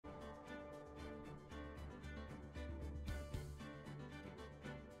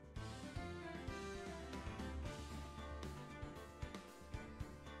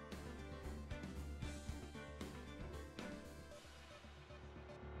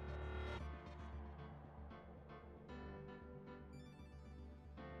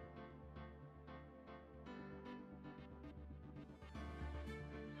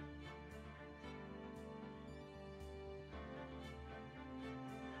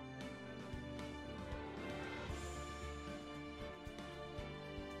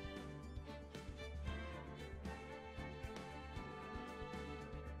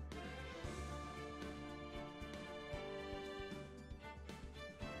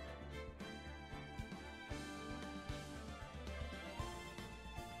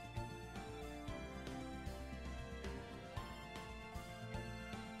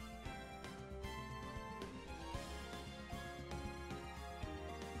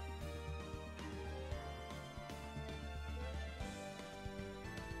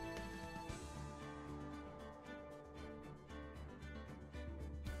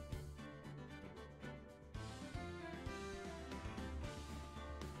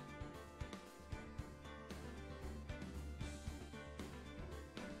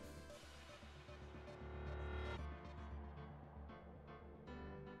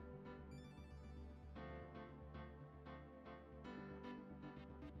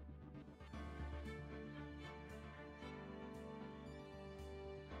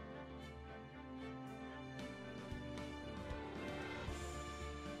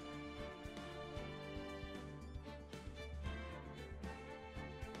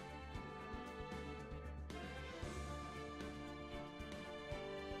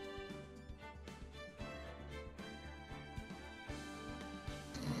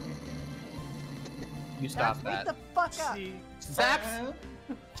You stop Wake that. the fuck up. Saps,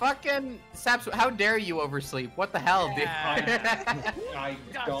 fucking Saps, how dare you oversleep? What the hell, dude? I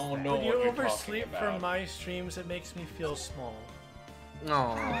don't know When you what you're oversleep talking for about. my streams, it makes me feel small.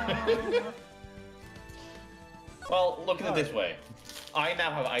 No. Well, look at it this way. I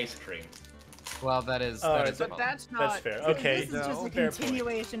now have ice cream. Well, that is. Oh, That is but fun. That's not. That's fair. Okay. This is just a fair point.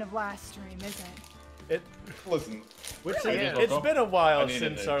 continuation of last stream, isn't It, Listen, Which Yeah. it's been a while I needed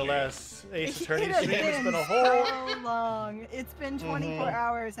since a our drink. last it? Ace Attorney It has stream. It's been a been whole. so long. It's been 24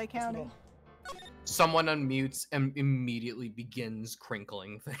 hours. I counted. Someone unmutes and immediately begins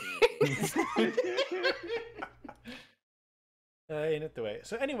crinkling things. Ain't it the way?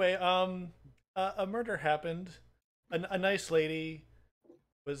 So anyway, a murder happened. A nice lady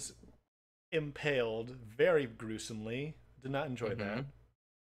was impaled very gruesomely. Did not enjoy that.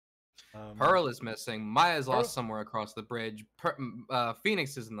 Pearl is missing. Maya's Pearl- lost somewhere across the bridge.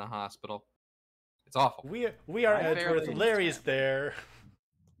 Phoenix is in the hospital. It's awful. We are I'm Edgeworth. fairly- Larry's there.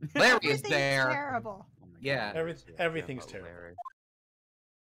 Larry is Everything's there. terrible. Yeah. Everything's terrible.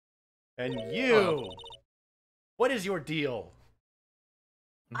 And you, what is your deal?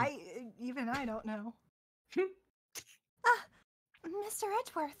 Even I don't know. Mr.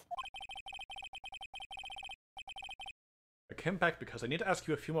 Edgeworth. I came back because I need to ask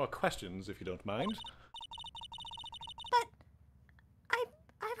you a few more questions, if you don't mind. But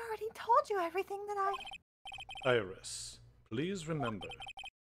I've already told you everything that I... Iris, please remember,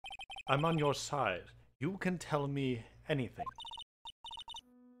 I'm on your side. You can tell me anything.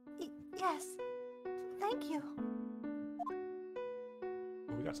 Yes. Thank you.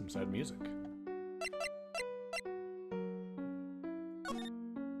 Oh, we got some sad music.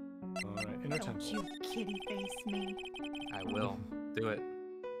 Alright, inner Don't temple. you kitty face me. I will. Do it.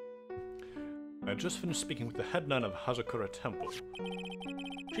 I just finished speaking with the head nun of Hazakura Temple.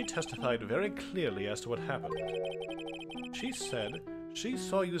 She testified very clearly as to what happened. She said she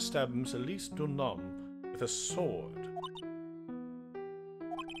saw you stab Mr. Dunom with a sword.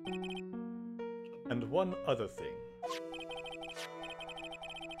 And one other thing.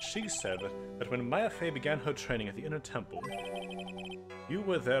 She said that when Maya Fey began her training at the Inner Temple, you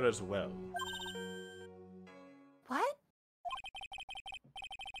were there as well. What?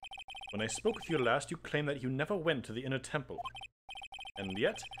 When I spoke with you last, you claimed that you never went to the Inner Temple. And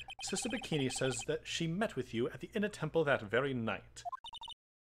yet, Sister Bikini says that she met with you at the Inner Temple that very night.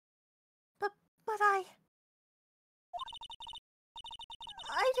 But I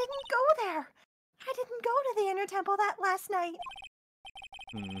didn't go there. I didn't go to the Inner Temple that last night.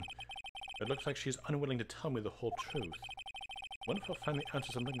 It looks like she's unwilling to tell me the whole truth. Wonder if I'll find the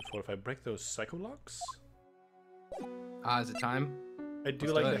answers I'm looking for if I break those psycho locks? Is it time? I do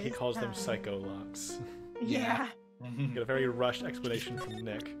Let's like do that it. he calls them psycho locks. Yeah. Get a very rushed explanation from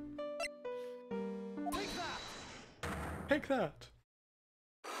Nick. Take that!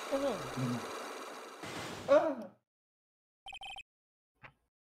 Oh.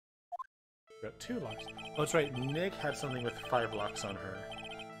 Got 2 locks. Oh, that's right. Nick had something with 5 locks on her.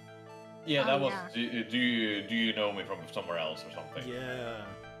 Yeah, that Oh, was. yeah. Do you know me from somewhere else or something? Yeah.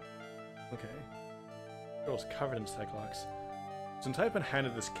 Okay. Girl's covered in psychlocks. Since I've been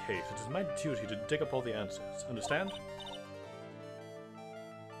handed this case, it is my duty to dig up all the answers. Understand?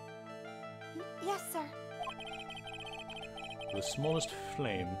 Yes, sir. The smallest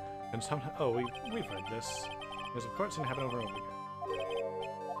flame can sometimes. Oh, we've heard this. There's of course it can happen over and over again.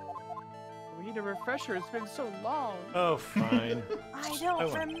 We need a refresher. It's been so long. Oh, fine. I don't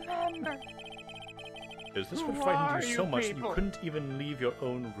won't. remember. Is this what Who frightened are you so you much that you people? couldn't even leave your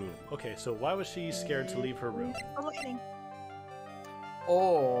own room? Okay, so why was she scared to leave her room? Awakening.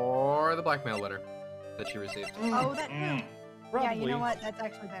 Or the blackmail letter that she received. Oh, that too. Mm. Probably. Yeah, you know what? That's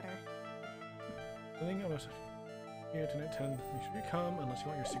actually better. I think I was here tonight 10. Make sure you come unless you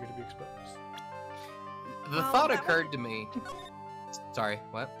want your secret to be exposed. The Well, thought that occurred to me. Sorry,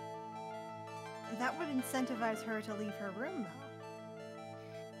 what? That would incentivize her to leave her room,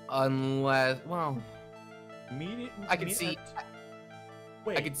 though. Unless, well, I could see.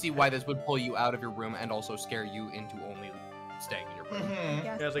 Wait, I could see why this would pull you out of your room and also scare you into only staying in your room. Mhm.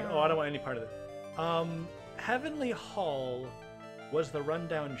 Yes, Yeah, I was like, oh, I don't want any part of it. Heavenly Hall was the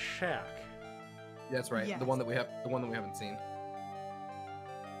rundown shack. That's right. Yes. The one that we haven't seen.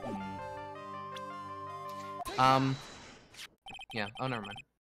 Yeah. Oh, never mind.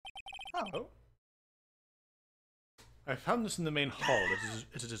 Oh. I found this in the main hall.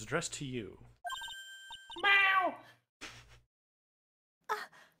 It is addressed to you. Meow.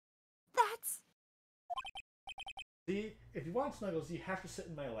 That's... See, if you want snuggles, you have to sit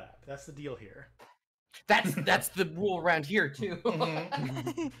in my lap. That's the deal here. That's the rule around here too.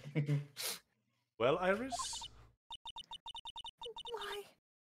 Mhm. Well, Iris? Why?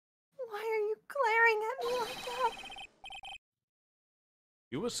 Why are you glaring at me like that?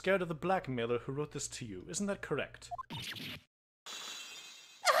 You were scared of the blackmailer who wrote this to you, isn't that correct?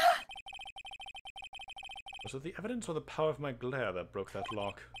 Was it the evidence or the power of my glare that broke that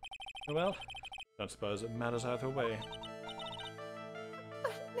lock? Well, don't suppose it matters either way.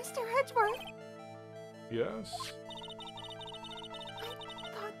 But, Mr. Edgeworth, Yes? I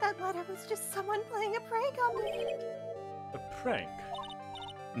thought that letter was just someone playing a prank on me. A prank?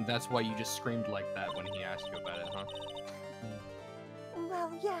 And that's why you just screamed like that when he asked you about it, huh?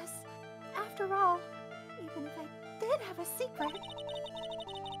 Well, yes. After all, even if I did have a secret,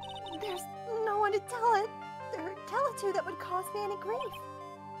 there's no one to tell it or tell it to that would cause me any grief.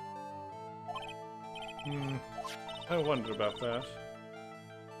 I wonder about that.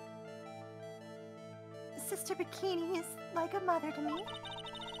 Sister Bikini is like a mother to me.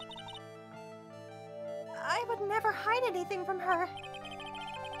 I would never hide anything from her.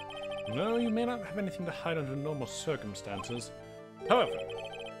 No, you may not have anything to hide under normal circumstances. However,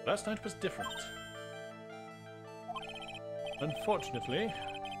 last night was different. Unfortunately,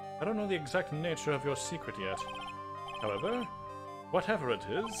 I don't know the exact nature of your secret yet. However, whatever it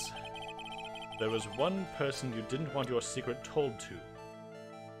is, there was one person you didn't want your secret told to.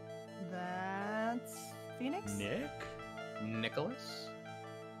 That's Phoenix? Nick? Nicholas?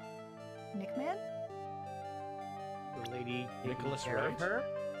 Nickman? The lady taking Nicholas care of Wright? her.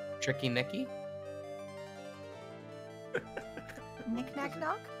 Tricky Nicky? Knick Knack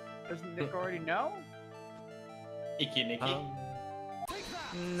Knock? Doesn't Nick already know? Icky Nicky.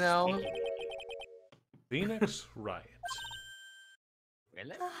 No. Phoenix Wright.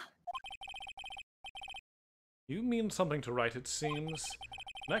 Really? You mean something to Wright, it seems.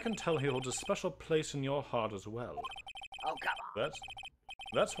 And I can tell he holds a special place in your heart as well. Oh, come on.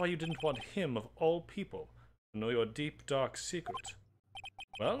 That's why you didn't want him, of all people, to know your deep, dark secret.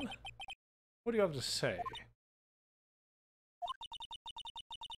 Well, what do you have to say?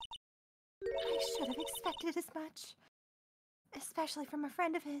 I should have expected as much. Especially from a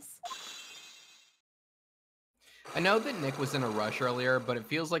friend of his. I know that Nick was in a rush earlier, but it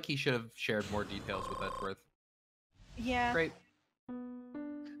feels like he should have shared more details with Edgeworth. Yeah. Great.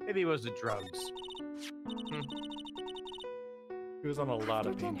 Maybe it was the drugs. He was on a lot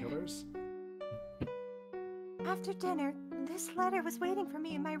of After dinner. painkillers. After dinner, this letter was waiting for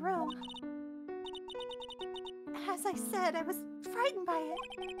me in my room. As I said, I was frightened by it.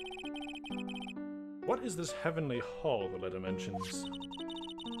 What is this heavenly hall the letter mentions?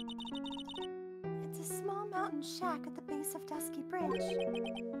 It's a small mountain shack at the base of Dusky Bridge.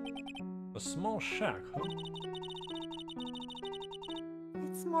 A small shack, huh?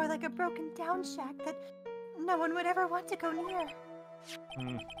 It's more like a broken down shack that no one would ever want to go near.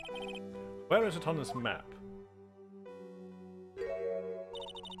 Where is it on this map?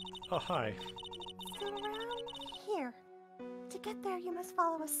 Oh, hi. It's around here. To get there, you must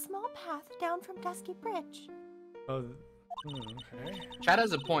follow a small path down from Dusky Bridge. Oh, okay. Chad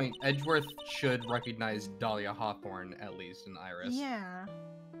has a point. Edgeworth should recognize Dahlia Hawthorne, at least, in Iris. Yeah.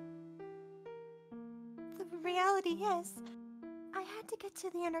 The reality is, I had to get to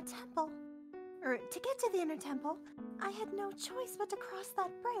the inner temple. Or, to get to the inner temple, I had no choice but to cross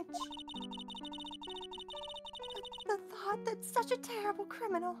that bridge. The thought that such a terrible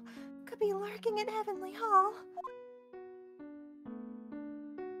criminal could be lurking in Heavenly Hall.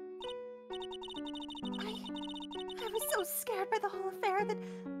 I was so scared by the whole affair that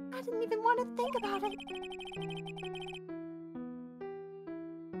I didn't even want to think about it.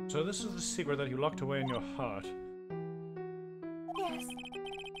 So this is the secret that you locked away in your heart. Yes,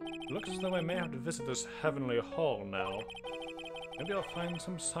 It looks as though I may have to visit this heavenly hall now. Maybe I'll find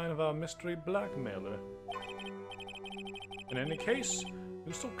some sign of our mystery blackmailer. In any case,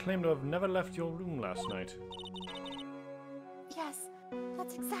 you still claim to have never left your room last night. yes,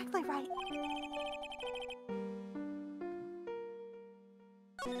 that's exactly right.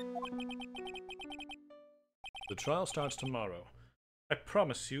 The trial starts tomorrow. I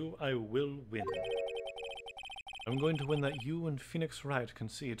promise you I will win. I'm going to win that you and Phoenix Wright can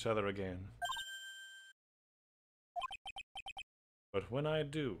see each other again. But when I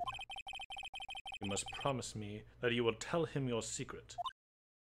do, you must promise me that you will tell him your secret.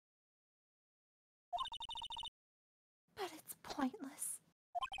 But it's pointless.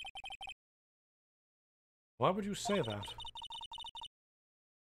 Why would you say that?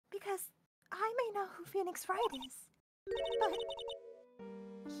 Because I may know who Phoenix Wright is, but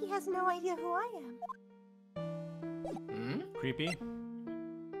he has no idea who I am. Creepy?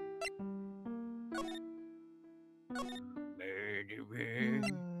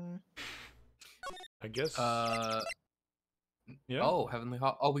 guess. Yeah. Oh, Heavenly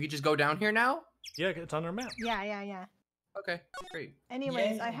Hall. Oh, we could just go down here now? Yeah, it's on our map. Yeah. Okay, great.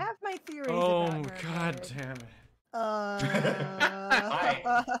 Anyways, I Yay. have my theories Oh, about her. god but- damn it.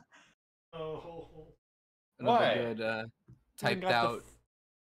 Oh. Another Why? good Even typed got the out.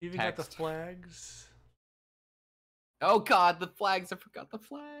 Even got the text. flags. Oh god, the flags! I forgot the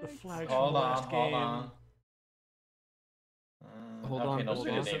flags. The flags Hold from the on, last hold game. on. Hold okay, on, no hold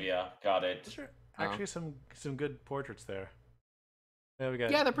on. Scandinavia. Got it. Those are actually some good portraits there. There we go.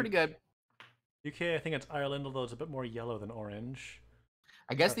 Yeah, they're pretty good. UK, I think it's Ireland, although it's a bit more yellow than orange.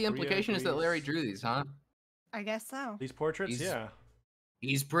 I guess South the Korea, implication is that Larry Greece. drew these, huh? I guess so. These portraits, He's- yeah.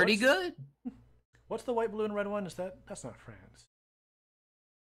 He's pretty What's- good. What's the white, blue, and red one? That's not France?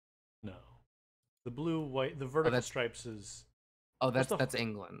 No. The blue, white, the vertical that's- stripes is... Oh, What's that's the-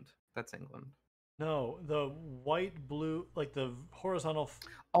 England. That's England. No, the white, blue, like the horizontal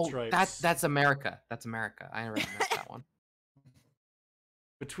Oh, stripes. that's America. That's America. I already missed that one.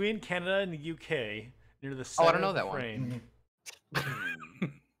 Between Canada and the UK, near the Oh, center I don't know of the that one. frame.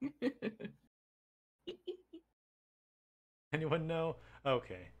 Anyone know?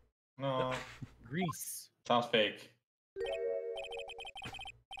 Okay. No, Greece. sounds fake.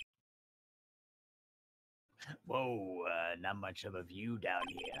 Whoa, not much of a view down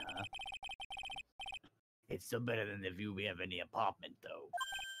here, huh? It's still better than the view we have in the apartment,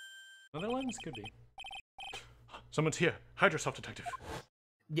 though. Other ones could be. Someone's here. Hide yourself, detective.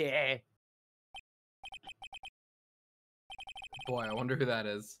 Yeah. Boy, I wonder who that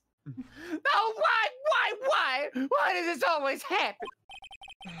is. Oh, why? Why does this always happen?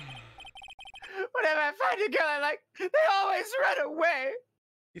 Whenever I find a girl I like, they always run away.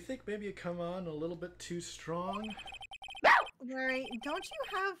 You think maybe you come on a little bit too strong? Larry, don't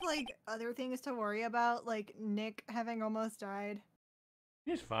you have like other things to worry about, like Nick having almost died?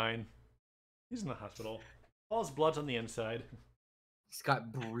 He's fine. He's in the hospital. All his blood's on the inside. He's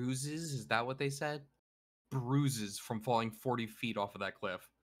got bruises. Is that what they said? Bruises from falling 40 feet off of that cliff.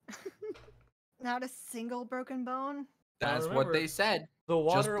 Not a single broken bone? That's remember, what they said. The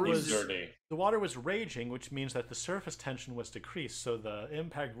water was bruises. Dirty. the water was raging, which means that the surface tension was decreased, so the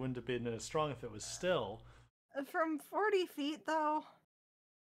impact wouldn't have been as strong if it was still. From 40 feet, though?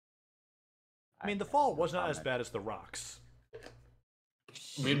 I mean, the fall was not as bad as the rocks.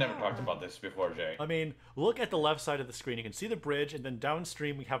 We've never talked about this before, Jay. I mean, look at the left side of the screen. You can see the bridge, and then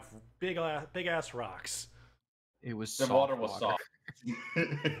downstream we have big ass rocks. It was The soft water was soft.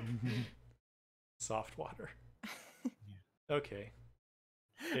 Soft water. Okay.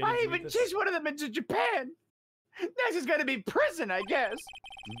 I Did you even read this? chased one of them into Japan. Next is gonna be prison, I guess.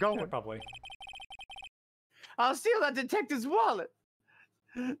 Yeah, probably. I'll steal that detective's wallet.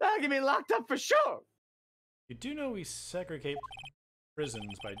 That'll get me locked up for sure. You do know we segregate prisons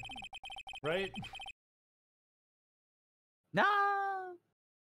by... right? Nah.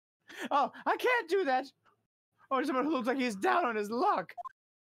 Oh, I can't do that. Or someone who looks like he's down on his luck.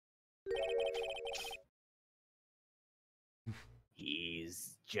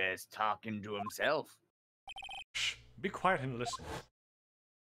 He's just talking to himself. Shh, be quiet and listen.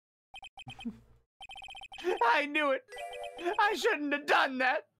 I knew it. I shouldn't have done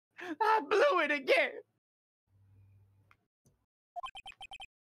that. I blew it again.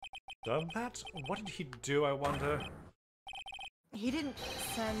 Done that? What did he do, I wonder? He didn't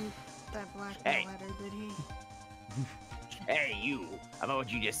send that black Hey. letter, did he? Hey, you. About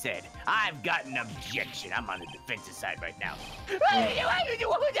what you just said. I've got an objection. I'm on the defensive side right now.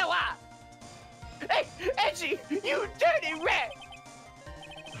 Hey, Edgy, you dirty rat!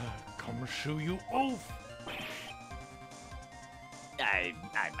 Come shoo you off!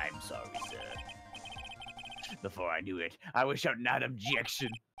 I'm sorry, sir. Before I knew it, I was shouting out objection.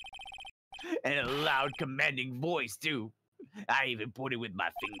 And in a loud, commanding voice, too. I even put it with my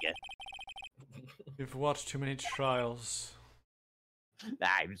finger. You've watched too many trials.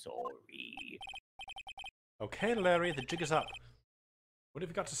 I'm sorry. Okay, Larry, the jig is up. What have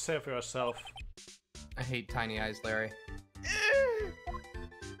you got to say for yourself? I hate tiny eyes, Larry.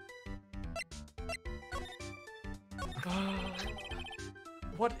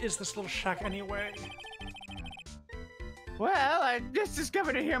 What is this little shack anyway? Well, I just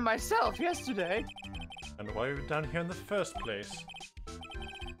discovered it here myself yesterday. And why are you down here in the first place?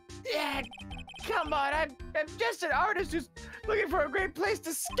 Yeah, come on, I'm just an artist who's looking for a great place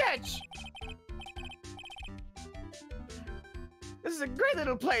to sketch. This is a great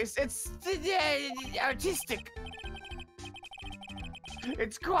little place. It's artistic.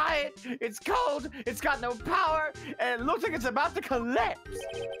 It's quiet, it's cold, it's got no power, and it looks like it's about to collapse.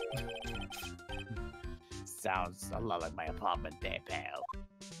 Sounds a lot like my apartment there, pal.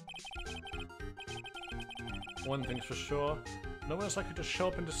 One thing's for sure, no one is likely to show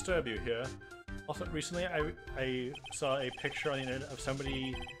up and disturb you here. Also, recently I saw a picture on the internet of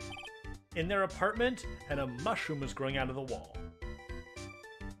somebody in their apartment, and a mushroom was growing out of the wall.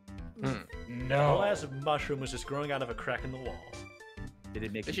 No. A whole ass mushroom was just growing out of a crack in the wall. Did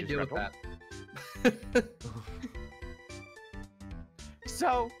it make They you should deal with disgruntled? that.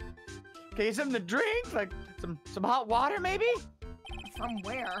 So, can you get something to drink? Like some hot water, maybe? From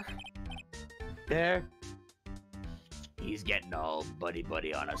where? There. He's getting all buddy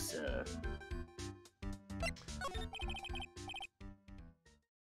on us, sir.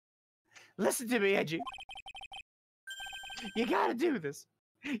 Listen to me, Edgy. You gotta do this.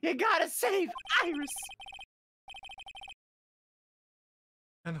 You gotta save Iris.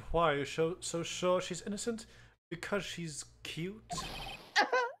 And why are you so sure she's innocent? Because she's cute?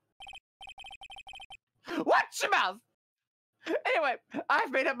 Watch your mouth. Anyway,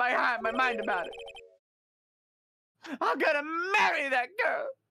 I've made up my mind about it. I'm gonna marry that girl.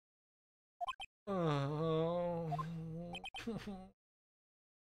 Oh.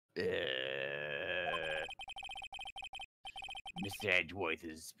 Mr. Edgeworth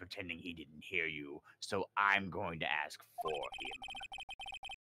is pretending he didn't hear you, so I'm going to ask for him.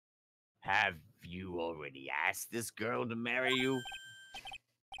 Have you already asked this girl to marry you?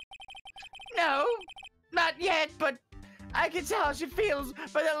 No, not yet, but I can tell how she feels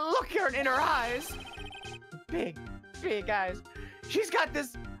by the look in her eyes. Big eyes. She's got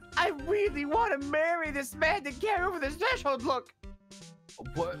this, I really want to marry this man to carry over this threshold look.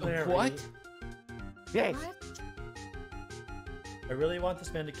 What? Larry. What? Yes. What? I really want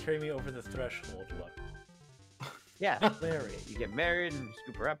this man to carry me over the threshold. Look. Yeah, Larry. You get married and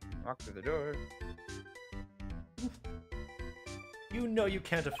scoop her up, walk through the door. You know you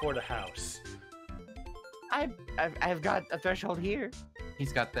can't afford a house. I've got a threshold here.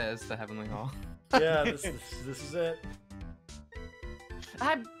 He's got this, the Heavenly Hall. Yeah, this is it.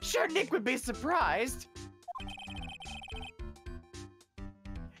 I'm sure Nick would be surprised.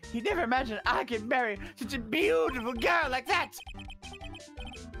 He'd never imagined I could marry such a beautiful girl like that.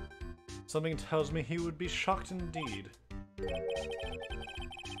 Something tells me he would be shocked indeed.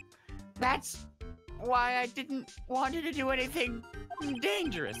 That's why I didn't want her to do anything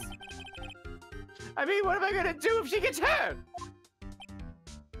dangerous. I mean, what am I gonna do if she gets hurt?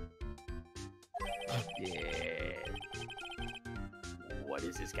 Yeah. What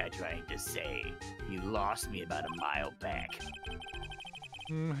is this guy trying to say? He lost me about a mile back.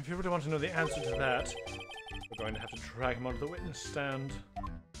 If you really want to know the answer to that, we're going to have to drag him onto the witness stand.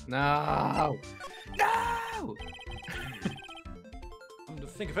 No! No! Come to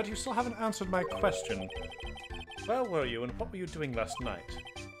think of it, you still haven't answered my question. Where were you and what were you doing last night?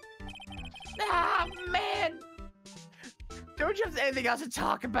 Ah, man! Don't you have anything else to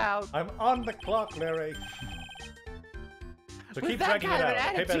talk about? I'm on the clock, Larry. So With keep that dragging it kind of out.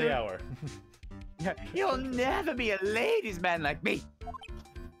 an Pay by the attitude. hour. You'll never be a ladies' man like me.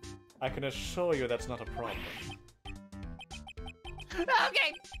 I can assure you that's not a problem.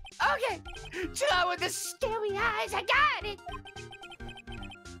 Okay. Chill out with the scary eyes. I got it.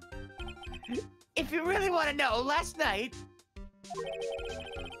 If you really want to know, last night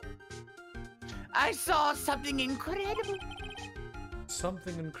I saw something incredible.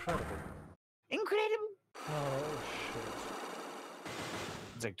 Something incredible. Incredible. Oh, shit.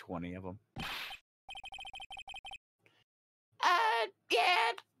 It's like 20 of them.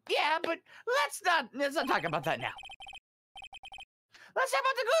 Yeah, but let's not talk about that now. Let's talk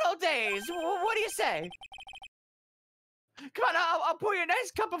about the good old days. What do you say? Come on, I'll pour you a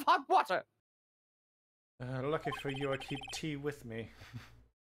nice cup of hot water. Lucky for you, I keep tea with me.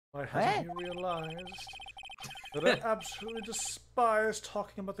 Why hasn't he realized that I absolutely despise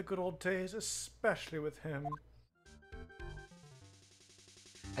talking about the good old days, especially with him?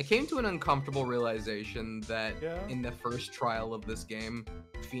 I came to an uncomfortable realization that Yeah? in the first trial of this game,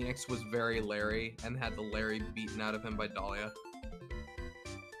 Phoenix was very Larry and had the Larry beaten out of him by Dahlia.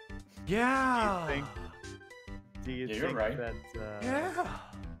 Yeah! Do you Yeah, you're think right. that Yeah!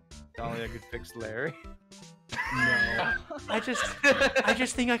 Dahlia could fix Larry? No. I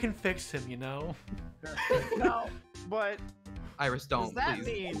just think I can fix him, you know? No, but Iris, does don't, that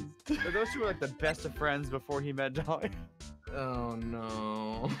please. mean that those two were like the best of friends before he met Dahlia? Oh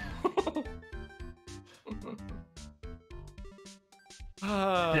no.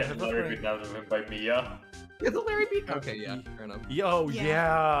 Yeah, Larry beat out of him by Mia. Yeah, the Larry beat. Okay, yeah, fair enough. Oh,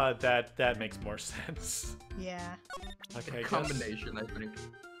 Yeah. yeah, that makes more sense. Yeah. Okay, I guess Combination, I think.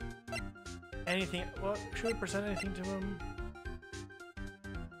 anything. Well, should we present anything to him?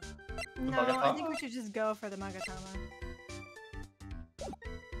 No, I Magatama? think we should just go for the Magatama.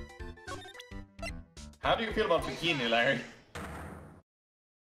 How do you feel about bikini, Larry?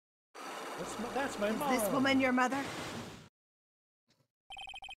 That's my mom. Is this woman your mother?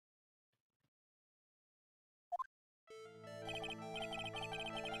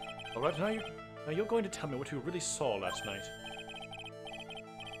 All right, now you're going to tell me what you really saw last night.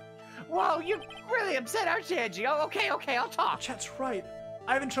 Whoa, you're really upset, aren't you, Edgy? Oh, okay, I'll talk. Chat's right.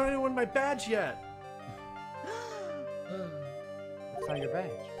 I haven't shown anyone my badge yet. It's not your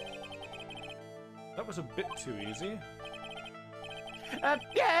badge. That was a bit too easy.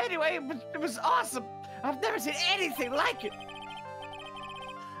 Yeah, anyway, it was awesome. I've never seen anything like it.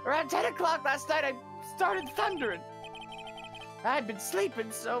 Around 10 o'clock last night, I started thundering. I'd been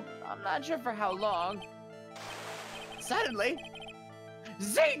sleeping, so I'm not sure for how long. Suddenly,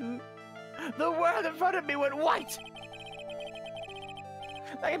 zing! The world in front of me went white.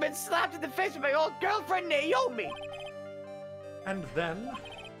 Like I'd been slapped in the face with my old girlfriend Naomi. And then?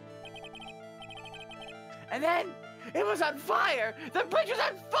 And then, it was on fire! The bridge was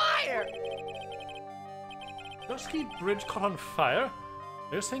on fire! Dusky Bridge caught on fire?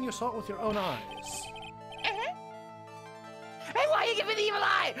 You're saying you saw it with your own eyes? Hey, why are you giving me the evil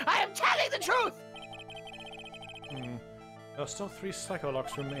eye? I am telling the truth! There are still 3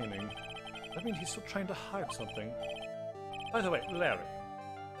 Psycho-Locks remaining. That means he's still trying to hide something. By the way, Larry,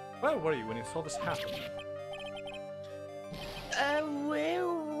 where were you when you saw this happen?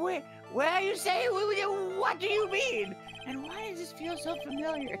 Where are you saying? What do you mean? And why does this feel so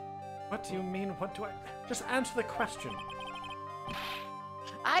familiar? What do you mean? What do I... Just answer the question.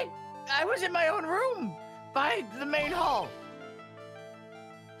 I was in my own room, by the main hall.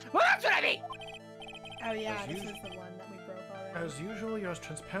 What else would I be? Oh yeah, As this usual- is the one that we broke already. As usual, you're as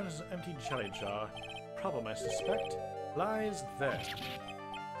transparent as an empty jelly jar. Problem, I suspect, lies there.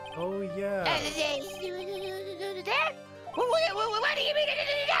 Oh yeah. What do you mean?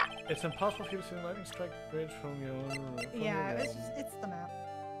 It's impossible for you to see the lightning strike bridge from your... Yeah, it's the map.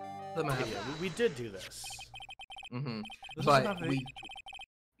 The map. Yeah, we did do this. Mm-hmm. This is But not the-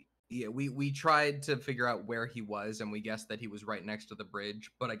 we tried to figure out where he was, and we guessed that he was right next to the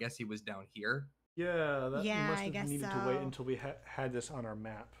bridge. But I guess he was down here. Yeah, that Yeah, must I have guess needed to wait so. until we had this on our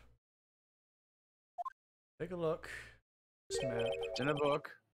map. Take a look. This map. It's in a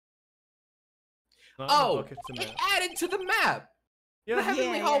book. Not in the Oh, book, it's a it map. added to the map. The Yeah,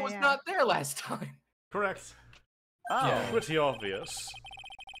 Heavenly Yeah, Hall yeah, was yeah. not there last time. correct. Oh. Yeah. Pretty obvious.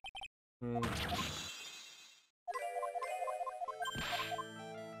 Hmm.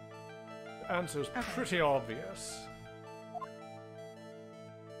 The answer's Okay. pretty obvious.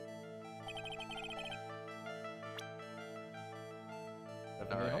 All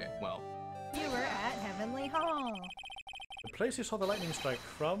Heavenly Hall? right. Well, You were at Heavenly Hall. The place you saw the lightning strike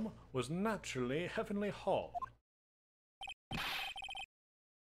from was naturally Heavenly Hall.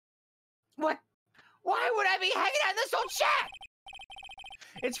 What? Why would I be hanging out in this old shack?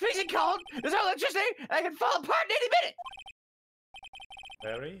 It's freezing cold, there's no electricity, and I can fall apart in any minute!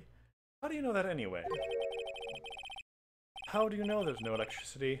 Barry, how do you know that anyway? How do you know there's no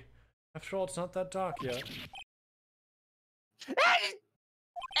electricity? After all, it's not that dark yet.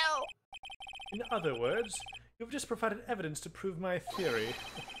 No! In other words, you've just provided evidence to prove my theory.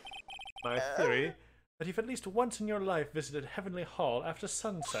 My theory that you've at least once in your life visited Heavenly Hall after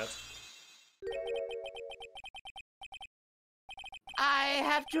sunset. I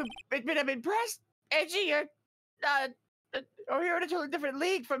have to admit I'm impressed. Edgy, you're in a totally different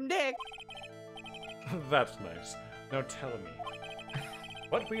league from Nick. That's nice. Now tell me,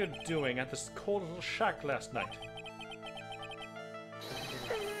 what were you doing at this cold little shack last night?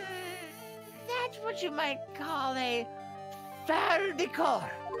 That's what you might call a faire de corps.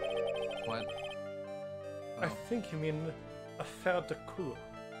 what? I Oh. think you mean a faire de cour.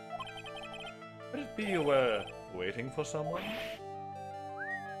 Could it be you were waiting for someone?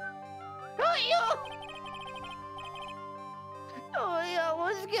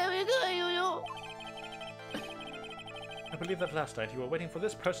 I believe that last night you were waiting for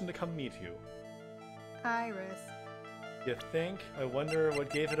this person to come meet you. Iris. You think? I wonder what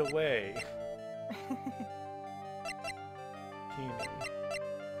gave it away. Teeny.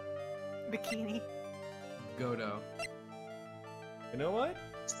 Bikini. Godo. You know what?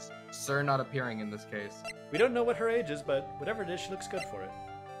 Sir not appearing in this case. We don't know what her age is, but whatever it is, she looks good for it.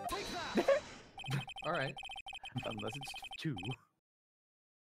 All right. Unless it's 2.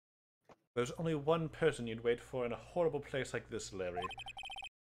 There's only one person you'd wait for in a horrible place like this, Larry.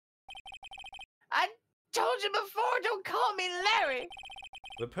 I told you before, don't call me Larry.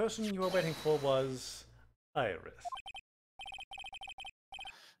 The person you were waiting for was... Iris.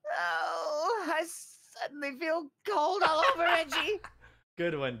 Oh, I suddenly feel cold all over, Edgy.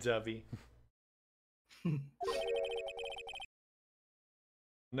 Good one, Dubby.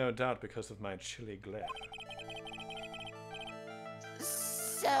 No doubt because of my chilly glare.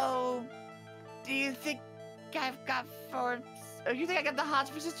 So, do you think I've got you think I got the hots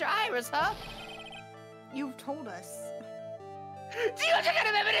for Sister Iris, huh? You've told us. Do you have any kind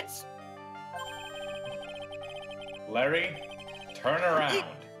of evidence? Larry, turn around.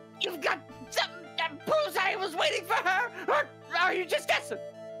 You've got something that proves I was waiting for her, or are you just guessing?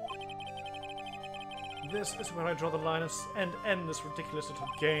 This is where I draw the line and end this ridiculous little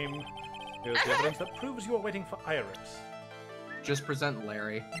game. Here's the evidence that proves you are waiting for Iris. Just present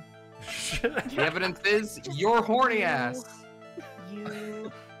Larry. The evidence is your horny ass.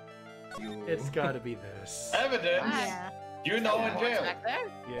 You. It's gotta be this. Evidence? Yeah. You know in jail. Back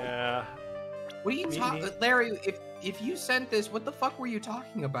there? Yeah. What are you talking, Larry? If you sent this, what the fuck were you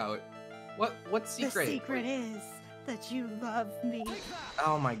talking about? What secret? The secret is that you love me.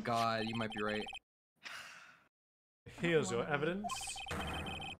 Oh my god, you might be right. Here's your evidence.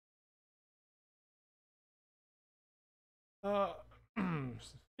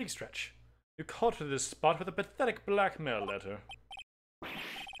 Big stretch. You called to this spot with a pathetic blackmail letter.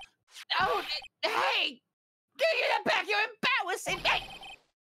 Oh, hey! Give you that back, you're embarrassing! Hey!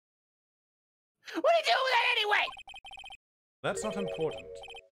 What are you doing with that anyway? That's not important.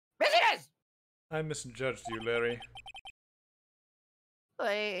 Yes, it is! I misjudged you, Larry. What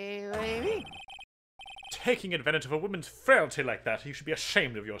do you mean? Taking advantage of a woman's frailty like that, you should be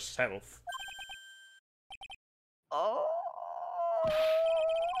ashamed of yourself. Oh.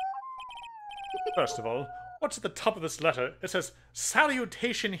 First of all, what's at the top of this letter? It says,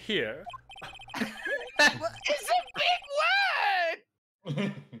 "Salutation here." It's a big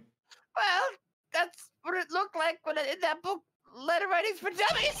word! Well, that's what it looked like when in that book, Letter Writings for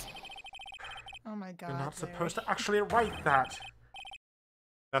Dummies! Oh my god. You're not Larry. supposed to actually write that.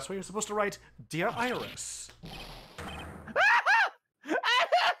 That's why you're supposed to write, "Dear Iris."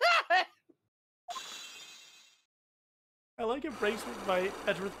 I like it breaks by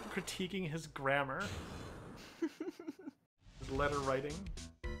Edward critiquing his grammar. His letter writing.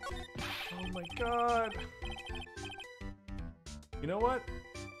 Oh my god. You know what?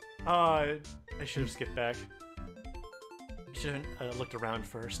 I should have skipped back. I should have looked around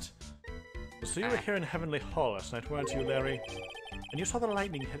first. So you were here in Heavenly Hall last night, weren't you, Larry? And you saw the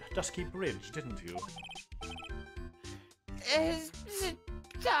lightning hit Dusky Bridge, didn't you?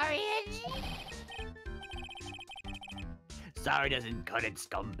 Sorry, Sorry doesn't cut it,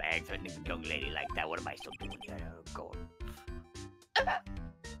 scumbag, threatening a young lady like that. What am I still doing here? Go on.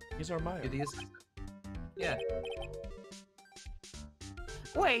 He's our Maya. It is. Yeah.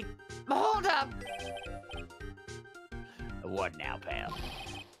 Wait, hold up! What now, pal?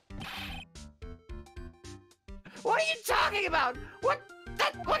 What are you talking about? What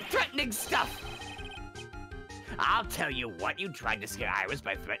threatening stuff? I'll tell you what, you tried to scare Iris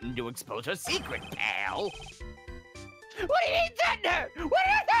by threatening to expose her secret, pal. What do you mean threaten her? What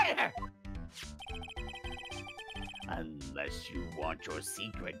do you threaten her? Unless you want your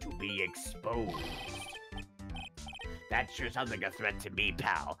secret to be exposed. That sure sounds like a threat to me,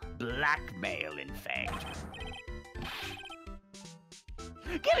 pal. Blackmail, in fact.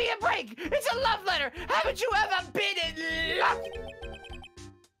 Give me a break! It's a love letter! Haven't you ever been in love?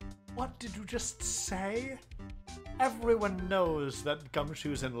 What did you just say? Everyone knows that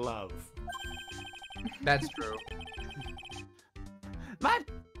Gumshoe's in love. That's true. My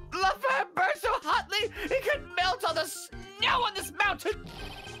love for her burned so hotly, it could melt all the snow on this mountain!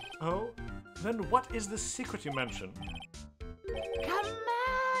 Oh? Then what is the secret you mentioned?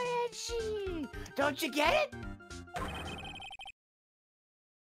 Comanche! Don't you get it?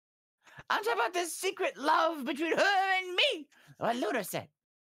 I'm talking about this secret love between her and me! What Luna said.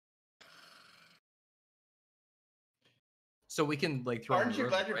 So we can like throw. Aren't you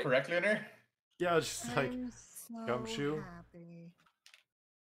glad you're correct, Lunar? Yeah, it's just like, I'm so Gumshoe. happy.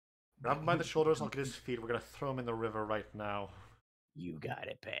 grab him by the shoulders, I'll get his feet. We're gonna throw him in the river right now. You got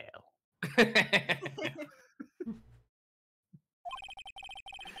it, pal.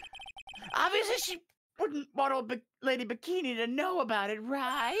 Obviously, she wouldn't want old Lady Bikini to know about it,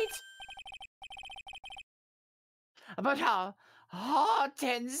 right? About how hot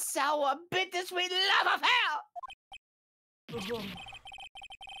and sour bittersweet love affair!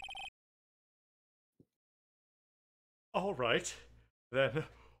 All right. Then,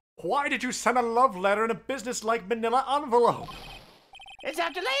 why did you send a love letter in a business-like manila envelope? It's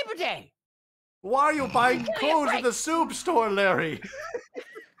after Labor Day! Why are you buying clothes at the soup store, Larry?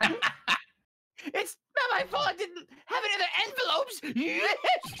 It's not my fault I didn't have any other envelopes!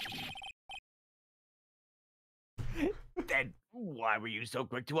 Then Why were you so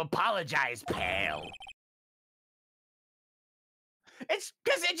quick to apologize, pal? It's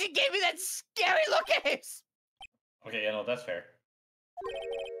because Edgy gave me that scary look at his. Okay, yeah, no, that's fair.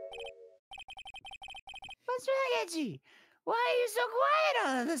 What's wrong, Edgy? Why are you so quiet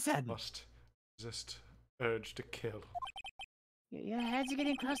all of a sudden? Must resist urge to kill. Your hands are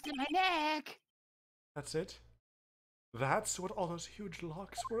getting close to my neck. That's it? That's what all those huge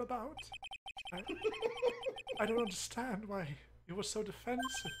locks were about? I don't understand why you were so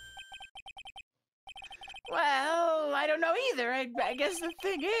defensive. Well, I don't know either. I guess the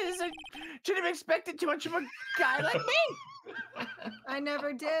thing is, I should have expected too much of a guy like me. I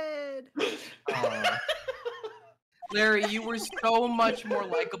never did. Aw. Larry, you were so much more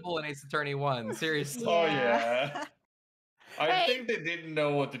likable in Ace Attorney 1. Seriously. Oh, yeah. I Hey. think they didn't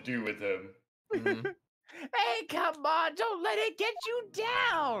know what to do with him. Mhm. Hey, come on, don't let it get you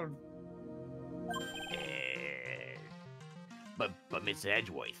down. But Mr.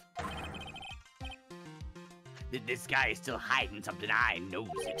 Edgeworth, this guy is still hiding something. I knows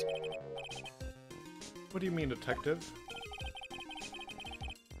it. What do you mean, detective?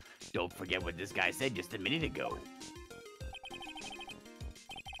 Don't forget what this guy said just a minute ago.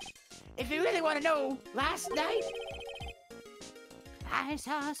 If you really want to know, last night I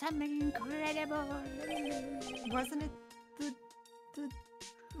saw something incredible. Wasn't it the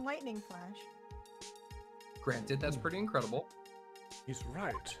lightning flash? Granted, that's pretty incredible. He's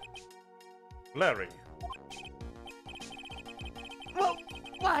right. Larry. Well,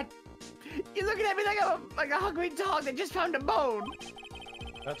 what? You're looking at me like a hungry dog that just found a bone.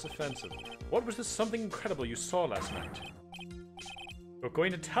 That's offensive. What was this something incredible you saw last night? You're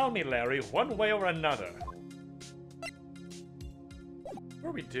going to tell me, Larry, one way or another.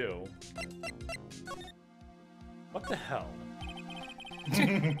 Before we do... What the hell?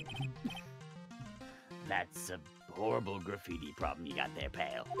 That's a horrible graffiti problem you got there,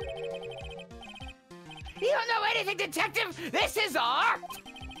 pal. You don't know anything, detective! This is art!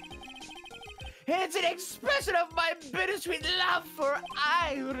 And it's an expression of my bittersweet love for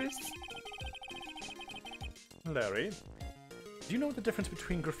Iris. Larry, do you know what the difference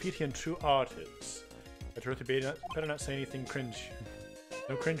between graffiti and true art is? Better not say anything cringe.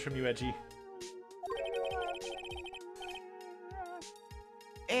 No cringe from you, Edgy.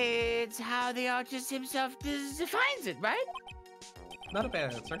 It's how the artist himself defines it, right? Not a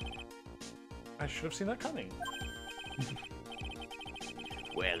bad answer. I should have seen that coming.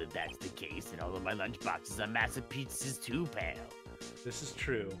 Well, if that's the case, then all of my lunchboxes are massive pizzas too, pal. This is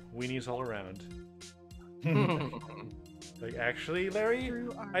true. Weenies all around. Like, actually, Larry,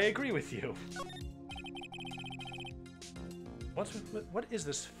 True art. I agree with you. What is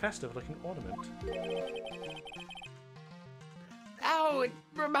this festive-looking ornament? Oh, it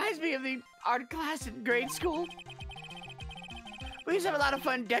reminds me of the art class in grade school. We used to have a lot of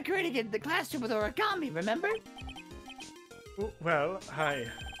fun decorating in the classroom with origami, remember? Well, hi.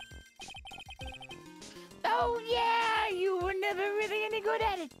 Oh, yeah, you were never really any good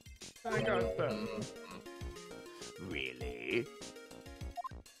at it. I got them. Really?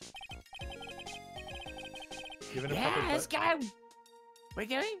 Given a Yeah, proper this guy... What are you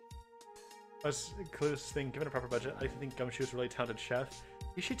doing? As a close thing, given a proper budget, I think Gumshoe's a really talented chef.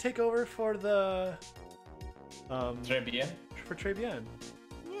 You should take over for the... Très bien. For Très Bien.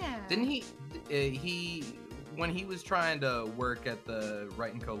 Yeah. Didn't he when he was trying to work at the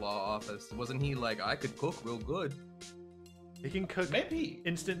Wright & Co. law office, wasn't he like, I could cook real good? He can cook Maybe.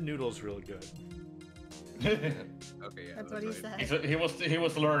 instant noodles real good. Okay, yeah. That's what he right. said. He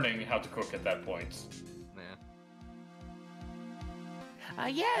was learning how to cook at that point. Yeah.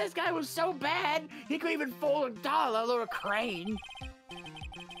 Yeah, this guy was so bad, he couldn't even fold a dollar or a crane.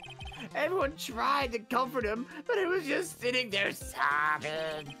 Everyone tried to comfort him, but he was just sitting there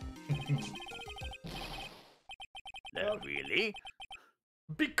sobbing. Really?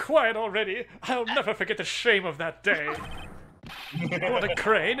 Be quiet already! I'll never forget the shame of that day! What a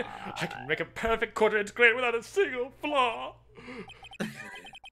crane! I can make a perfect quarter-inch crane without a single flaw!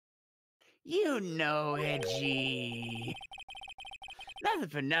 You know, Edgy. Nothing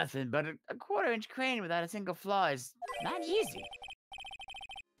for nothing, but a quarter-inch crane without a single flaw is not easy.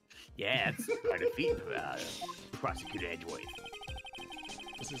 Yeah, it's quite a feat for Prosecutor Edgeworth.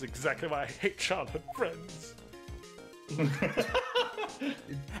 This is exactly why I hate childhood friends.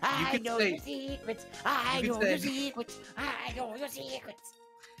 I could know say- your secrets. I you know could your say- secrets. I know your secrets.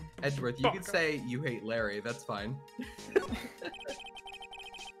 Edgeworth, you could say you hate Larry, that's fine.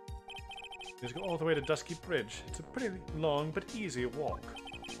 Just go all the way to Dusky Bridge. It's a pretty long but easy walk.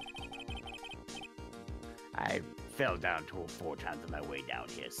 I fell down 4 times on my way down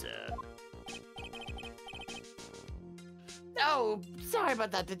here, sir. Oh, sorry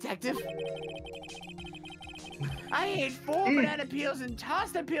about that, detective. I ate 4 banana peels and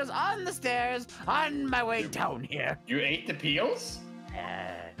tossed the peels on the stairs on my way down here. You ate the peels?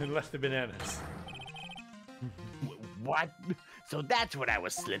 And left the bananas. What? So that's what I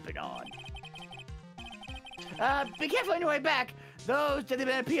was slipping on. Be careful on your way back. Those jelly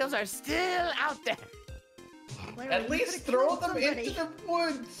banana peels are still out there. At least throw them into the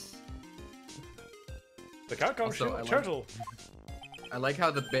woods. Look out, come Also, shoot I a like- turtle. I like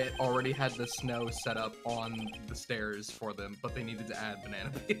how the bit already had the snow set up on the stairs for them, but they needed to add banana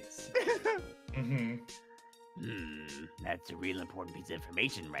peels. That's a real important piece of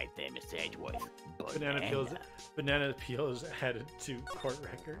information right there, Mr. Edgeworth. Banana peels added to court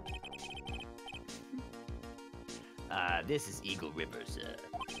record. This is Eagle River, sir.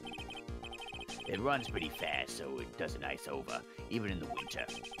 It runs pretty fast, so it doesn't ice over, even in the winter.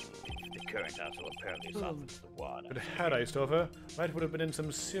 The current also apparently softens the water. If it had iced over, Wright would have been in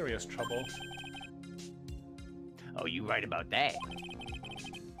some serious trouble. Oh, you right about that.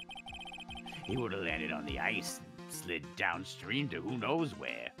 He would have landed on the ice and slid downstream to who knows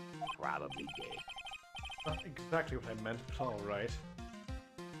where. Probably dead. Not exactly what I meant, but alright.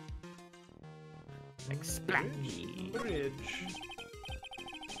 Like splat. Bridge.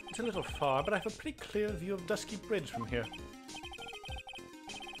 It's a little far, but I have a pretty clear view of Dusky Bridge from here.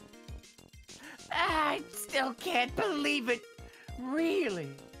 I still can't believe it. Really?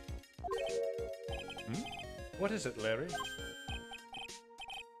 What is it, Larry?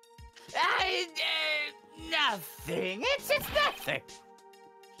 Nothing. It's nothing.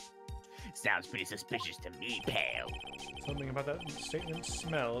 Sounds pretty suspicious to me, pal. Something about that statement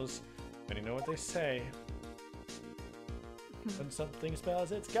smells. And you know what they say. When something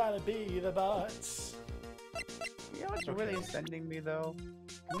smells, it's gotta be the butts. You know what's Okay. really sending me, though?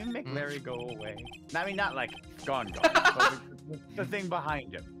 Can we make Larry go away? I mean, not like gone, but the thing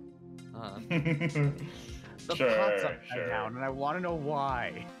behind him. The Sure, pot's upside sure. down, and I want to know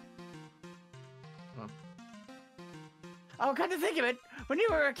why. Huh. Oh, come to think of it, when you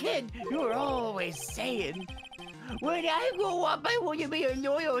were a kid, you were always saying, "When I grow up, I want to be a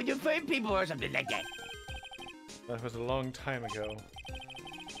lawyer and defend people," or something like that. That was a long time ago.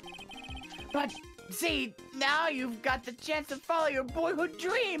 But see, now you've got the chance to follow your boyhood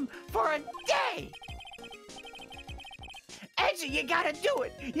dream for a day. Edgy, you gotta do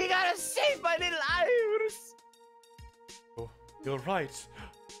it. You gotta save my little Iris. Oh, you're right.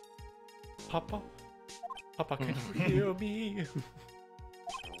 Papa? Papa, can you hear me?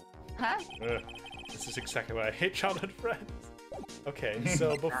 Huh? This is exactly why I hate childhood friends. Okay,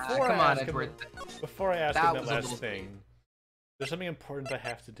 so before Come I on, ask him, Edward. before I ask That him that was a last little thing, there's something important I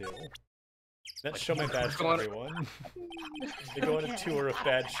have to do. Let's show my What? badge to everyone. They go on a tour of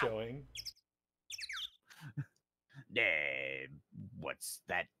badge showing. What's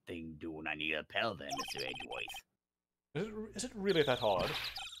that thing doing on your lapel then, Mr. Edgeworth? Is it really that odd?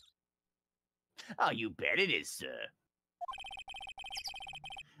 Oh, you bet it is, sir.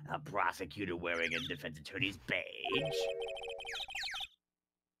 A prosecutor wearing a defense attorney's badge.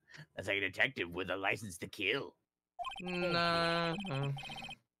 That's like a detective with a license to kill. Nah.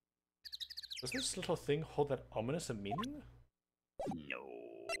 Does this little thing hold that ominous a meaning? No.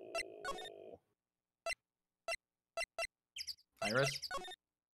 Iris?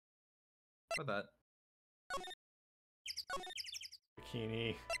 What that?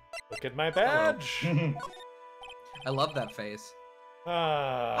 Bikini. Look at my badge! I love that face. I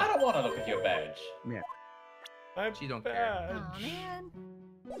Ah, don't want to look at your badge. my She don't care. Oh badge. man.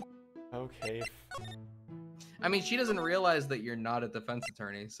 Okay, I mean, she doesn't realize that you're not a defense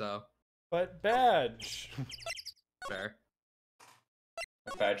attorney, so but badge. fair.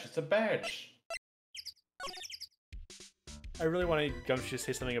 A badge is a badge. I really want Gumshoe to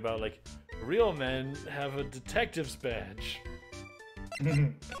say something about, like, real men have a detective's badge.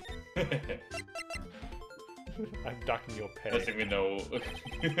 I'm docking your pay. Next thing we know,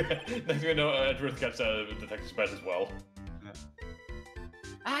 Edward gets a detective's badge as well.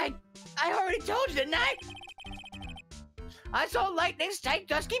 I already told you, didn't I? I saw lightning strike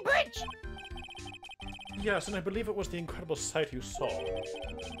Dusky Bridge. Yes, and I believe it was the incredible sight you saw.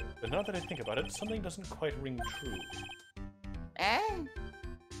 But now that I think about it, something doesn't quite ring true. Eh?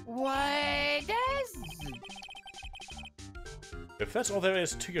 What does? If that's all there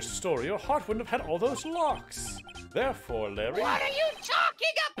is to your story, your heart wouldn't have had all those locks. Therefore, Larry, What are you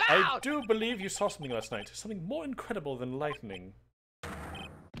talking I about? do believe you saw something last night. Something more incredible than lightning.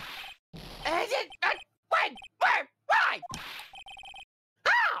 Is it? When? Where? Why?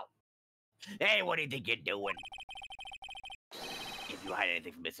 How? Hey, what do you think you're doing? If you hide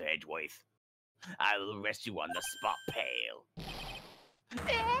anything from Mr. Edgeworth, I'll arrest you on the spot, pale.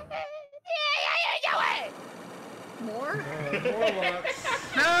 More? Warlocks.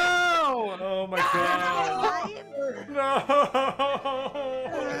 No! Oh my god. No!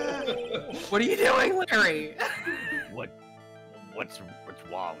 What are you doing, Larry? What's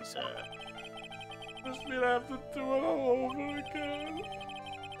wrong, sir? This mean I have to do it all over again.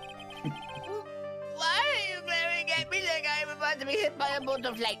 Why are you glaring at me like I'm about to be hit by a bolt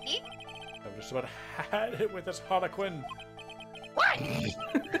of lightning? I've just about had it with this Harlequin. What?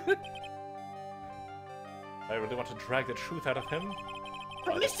 I really want to drag the truth out of him.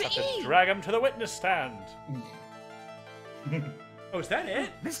 But I'll just Mr. have to E! drag him to the witness stand. Oh, is that it?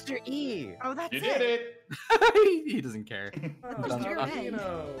 Mr. E! Oh, that's You it. did it. He doesn't care. Oh, Done. your head.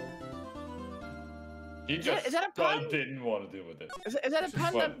 Tarantino. He Is just that a pun? didn't want to deal with it. Is that a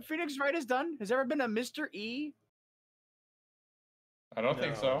pun What? that Phoenix Wright has done? Has there ever been a Mr. E? I don't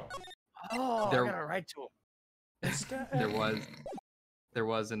think so. Oh, There- I gotta write to him. There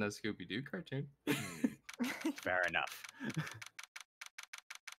was in a Scooby-Doo cartoon. Fair enough.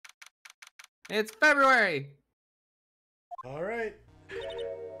 It's February. All right.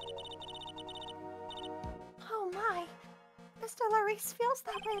 Oh my. Mr. Larice feels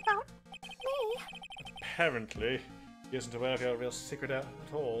that way about me. Apparently, he isn't aware of your real secret at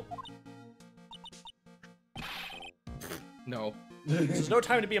all. No. This is no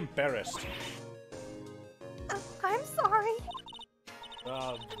time to be embarrassed. I'm sorry.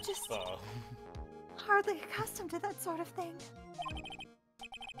 Um, Just- uh, Hardly accustomed to that sort of thing.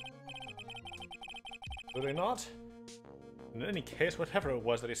 Really not? In any case, whatever it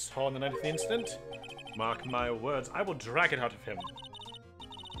was that he saw on the night of the incident, mark my words, I will drag it out of him.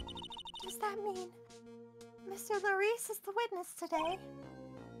 Does that mean Mr. Larice is the witness today?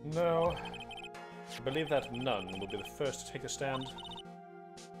 No. I believe that none will be the first to take a stand.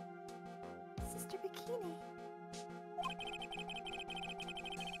 Sister Bikini.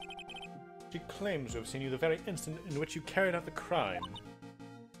 She claims to have seen you the very instant in which you carried out the crime.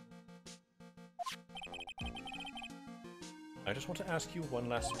 I just want to ask you one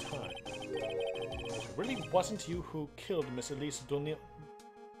last time. It really wasn't you who killed Miss Elise Dunant,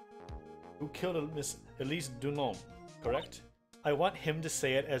 correct? I want him to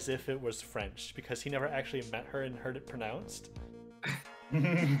say it as if it was French, because he never actually met her and heard it pronounced.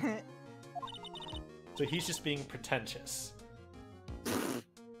 So he's just being pretentious.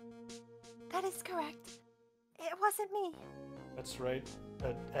 That is correct. It wasn't me. That's right.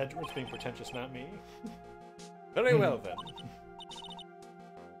 Edward's being pretentious, not me. Very well then.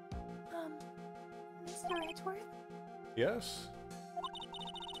 Mr. Edgeworth, Yes?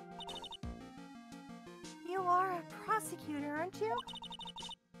 you are a prosecutor, aren't you?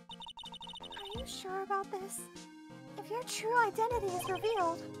 Are you sure about this? If your true identity is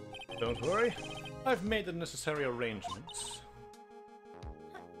revealed, Don't worry. I've made the necessary arrangements.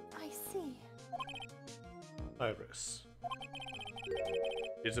 I see. Iris.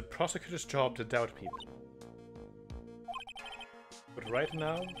 It's a prosecutor's job to doubt people. But right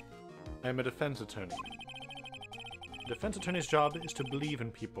now, I'm a defense attorney. A defense attorney's job is to believe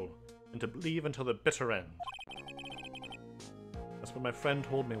in people, and to believe until the bitter end. That's what my friend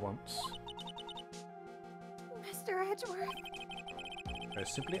told me once. Mr. Edgeworth, I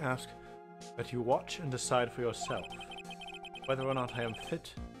simply ask that you watch and decide for yourself whether or not I am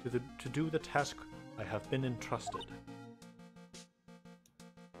fit to do the task I have been entrusted.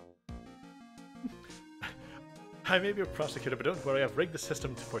 I may be a prosecutor, but don't worry, I've rigged the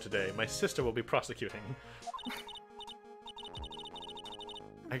system for today. My sister will be prosecuting.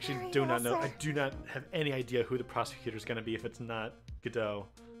 I actually Very do well, not know. sir. I do not have any idea who the prosecutor is going to be if it's not Godot.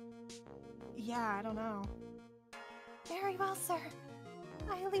 Yeah, I don't know. Very well, sir.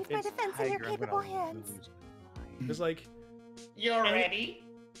 I leave my It's defense in your Tiger, I'm capable gonna hands. lose. Because, like, You're ready?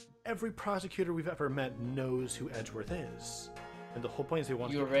 every prosecutor we've ever met knows who Edgeworth is. And the whole point is they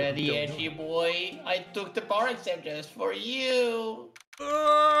want You people who ready, don't know edgy him. boy? I took the bar exam just for you.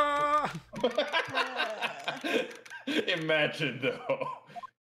 Ah! Imagine though.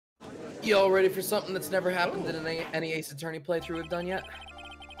 You all ready for something that's never happened in any Ace Attorney playthrough we've done yet?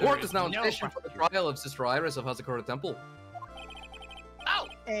 Court is now in no session for the trial of Sister Iris of Hazakura Temple.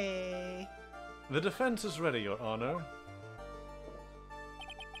 Hey. The defense is ready, Your Honor.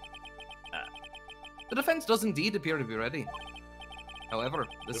 The defense does indeed appear to be ready. However,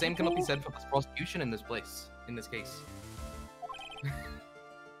 the same cannot be said for this prosecution in this case.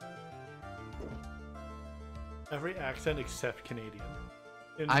 Every accent except Canadian.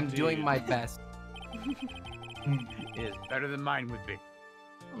 I'm doing Indeed. my best. It is better than mine would be.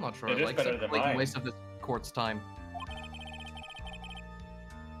 I'm not sure It I is like better such a than blatant mine. waste of this court's time.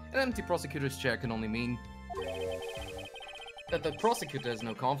 An empty prosecutor's chair can only mean that the prosecutor has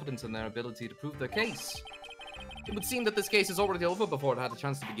no confidence in their ability to prove their case. It would seem that this case is already over before it had a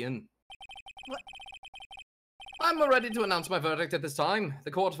chance to begin. What? I'm ready to announce my verdict at this time.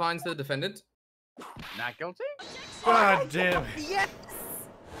 The court finds the defendant. Not guilty? God damn it. Yes!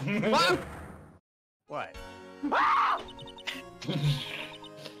 What? What?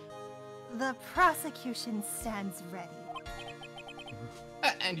 The prosecution stands ready.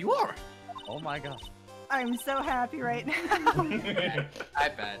 And you are. Oh my god. I'm so happy right now. I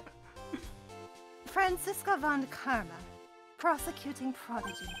bet. Francisca von Karma, prosecuting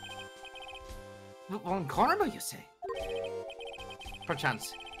prodigy. Von Karma, you say?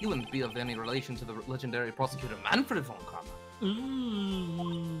 Perchance, you wouldn't be of any relation to the legendary prosecutor Manfred von Karma.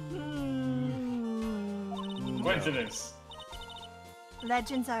 Coincidence.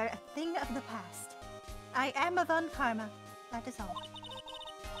 Legends are a thing of the past. I am a von Karma, that is all.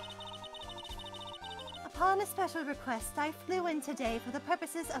 Upon a special request, I flew in today for the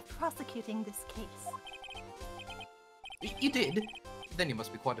purposes of prosecuting this case. You did? Then you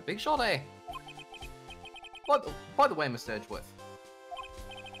must be quite a big shot, eh? By the way, Mr. Edgeworth,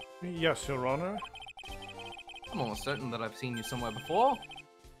 Yes, Your Honor. I'm almost certain that I've seen you somewhere before.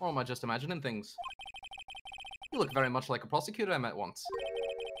 Or am I just imagining things? You look very much like a prosecutor I met once.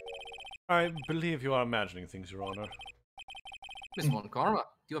 I believe you are imagining things, Your Honor. Miss Von Karma, do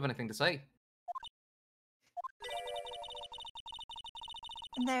you have anything to say?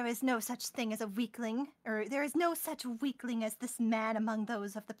 There is no such thing as a weakling, or there is no such weakling as this man among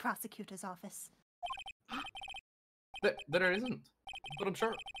those of the prosecutor's office. There isn't. But I'm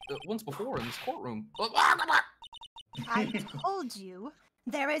sure once before in this courtroom. I told you,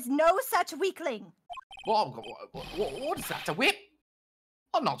 there is no such weakling! What is that? A whip?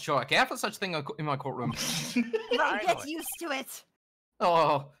 I'm not sure I care for such thing in my courtroom. Well, get used to it!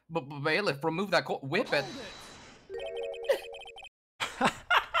 Oh, but bailiff, remove that whip it.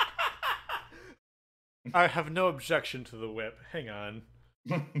 I have no objection to the whip. Hang on.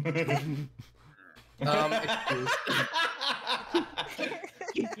 Excuse.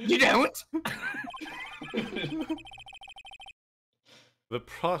 You don't? The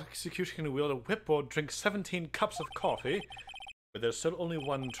prosecution can wield a whip or drink 17 cups of coffee, but there's still only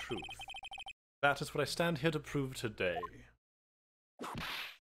one truth. That is what I stand here to prove today.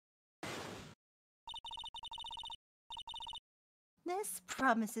 This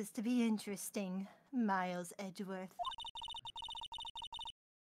promises to be interesting, Miles Edgeworth.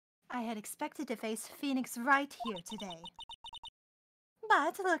 I had expected to face Phoenix right here today.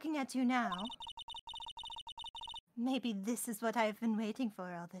 But looking at you now, maybe this is what I've been waiting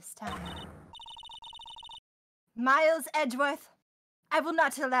for all this time. Miles Edgeworth, I will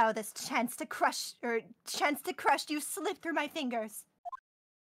not allow this chance to crush you slip through my fingers.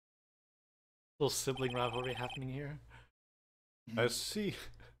 Little sibling rivalry happening here. I see.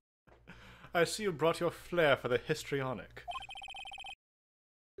 I see you brought your flair for the histrionic.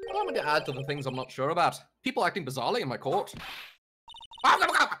 Allow me to add to the things I'm not sure about. People acting bizarrely in my court.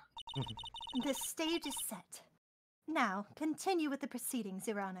 The stage is set. Now, continue with the proceedings,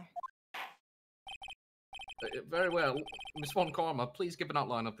 Your Honor. Very well. Miss Von Karma, please give an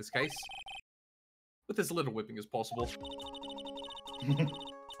outline of this case. With as little whipping as possible.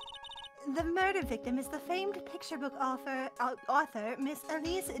 The murder victim is the famed picture book author Miss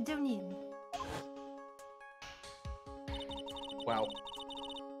Elise Donin. Wow.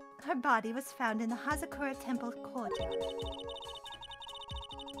 Her body was found in the Hazakura Temple courtyard.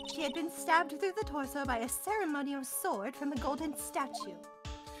 She had been stabbed through the torso by a ceremonial sword from a golden statue.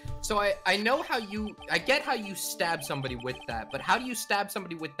 So I know how I get how you stab somebody with that, but how do you stab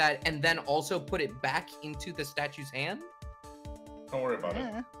somebody with that and then also put it back into the statue's hand? Don't worry about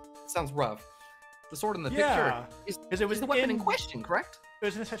it. Sounds rough. The sword in the Yeah, picture it was is the weapon in in- question, correct? It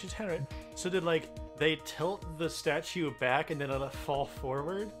was in the statue's hand, right? So did, like, they tilt the statue back and then let it fall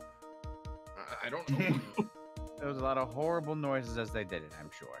forward? I don't know. There was a lot of horrible noises as they did it, I'm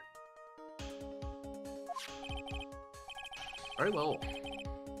sure. Very well.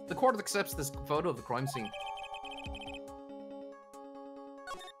 The court accepts this photo of the crime scene.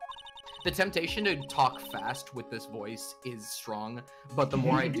 The temptation to talk fast with this voice is strong, but the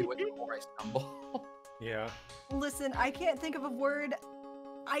more I do it, the more I stumble. Yeah. Listen, I can't think of a word.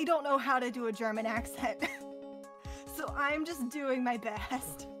 I don't know how to do a German accent. So I'm just doing my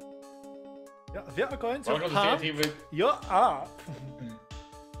best. Ja, wir are going to Welcome to pump CATV. you up.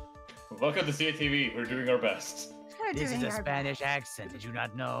 Welcome to CATV. We're doing our best. We're This is doing a our Spanish accent, did you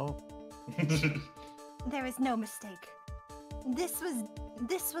not know? There is no mistake. This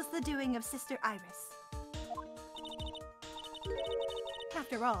was the doing of Sister Iris.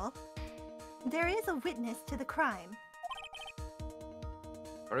 After all, there is a witness to the crime.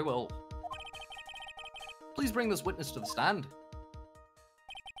 Very well. Please bring this witness to the stand.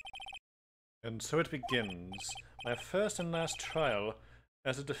 And so it begins. My first and last trial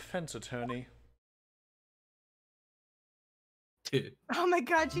as a defense attorney. Oh my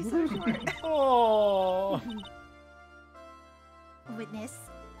god, she's so short. Oh. Witness,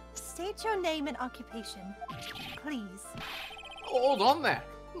 state your name and occupation, please. Hold on there.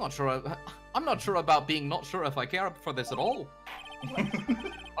 I'm not sure about being not sure if I care for this at all.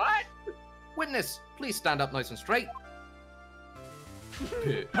 What? Witness, please stand up nice and straight.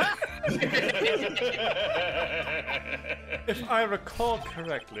 If I recall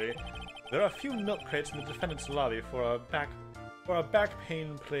correctly, there are a few milk crates in the defendant's lobby for our back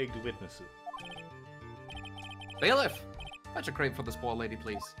pain-plagued witnesses. Bailiff, fetch a crate for this poor lady,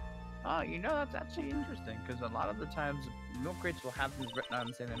 please. Oh, you know, that's actually interesting, because a lot of the times milk crates will have things written on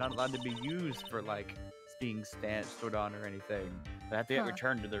them saying they're not allowed to be used for, like, being stored on or anything. They have to get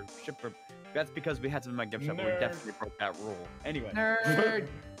returned to their shipper. That's because we had some in my gift shop where we definitely broke that rule. Anyway. Nerd.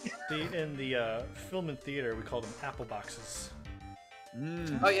 See, in the film and theater, we call them apple boxes.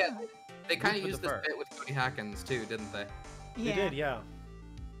 Oh yeah, they kind of Good for used the this fur. bit with Cody Hackins too, didn't they? They did, yeah.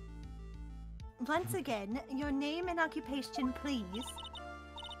 Once again, your name and occupation, please.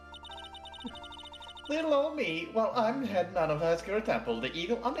 Little old me, well, I'm head nun of Haskura Temple, the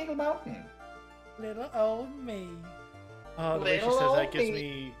eagle on Eagle Mountain. Little old me. Oh, the way she Little says that old gives me.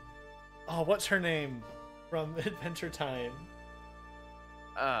 me... Oh, what's her name? From Adventure Time.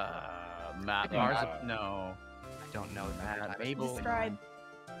 Mars. No. I don't know that. Mabel. Describe.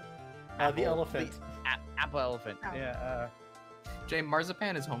 The Apple- elephant. Apple elephant. Oh. Yeah. Jay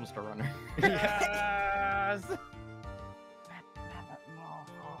Marzipan is Homestar Runner. Yes.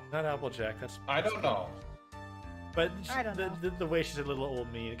 Not Applejack, that's... I don't know. But I don't know. the way she said little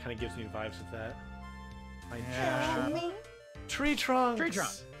old me, it kind of gives me vibes of that. My Yeah. Show me. Tree trunks! Tree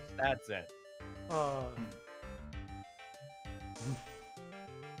trunks. That's it. Oh.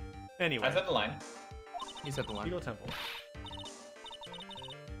 Anyway, I said the line. He said the line. Eagle Temple.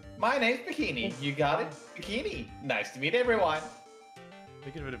 My name's Bikini. You got it? Bikini. Nice to meet everyone.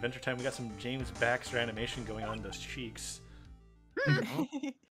 Speaking of Adventure Time, we got some James Baxter animation going on in those cheeks.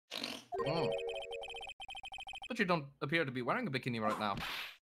 Oh. But you don't appear to be wearing a bikini right now.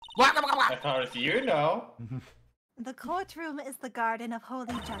 As far as you know. The courtroom is the garden of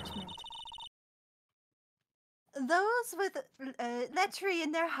holy judgment. Those with lechery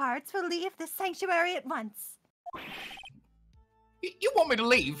in their hearts will leave this sanctuary at once. You want me to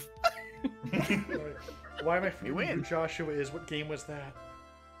leave? Why am I We forgetting win. who Joshua is? What game was that?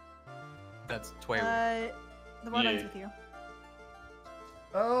 That's Twilight. The one ends Yeah. with you.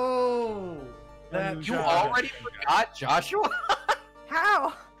 Oh! That You Josh. already forgot Joshua?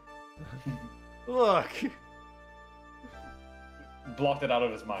 How? Look! Blocked it out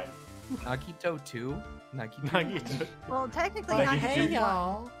of his mind. Nagito 2? Nagito. Nagito. Well, technically, Like, not hey, you.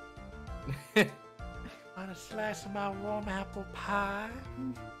 y'all. Want a slice of my warm apple pie?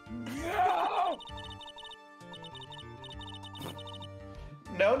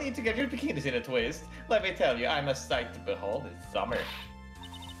 No need to get your bikinis in a twist. Let me tell you, I'm a sight to behold this summer.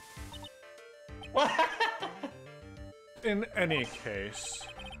 In any case,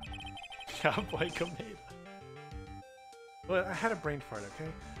 Cowboy Kameda. Well, I had a brain fart, okay?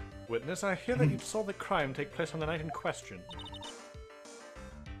 Witness, I hear that you saw the crime take place on the night in question.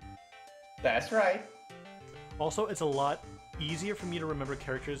 That's right. Also, it's a lot easier for me to remember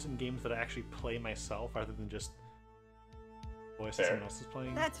characters in games that I actually play myself rather than just voice that Fair. someone else is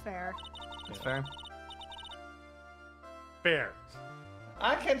playing. That's fair. That's fair. fair.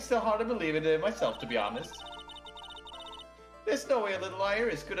 I can still hardly believe it myself, to be honest. There's no way a little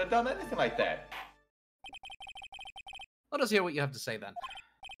Iris could have done anything like that. Let us hear what you have to say then.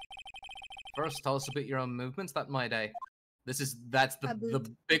 First, tell us about your own movements that my day. That's A the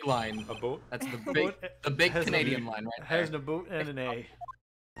boot. big line. A boat? That's the A big boat the big has a- Canadian line right has there. a boat and an A.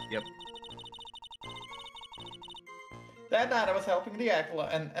 Yep. That night I was helping the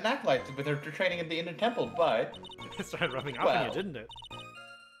an acolyte with her training in the inner temple, but... It started rubbing off on Well. you, didn't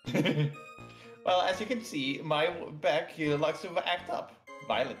it? well, as you can see, my back likes to act up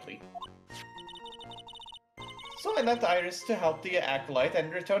violently. So I left Iris to help the acolyte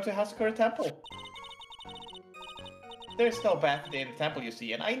and return to Haskura Temple. There's no bath in the inner temple, you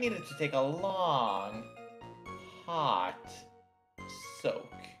see, and I needed to take a long, hot soak.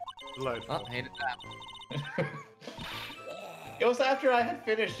 Delightful. Oh, hated that. It was after I had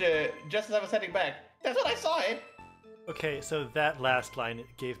finished, just as I was heading back. That's when I saw it! Okay, so that last line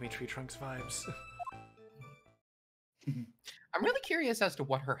gave me Tree Trunks vibes. I'm really curious as to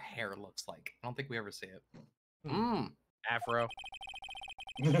what her hair looks like. I don't think we ever see it. Afro.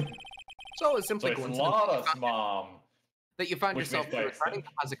 So it's So simply it's coincidence Lara's mom. that you found Which yourself makes perfect returning to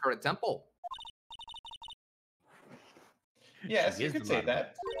Hazakura Temple. Yes, She you is could the say Lara.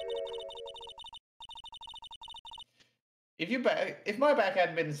 that. If my back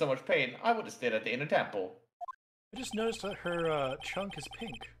hadn't been in so much pain, I would have stayed at the inner temple. I just noticed that her trunk is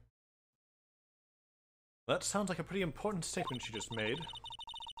pink. That sounds like a pretty important statement she just made.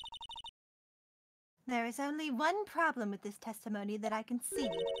 There is only one problem with this testimony that I can see.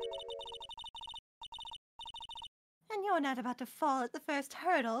 And you're not about to fall at the first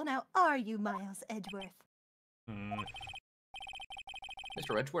hurdle, now are you, Miles Edgeworth? Mr.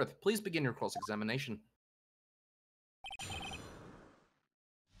 Edgeworth, please begin your cross-examination.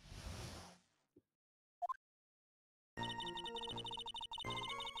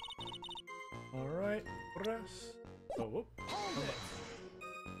 Alright, press. Oh, whoop.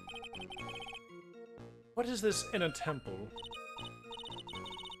 What is this inner temple?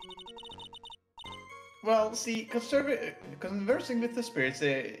 Well, see, conversing with the spirits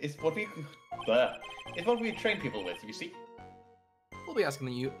is what we train people with. You see, We'll be asking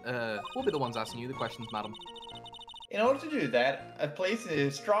you. We'll be the ones asking you the questions, madam. in order to do that, a place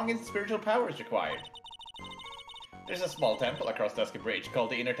strong in spiritual power is required. There's a small temple across Dusky Bridge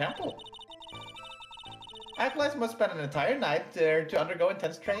called the Inner Temple. Acolytes must spend an entire night there to undergo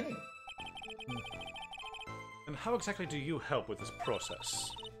intense training. And how exactly do you help with this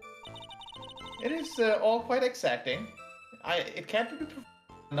process? It is all quite exacting. It can't be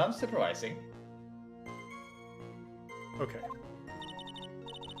non-supervising. Okay.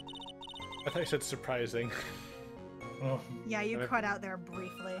 I thought you said surprising. Oh. Yeah, you cut out there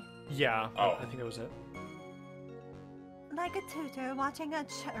briefly. Yeah, Oh. I think that was it. Like a tutor watching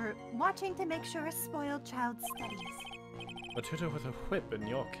watching to make sure a spoiled child studies. A tutor with a whip in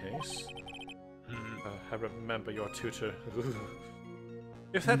your case. I remember your tutor.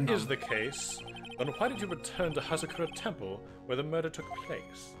 If that is the case, then why did you return to Hazakura Temple where the murder took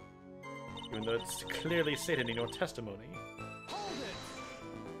place? Even though it's clearly stated in your testimony.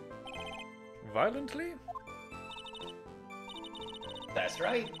 Violently? That's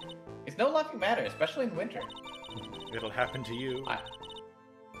right. It's no laughing matter, especially in winter. It'll happen to you.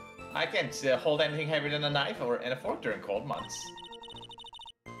 I can't hold anything heavier than a knife and a fork during cold months.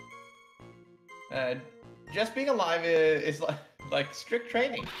 Just being alive is like strict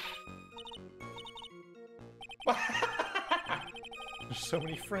training. There's so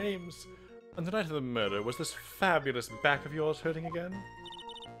many frames. On the night of the murder, was this fabulous back of yours hurting again?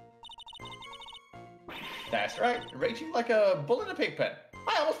 That's right, raging like a bull in a pig pen.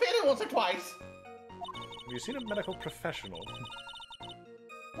 I almost fainted once or twice. Have you seen a medical professional?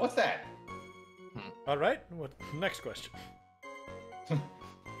 What's that? Alright, what? Next question.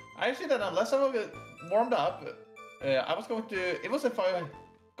 I see that unless I get warmed up, I was going to. It was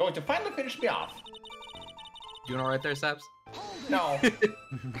going to finally finish me off. Doing all right there, Saps? No.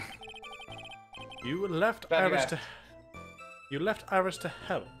 You left Bad Iris guy. to... You left Iris to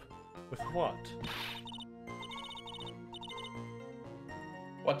help. With what?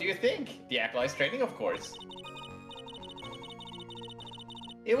 What do you think? The acolyte's training, of course.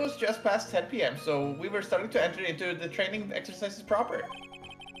 It was just past 10 p.m., so we were starting to enter into the training exercises proper.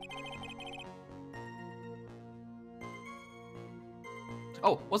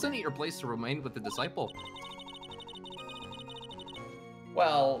 Oh, wasn't it your place to remain with the disciple?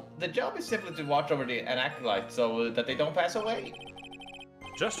 Well, the job is simply to watch over an acolyte so that they don't pass away.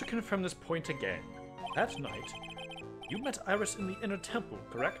 Just to confirm this point again, that night, you met Iris in the inner temple,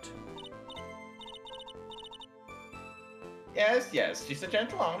 correct? Yes, she's a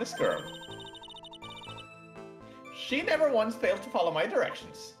gentle, honest girl. She never once failed to follow my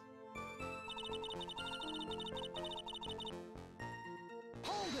directions.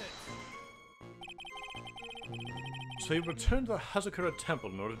 So you returned to the Hazakura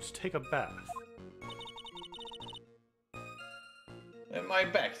Temple in order to take a bath. My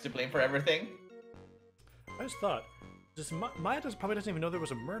back's to blame for everything. I just thought, Maya probably doesn't even know there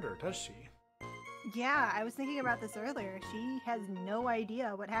was a murder, does she? Yeah, I was thinking about this earlier. She has no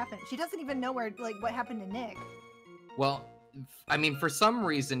idea what happened. She doesn't even know what happened to Nick. Well, I mean, for some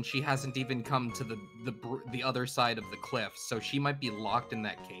reason, she hasn't even come to the other side of the cliff, so she might be locked in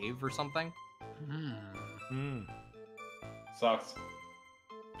that cave or something. Sucks.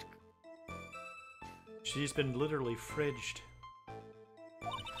 She's been literally fridged.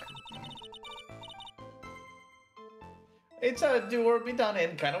 It's a do or be done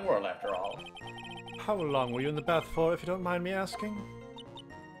in kind of world after all. How long were you in the bath for, if you don't mind me asking?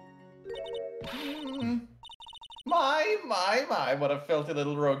 My, my, what a filthy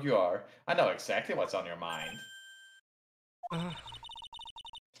little rogue you are. I know exactly what's on your mind.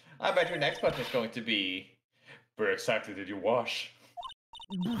 I bet your next question is going to be, where exactly did you wash?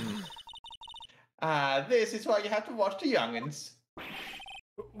 This is why you have to watch the youngins.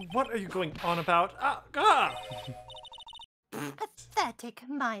 What are you going on about? Ah! Pathetic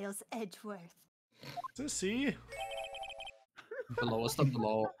Miles Edgeworth. Sissy? The lowest of the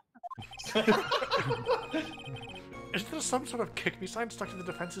low. Is there some sort of kick me sign stuck to the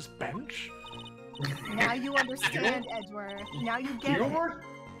defense's bench? Now you understand, Edgeworth. Now you get it.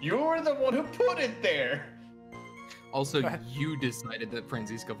 You're the one who put it there. Also, you decided that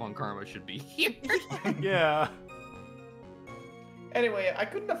Franziska von Karma should be here. Yeah. Anyway, I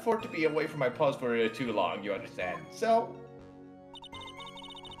couldn't afford to be away from my post for too long, you understand. So...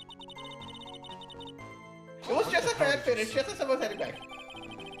 it was just a bad finish, just as I was heading back.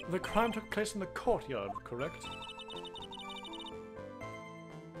 The crime took place in the courtyard, correct?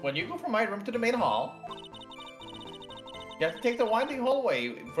 When you go from my room to the main hall, you have to take the winding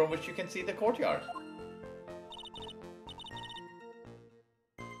hallway from which you can see the courtyard.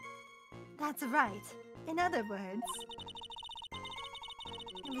 That's right. In other words,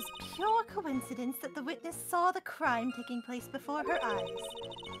 it was pure coincidence that the witness saw the crime taking place before her eyes.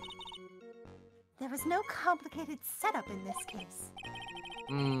 There was no complicated setup in this case.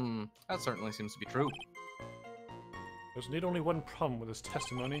 That certainly seems to be true. There's indeed only one problem with this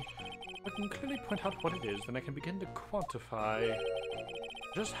testimony. I can clearly point out what it is, then I can begin to quantify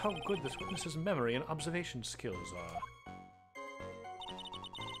just how good this witness's memory and observation skills are.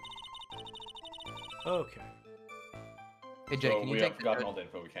 Okay. Hey Jake, can you take the judge? all the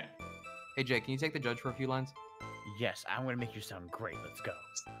info we can. Hey Jake, can you take the judge for a few lines? Yes, I'm gonna make you sound great. Let's go.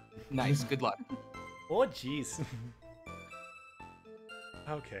 Nice, good luck. Oh, jeez.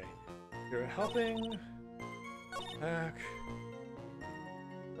 Okay. You're helping... Back.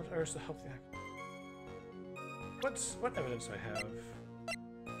 What hours to help the act? What evidence do I have?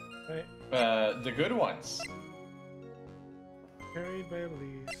 Right. The good ones. Carried by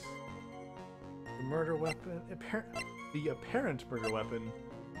Elise. The murder weapon. The apparent murder weapon.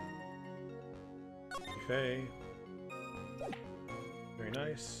 Faye. Very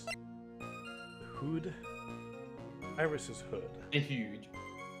nice. The hood. Iris's hood. The huge.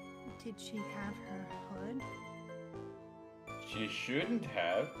 Did she have her hood? She shouldn't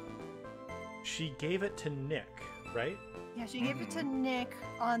have. She gave it to Nick, right? Yeah, she gave it to Nick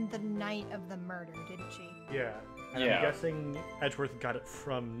on the night of the murder, didn't she? Yeah. And Yeah. I'm guessing Edgeworth got it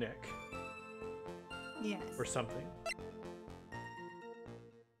from Nick. Yes. Or something.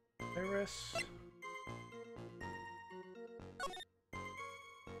 Iris.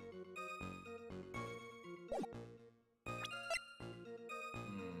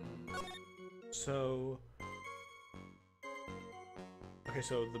 So... okay,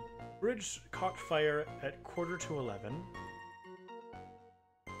 so the bridge caught fire at 11:45.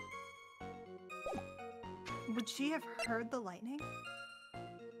 Would she have heard the lightning?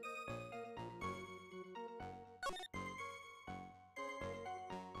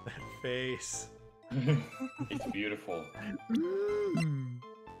 That face. It's beautiful.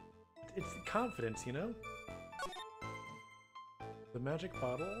 It's confidence, you know? The magic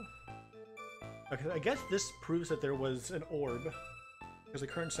bottle. Okay, I guess this proves that there was an orb. Because the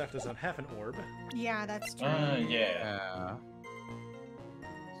current staff does not have an orb. Yeah, that's true. Yeah.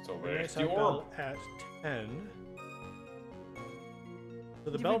 So The where's night the bell orb? at 10.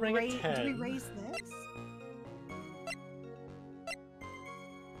 So the Did bell we rang at 10. Did we raise this?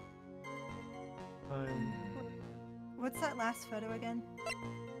 What's that last photo again?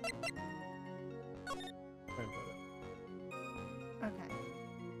 Crime photo. Okay.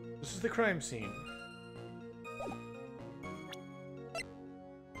 This is the crime scene.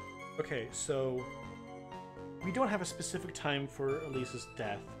 Okay, so we don't have a specific time for Elisa's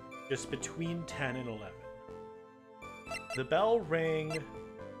death, just between 10 and 11. The bell rang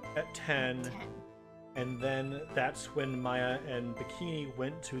at 10, 10. and then that's when Maya and Bikini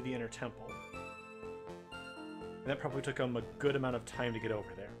went to the inner temple. And that probably took them a good amount of time to get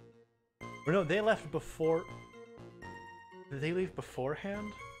over there. Or no, they left before... Did they leave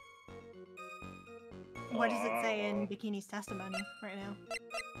beforehand? What does it say in Bikini's testimony right now?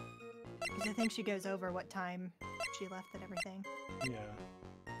 Because I think she goes over what time she left and everything. Yeah.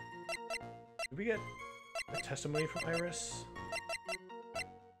 Did we get a testimony from Iris?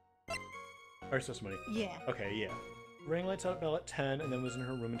 Iris testimony. Yeah. Okay, yeah. Rang lights out bell at 10 and then was in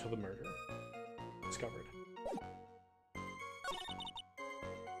her room until the murder. Discovered.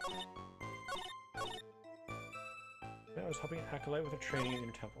 I was helping an acolyte with a training in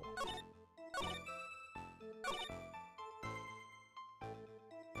your temple.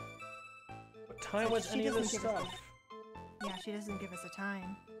 time So with she any of this doesn't give us stuff. Yeah, she doesn't give us a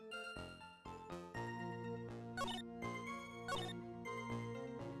time.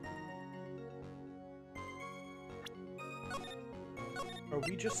 Are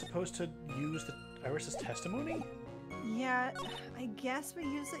we just supposed to use the Iris's testimony? Yeah, I guess we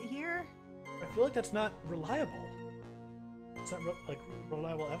use it here. I feel like that's not reliable. It's not like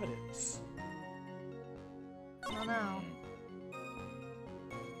reliable evidence. I don't know.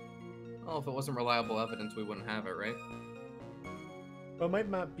 Oh, if it wasn't reliable evidence, we wouldn't have it, right? Well, it might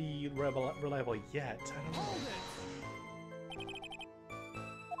not be reliable yet. I don't know.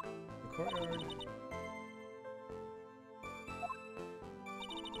 The courtyard.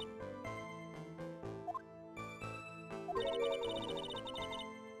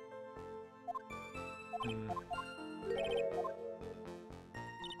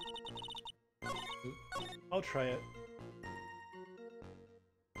 I'll try it.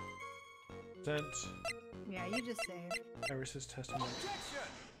 Present Yeah, you just save. Iris's testimony.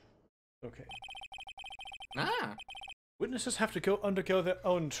 Okay. Ah! Witnesses have to undergo their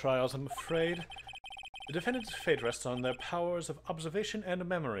own trials, I'm afraid. The defendant's fate rests on their powers of observation and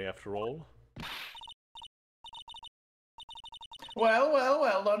memory, after all. Well, well,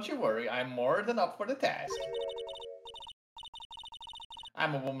 well, don't you worry. I'm more than up for the task.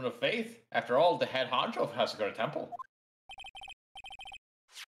 I'm a woman of faith. After all, the head honcho of Hasagara Temple.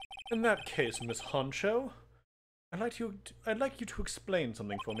 In that case, Miss Honcho, I'd like you to explain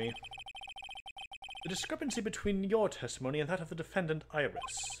something for me. The discrepancy between your testimony and that of the defendant,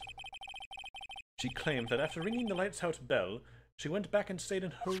 Iris. She claimed that after ringing the lights out bell, she went back and stayed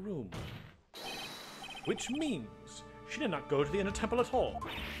in her room. Which means she did not go to the inner temple at all.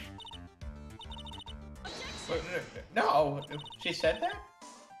 No, she said that?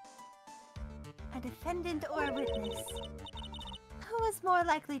 A defendant or a witness? Who is more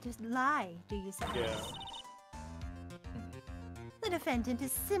likely to lie, do you suppose? Yeah. The defendant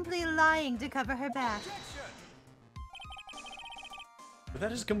is simply lying to cover her back. But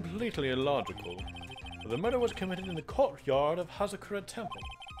that is completely illogical. The murder was committed in the courtyard of Hazakura Temple.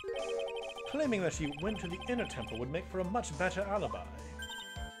 Claiming that she went to the inner temple would make for a much better alibi.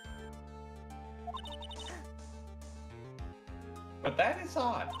 But that is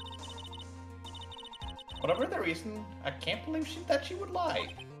odd. Whatever the reason, I can't believe that she would lie.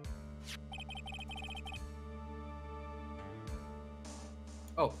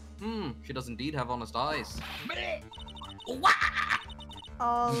 Oh, she does indeed have honest eyes.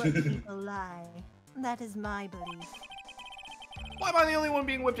 All people lie. That is my belief. Why am I the only one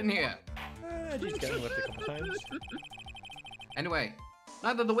being whipped in here? Just getting whipped a couple times. Anyway,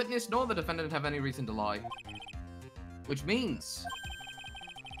 neither the witness nor the defendant have any reason to lie. Which means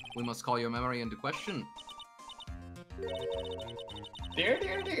we must call your memory into question. Dear,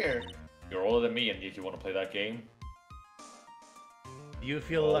 dear, dear. You're older than me and yet you want to play that game? You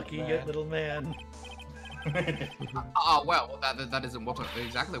feel Old lucky, man. little man. Well, that isn't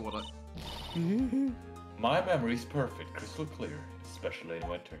exactly what I... My memory's perfect, crystal clear, especially in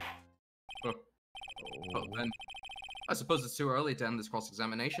winter. Oh, then, I suppose it's too early to end this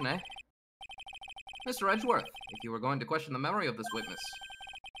cross-examination, eh? Mr. Edgeworth, if you are going to question the memory of this witness,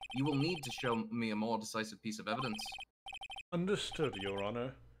 you will need to show me a more decisive piece of evidence. Understood, Your Honor.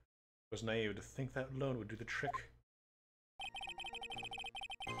 I was naive to think that alone would do the trick.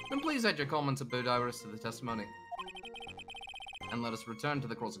 Then please add your comments about Iris to the testimony. And let us return to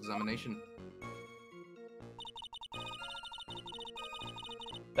the cross-examination.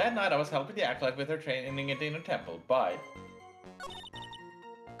 That night I was helping the acolyte with her training at the inner temple, but...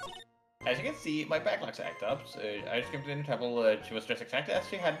 As you can see, my backlog's act up. So I just came to the inner temple, she was dressed exactly as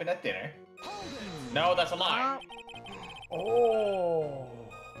she had been at dinner. No, that's a lie! Oh!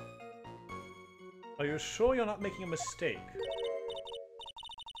 Are you sure you're not making a mistake?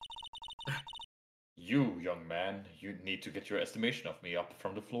 You, young man, you need to get your estimation of me up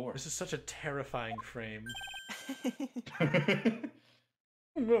from the floor. This is such a terrifying frame. I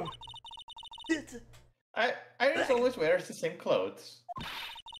just always wears the same clothes.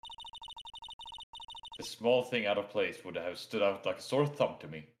 The small thing out of place would have stood out like a sore thumb to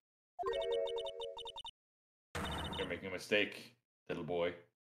me. You're making a mistake, little boy.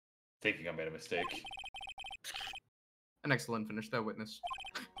 Thinking I made a mistake. An excellent finish there, witness.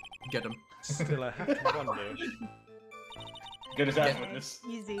 Get him. Still, I have to wonder. Good as ass witness.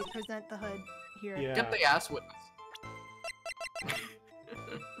 Easy. Present the hood here. Yeah, Get the ass witness.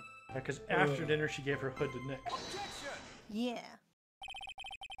 because after dinner she gave her hood to Nick. Yeah.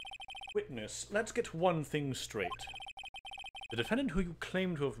 Witness, let's get one thing straight. The defendant who you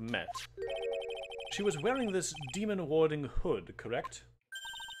claim to have met, she was wearing this demon-warding hood, correct?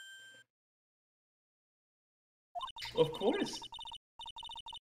 Of course.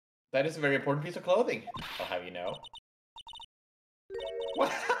 That is a very important piece of clothing, I'll have you know.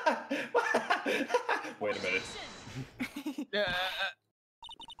 What? Wait a minute.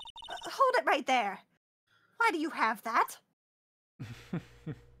 Hold it right there. Why do you have that?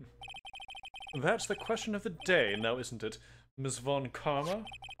 That's the question of the day, now isn't it, Miss Von Karma?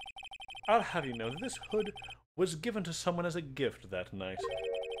 I'll have you know that this hood was given to someone as a gift that night,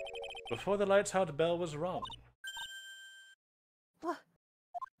 before the lights out bell was rung.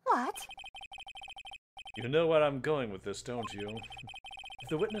 What? You know where I'm going with this, don't you? If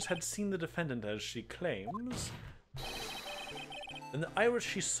the witness had seen the defendant as she claims, then the iris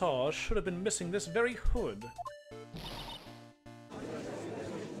she saw should have been missing this very hood.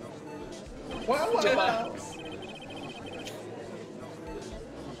 What about?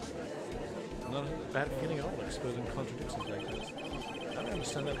 Not a bad feeling at all, exposing contradictions like this. I don't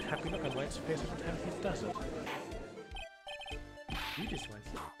understand that happy look on Light's face every time he does it. You just went.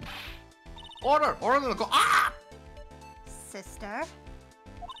 Order! Order the Ah! Sister?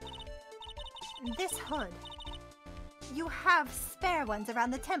 This hood. You have spare ones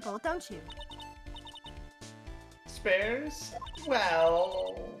around the temple, don't you? Spares?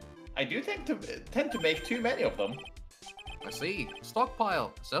 Well, I do tend to make too many of them. I see.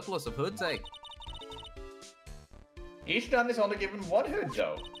 Stockpile. Surplus of hoods, eh? Each nun is only given one hood,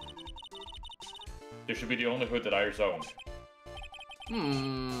 though. This should be the only hood that Iris owned.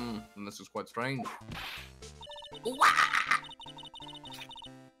 And this is quite strange.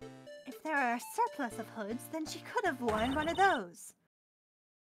 If there are a surplus of hoods, then she could have worn one of those.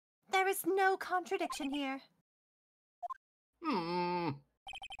 There is no contradiction here. I'm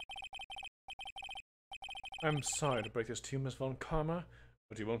sorry to break this to you, Miss Von Karma,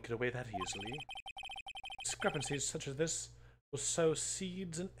 but you won't get away that easily. Discrepancies such as this will sow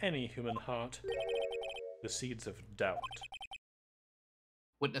seeds in any human heart. The seeds of doubt.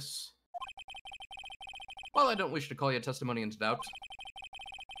 Witness. While I don't wish to call your testimony into doubt,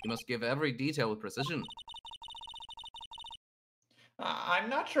 you must give every detail with precision. I'm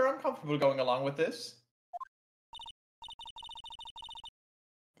not sure I'm comfortable going along with this.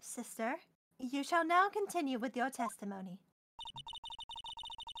 Sister, you shall now continue with your testimony.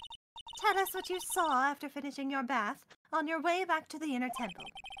 Tell us what you saw after finishing your bath on your way back to the inner temple.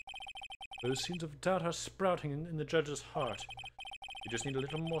 Those seeds of doubt are sprouting in the judge's heart. You just need a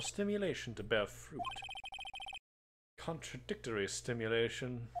little more stimulation to bear fruit. Contradictory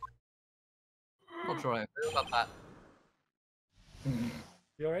stimulation. Not sure how I feel about that.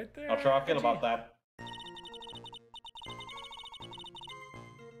 You alright there? Not sure how I feel about that.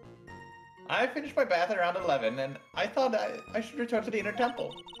 I finished my bath at around 11, and I thought I should return to the inner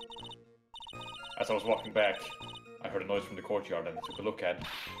temple. As I was walking back, I heard a noise from the courtyard and took a look at.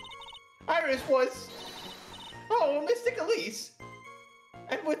 Iris was... Oh, Mystic Elise!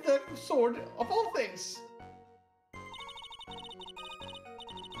 And with the sword of all things!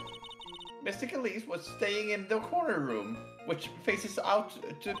 Mystic Elise was staying in the corner room, which faces out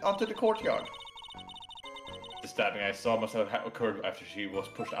onto the courtyard. The stabbing I saw must have occurred after she was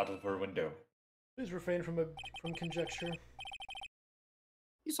pushed out of her window. Please refrain from conjecture.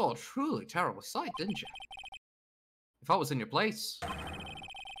 You saw a truly terrible sight, didn't you? If I was in your place,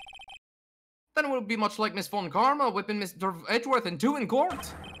 then it would be much like Miss Von Karma whipping Mr. Edgeworth in two in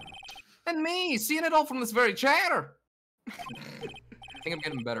court. And me, seeing it all from this very chair. I think I'm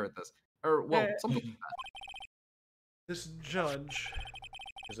getting better at this. Or, well, something like that. This judge,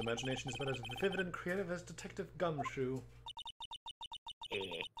 his imagination is about as vivid and creative as Detective Gumshoe.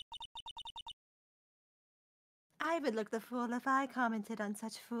 I would look the fool if I commented on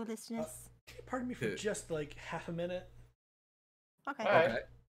such foolishness. Can you pardon me for just like half a minute? Okay. Alright.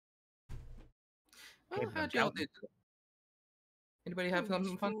 Well, how'd y'all do? Anybody have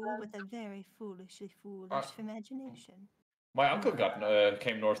something fun? Fool with a very foolish imagination. My uncle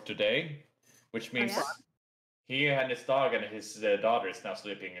came north today, which means yeah? he and his dog and his daughter is now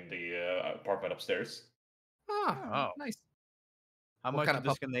sleeping in the apartment upstairs. Oh, nice. How What much kind of of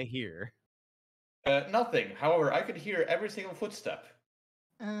this can they hear? Nothing. However, I could hear every single footstep.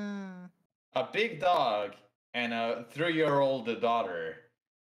 A big dog and a 3-year-old daughter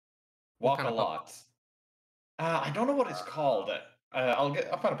walk kind a of lot. I don't know what it's called. I'll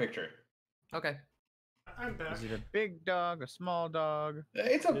find a picture. Okay. I'm back. Is it a big dog, a small dog?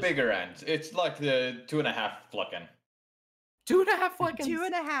 It's a bigger end. It's like the 2.5 flecken. 2.5 seconds.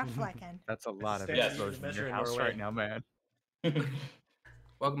 2.5 flecken. That's a lot of Yes. explosion in Measure your in house Norway. right now, man.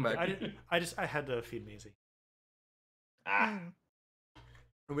 Welcome back. I had to feed Maisie. Ah.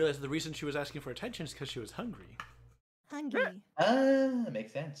 I realized the reason she was asking for attention is because she was hungry. Hungry.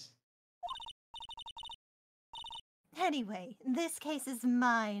 Makes sense. Anyway, this case is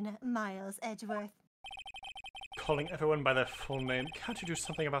mine, Miles Edgeworth. Calling everyone by their full name. Can't you do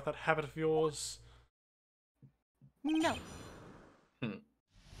something about that habit of yours? No.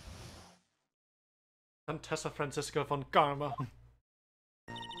 Tessa Francisco von Garma.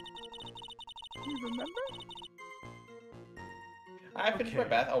 You remember? I finished my Okay.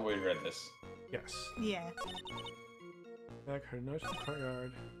 bath. Oh, we read this. Yes. Yeah. Back her notes in the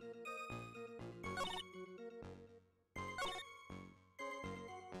courtyard.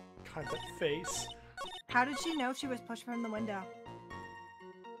 God, that face. How did she know she was pushed from the window?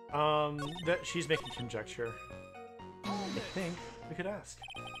 That she's making conjecture. I think we could ask.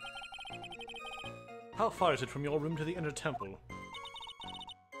 How far is it from your room to the inner temple?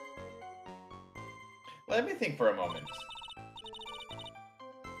 Let me think for a moment.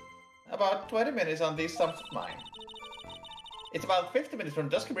 About 20 minutes on these stumps of mine. It's about 50 minutes from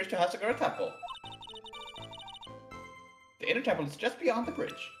Dusky Bridge to Hasagura Temple. The inner temple is just beyond the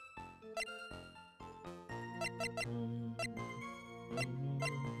bridge.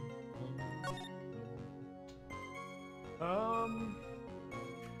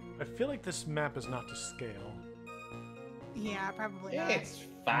 I feel like this map is not to scale. Yeah, probably not. It's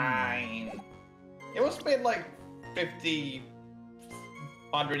fine. It was made like 50,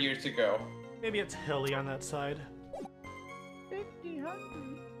 100 years ago. Maybe it's hilly on that side. 50,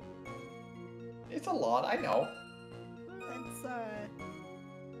 100. It's a lot, I know. That's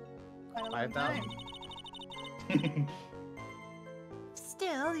quite a long 5,000. time.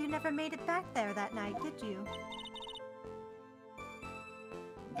 Still, you never made it back there that night, did you?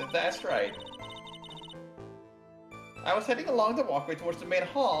 That's right. I was heading along the walkway towards the main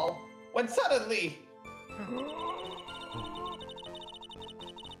hall when suddenly...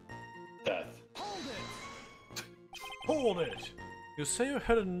 Death. Hold it! You say you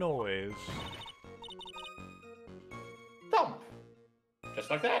heard a noise. Thump! Just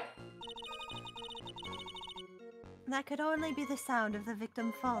like that. That could only be the sound of the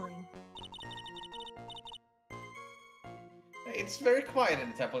victim falling. It's very quiet in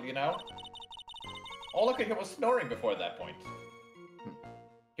the temple, you know? All I could hear was snoring before that point.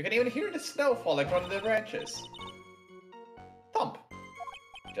 You can even hear the snow falling from the branches. Thump!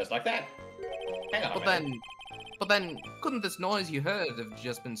 Just like that. Hang on a minute. But then, couldn't this noise you heard have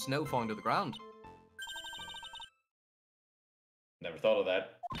just been snow falling to the ground? Never thought of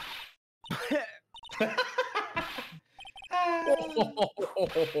that.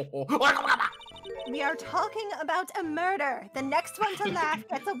 We are talking about a murder. The next one to laugh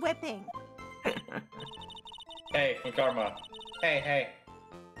gets a whipping. Hey, Karma. Hey.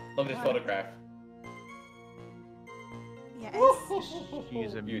 Look at this photograph. Yes.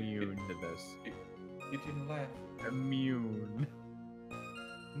 She's immune to this. You didn't laugh. Immune.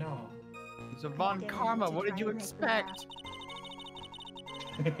 No. It's a Von dare you Karma. to What did try you and make me expect?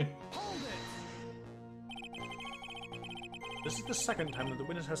 This is the second time that the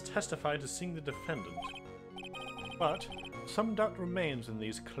witness has testified to seeing the defendant. But some doubt remains in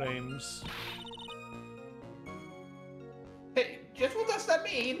these claims. Hey, just what does that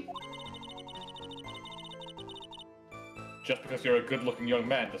mean? Just because you're a good-looking young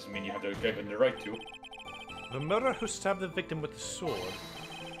man doesn't mean you have to give him the right to. The murderer who stabbed the victim with the sword.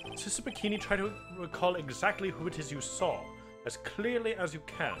 Sister Bikini, try to recall exactly who it is you saw, as clearly as you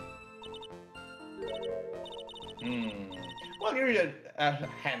can. Well, you're a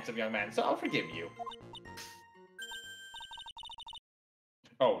handsome young man, so I'll forgive you.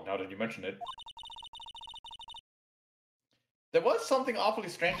 Oh, now that you mention it. There was something awfully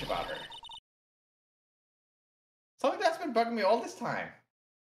strange about her. Something that's been bugging me all this time.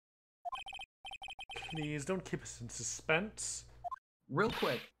 Please don't keep us in suspense. Real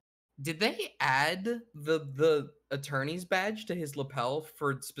quick, did they add the attorney's badge to his lapel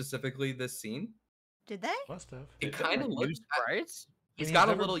for specifically this scene? Did they? Must have. It kind of looks. News price? He's He's got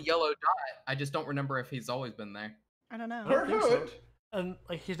a never- little yellow dot. I just don't remember if he's always been there. I don't know. Her think so. hood. And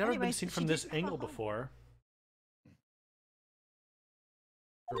like he's never been Anyways, seen she from this didn't have a angle hood. before.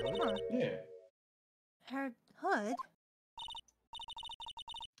 Huh. Yeah. Her hood?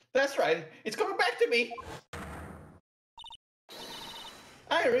 That's right. It's coming back to me.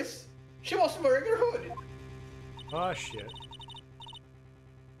 Iris, she wasn't wearing her hood. Ah, shit.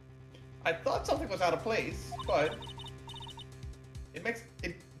 I thought something was out of place, but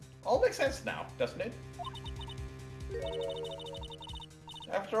it all makes sense now, doesn't it?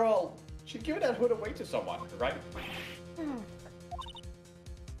 After all, she'd given that hood away to someone, right?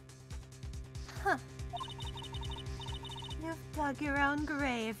 Huh. You've dug your own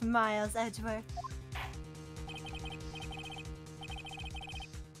grave, Miles Edgeworth.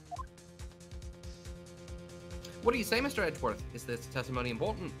 What do you say, Mr. Edgeworth? Is this testimony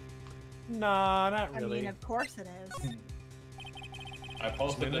important? Nah, not I really. mean, of course it is. I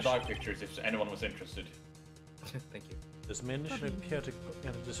posted the dog pictures if anyone was interested. Thank you. This may initially appear to put me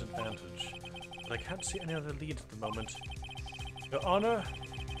at a disadvantage, but I can't see any other lead at the moment. Your Honor,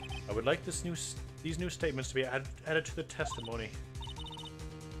 I would like these new statements to be added to the testimony.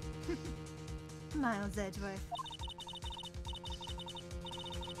 Miles Edgeworth.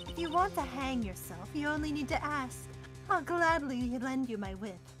 If you want to hang yourself, you only need to ask. I'll gladly lend you my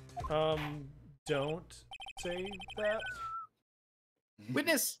whip. Don't say that.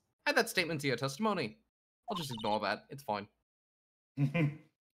 Witness, add that statement to your testimony. I'll just ignore that. It's fine.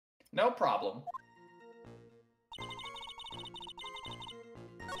 No problem.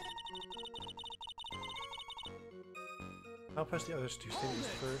 I'll press the other two statements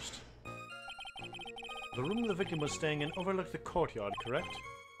first. The room the victim was staying in overlooked the courtyard, correct?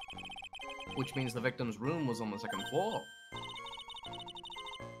 Which means the victim's room was on the second floor.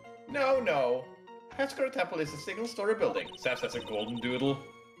 No. Haskara Temple is a single-story building. Saps has a golden doodle.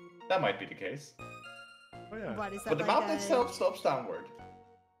 That might be the case. Oh yeah. What is that? But the like mountain a, itself slopes downward.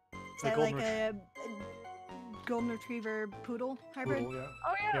 Is that like a golden retriever poodle hybrid? Poodle, yeah.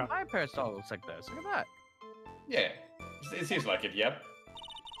 Oh yeah, Yeah. my parents all looks like this. Look at that. Yeah, it seems like it, yep.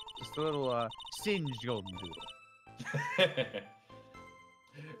 Just a little singed golden doodle.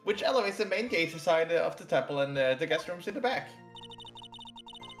 Which elevates the main gate side of the temple and the guest rooms in the back.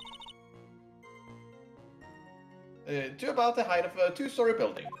 To about the height of a two-story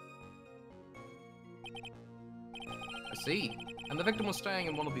building. I see. And the victim was staying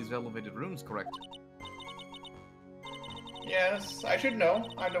in one of these elevated rooms, correct? Yes, I should know.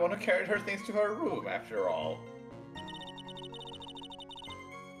 I'm the one who carried her things to her room, after all.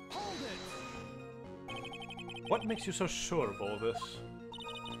 What makes you so sure of all this?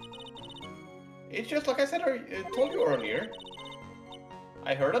 It's just like I said, told you earlier.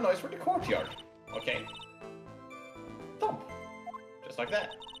 I heard a noise from the courtyard. Okay. Thump. Just like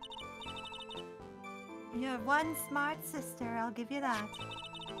that. You're one smart sister, I'll give you that.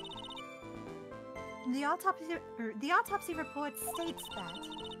 The autopsy report states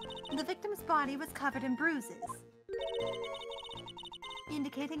that the victim's body was covered in bruises,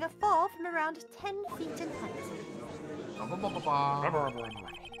 indicating a fall from around 10 feet in height.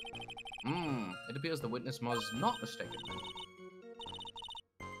 It appears the witness was not mistaken.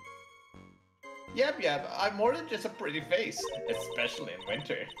 Yep, I'm more than just a pretty face, especially in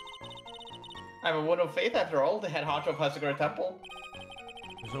winter. I'm a woman of faith after all, the head honcho of Haskara Temple.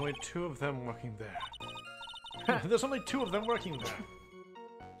 There's only two of them working there. There's only two of them working there.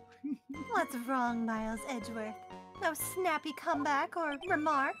 What's wrong, Miles Edgeworth? No snappy comeback or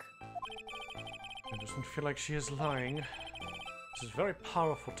remark? It doesn't feel like she is lying. This is very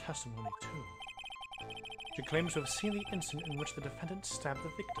powerful testimony, too. She claims to have seen the incident in which the defendant stabbed the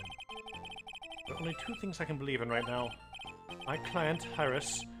victim. There are only two things I can believe in right now. My client,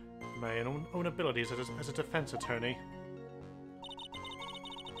 Iris, my own abilities as a defense attorney.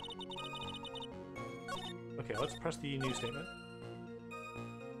 Okay, let's press the new statement.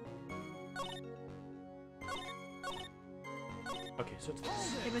 Okay, so it's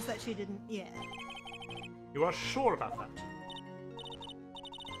this. It was that she didn't. Yeah. You are sure about that?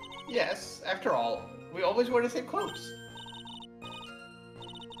 Yes, after all, we always wear the same clothes.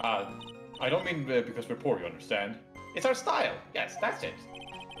 I don't mean because we're poor, you understand. It's our style. Yes, that's it.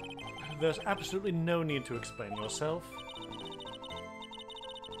 There's absolutely no need to explain yourself.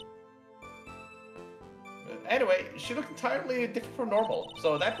 Anyway, she looked entirely different from normal,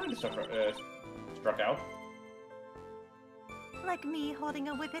 so that really struck out. Like me holding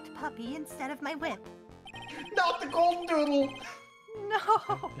a whippet puppy instead of my whip. Not the golden doodle! No!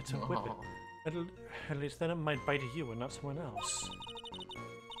 It's a whippet. At least then it might bite you and not someone else.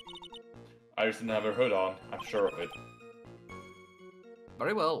 Iris didn't have her hood on, I'm sure of it.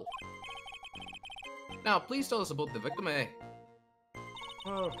 Very well. Now, please tell us about the victim, eh?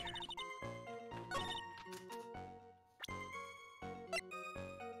 Okay.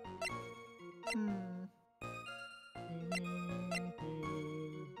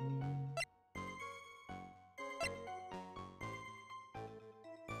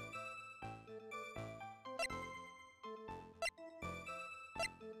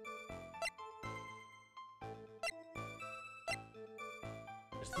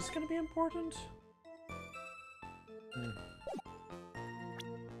 Is this gonna be important?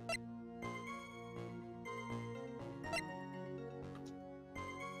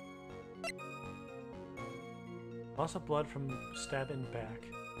 Loss of blood from stab in back.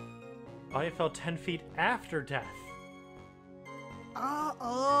 Body fell 10 feet after death.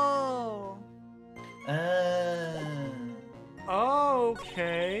 Oh.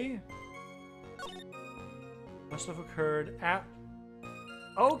 Okay. Must have occurred at...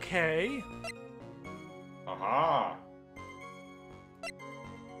 Okay. Aha.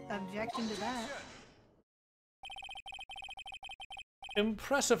 Objection to that.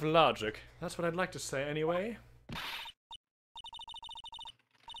 Impressive logic. That's what I'd like to say anyway.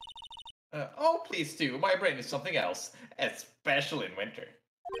 Oh, please do. My brain is something else, especially in winter.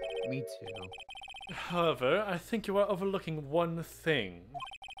 Me too. However, I think you are overlooking one thing.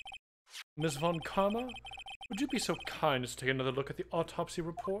 Ms. Von Karma, would you be so kind as to take another look at the autopsy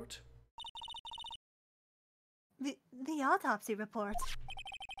report? The autopsy report.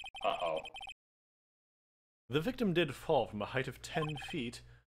 Uh-oh. The victim did fall from a height of 10 feet.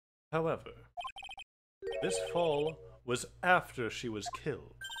 However, this fall was after she was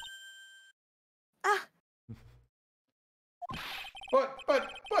killed. Ah, But,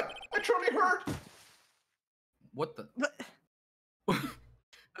 I truly hurt. What the?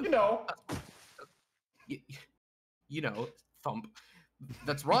 You know. Y- you know, thump.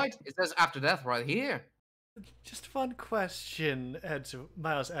 That's right. It says after death right here. Just one question,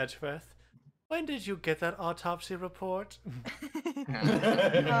 Miles Edgeworth. When did you get that autopsy report?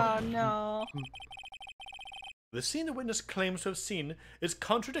 Oh no. The scene the witness claims to have seen is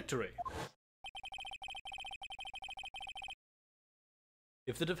contradictory.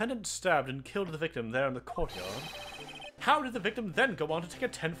 If the defendant stabbed and killed the victim there in the courtyard, how did the victim then go on to take a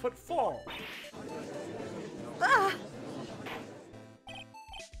 10-foot fall? ah,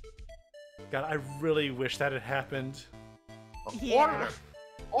 God, I really wish that had happened. Order!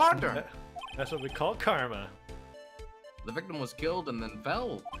 Order! That's what we call karma. The victim was killed and then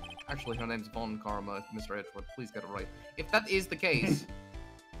fell. Actually, her name's Von Karma, Mr. Edgeworth. Please get it right. If that is the case,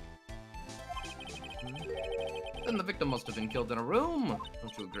 then the victim must have been killed in a room.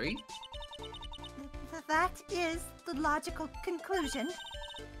 Don't you agree? that is the logical conclusion.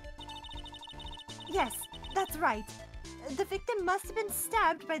 Yes, that's right. The victim must have been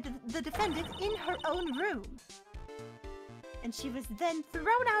stabbed by the defendant in her own room. And she was then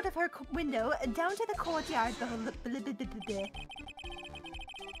thrown out of her window down to the courtyard.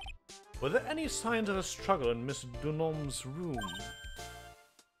 Were there any signs of a struggle in Miss Dunham's room?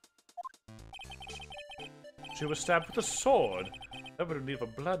 She was stabbed with a sword. That would leave a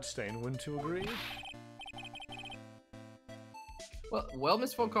bloodstain, wouldn't you agree? Well,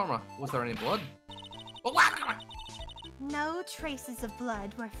 Miss Von Karma, was there any blood? No traces of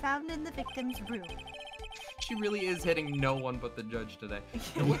blood were found in the victim's room. She really is hitting no one but the judge today.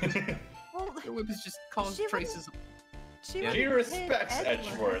 Well, The whip has just caused She traces of... She Yeah. She wouldn't hit respects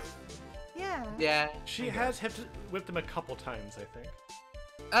Edgeworth. Yeah. Yeah. She has whipped him a couple times, I think.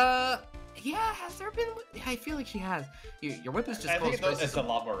 Yeah, has there been... I feel like she has. Your whip has just I think caused traces it's a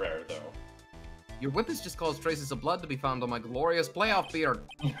lot more rare, though. Your whip has just caused traces of blood to be found on my glorious playoff beard.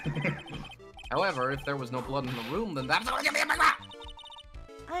 However, if there was no blood in the room, then that's...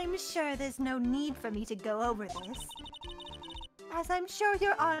 I'm sure there's no need for me to go over this, as I'm sure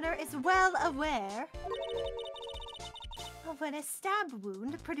Your Honor is well aware of when a stab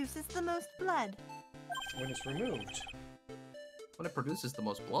wound produces the most blood. When it's removed. When it produces the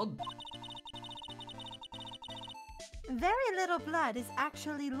most blood. Very little blood is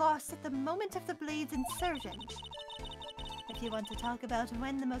actually lost at the moment of the blade's insertion. If you want to talk about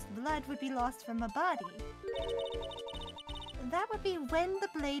when the most blood would be lost from a body, that would be when the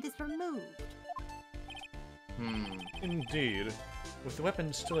blade is removed. Indeed. With the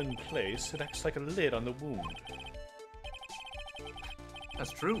weapon still in place, it acts like a lid on the wound.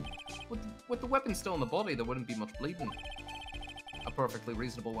 That's true. With the weapon still in the body, there wouldn't be much bleeding. A perfectly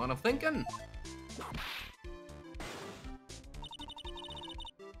reasonable line of thinking.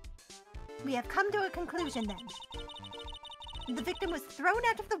 We have come to a conclusion then. The victim was thrown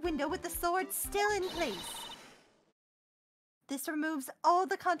out of the window with the sword still in place. This removes all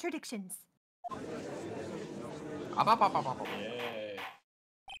the contradictions. Yay.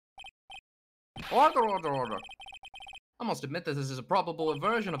 Order. I must admit that this is a probable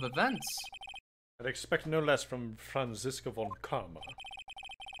version of events. I'd expect no less from Franziska von Karma.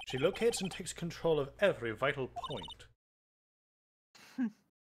 She locates and takes control of every vital point.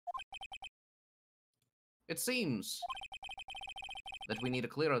 It seems that we need a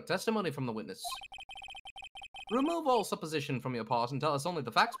clearer testimony from the witness. Remove all supposition from your part and tell us only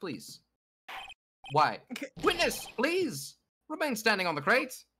the facts, please. Why? Witness, please! Remain standing on the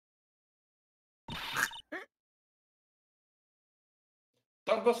crate!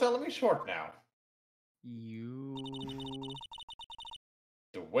 Don't go selling me short now. You.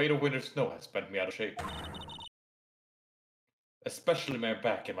 The weight of winter snow has bent me out of shape. Especially my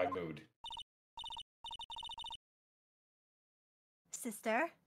back and my mood. sister.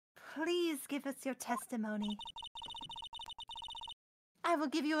 Please give us your testimony. I will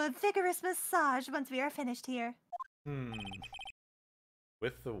give you a vigorous massage once we are finished here.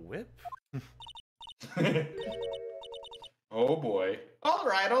 With the whip? Oh boy. All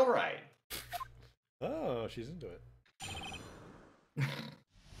right, all right. Oh, she's into it.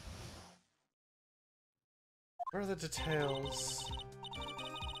 Further details.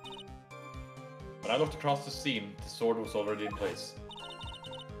 When I looked across the scene, the sword was already in place.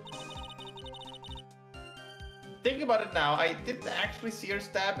 Thinking about it now, I didn't actually see her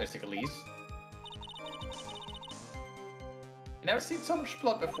stab Mystic Elise. I never seen so much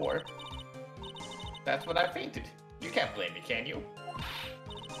blood before. That's when I fainted. You can't blame me, can you?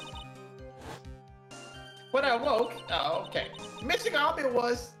 When I awoke, oh, okay. Mystic Army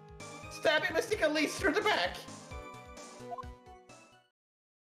was stabbing Mystic Elise through the back.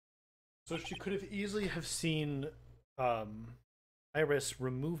 So she could have easily have seen Iris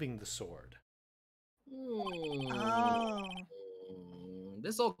removing the sword. Oh.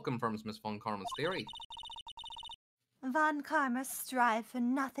 This all confirms Miss Von Karma's theory. Von Karma strive for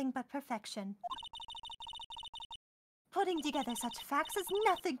nothing but perfection. Putting together such facts is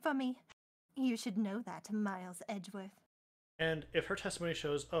nothing for me. You should know that, Miles Edgeworth. And if her testimony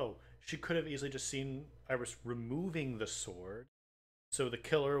shows, oh, she could have easily just seen Iris removing the sword, so the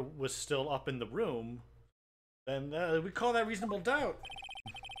killer was still up in the room, then we call that reasonable doubt.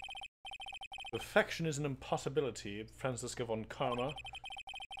 Perfection is an impossibility, Franziska von Karma.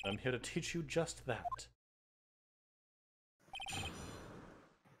 I'm here to teach you just that.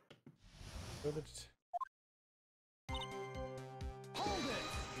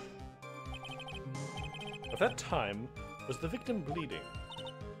 At that time, was the victim bleeding?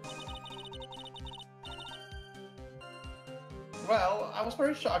 Well, I was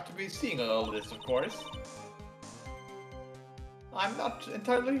very shocked to be seeing all of this, of course. I'm not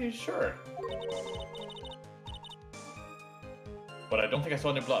entirely sure. But I don't think I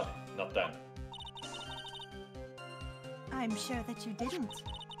saw any blood. Not then. I'm sure that you didn't.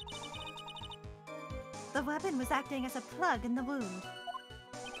 The weapon was acting as a plug in the wound.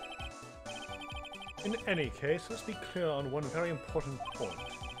 In any case, let's be clear on one very important point.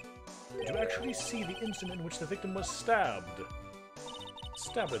 Did you actually see the incident in which the victim was stabbed?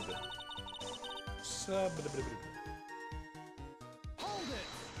 Stabbed.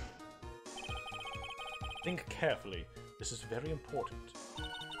 Think carefully. This is very important.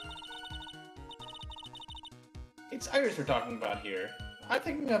 It's Iris we're talking about here. I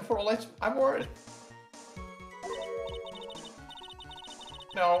think for all I'm worried.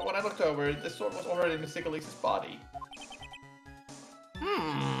 No, when I looked over, the sword was already in Mystic Elise's body.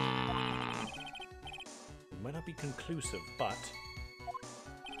 It might not be conclusive, but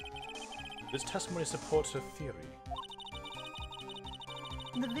this testimony supports her theory.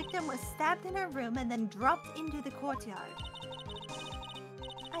 The victim was stabbed in her room and then dropped into the courtyard.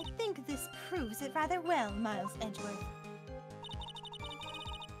 I think this proves it rather well, Miles Edgeworth.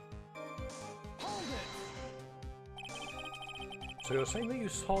 So you're saying that you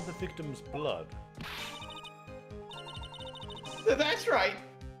saw the victim's blood? That's right!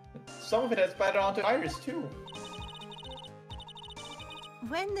 Some of it has splattered onto Iris, too.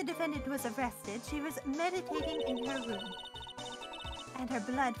 When the defendant was arrested, she was meditating in her room. And her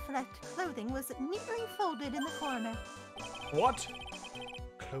blood-flecked clothing was neatly folded in the corner. What?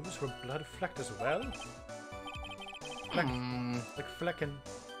 Clothes were blood-flecked as well? Like flecking.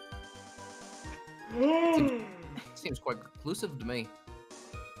 Seems quite conclusive to me.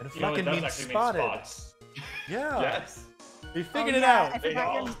 And You know, it flecking does means actually mean spotted. spots. Yeah. Yes. We figured Oh, it yeah, out. I They forgot,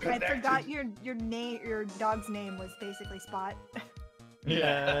 all your name. Your dog's name was basically Spot.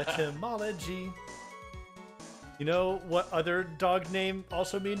 Yeah. Etymology. You know what other dog name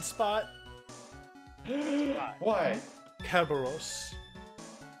also means spot? What? Kerberos.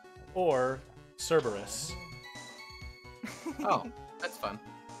 Or Cerberus. Oh, that's fun.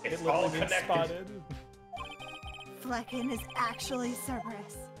 It's It all literally means connected. spotted. Flecken is actually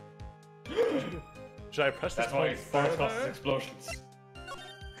Cerberus. Should I press this That's why point it starts causes further? explosions.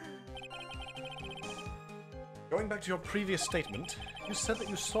 Going back to your previous statement, you said that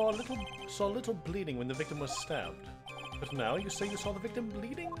you saw a little bleeding when the victim was stabbed. But now you say you saw the victim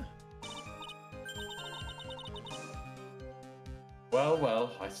bleeding?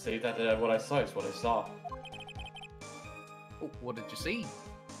 Well, I say that what I saw is what I saw. Oh, what did you see?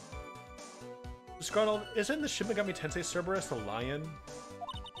 Scarnold, isn't the Shin Megami Tensei Cerberus the lion?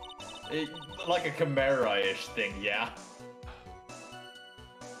 Like a Chimera-ish thing, yeah.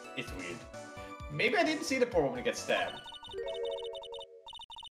 It's weird. Maybe I didn't see the poor woman get stabbed.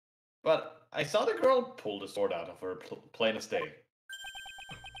 But I saw the girl pull the sword out of her plain as day.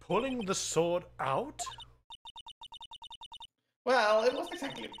 Pulling the sword out? Well, it wasn't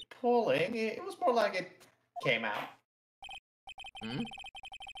exactly pulling. It was more like it came out. Hmm?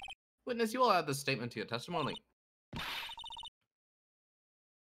 Witness, you will add this statement to your testimony.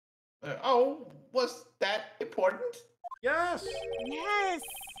 Oh, was that important? Yes! Yes.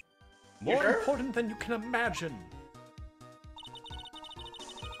 More sure? important than you can imagine.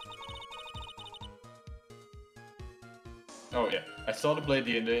 Oh yeah, I saw the blade.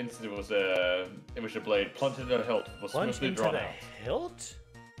 The incident was in which the blade plunged into the hilt was Plunge smoothly into drawn the out. hilt?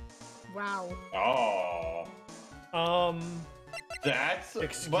 Wow. Oh, that's.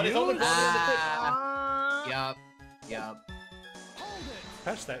 But it's only Excuse? Yup. Yup.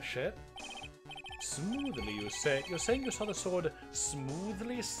 Patch that shit. Smoothly, you say? You're saying you saw the sword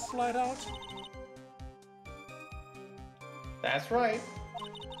smoothly slide out? That's right.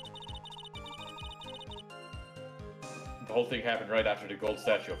 The whole thing happened right after the gold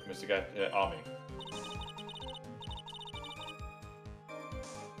statue of Mr. Ami.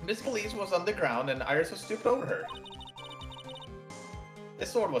 Miss Khalees was on the ground and Iris was stooped over her. The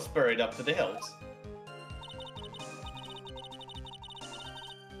sword was buried up to the hilt.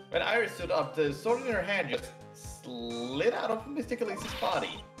 When Iris stood up, the sword in her hand just slid out of Mr. Khalees'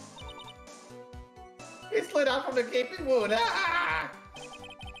 body. It slid out from the gaping wound. Ah!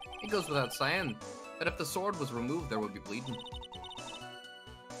 It goes without saying that if the sword was removed, there would be bleeding.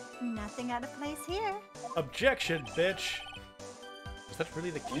 Nothing out of place here. Objection, bitch! Is that really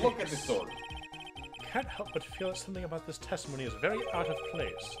the case? Look at the sword. Can't help but feel that something about this testimony is very out of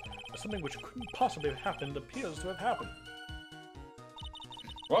place. Or something which couldn't possibly have happened appears to have happened.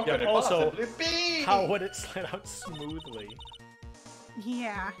 What Yeah, could it also, possibly be? how would it slide out smoothly?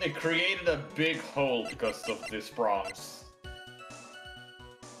 Yeah. It created a big hole because of the prongs.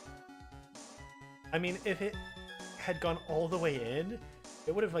 I mean, if it had gone all the way in,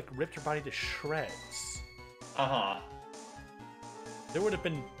 it would have, like, ripped her body to shreds. Uh-huh. There would have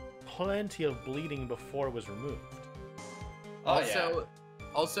been plenty of bleeding before it was removed. Oh, yeah.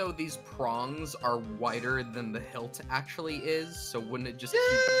 Also, these prongs are wider than the hilt actually is, so wouldn't it just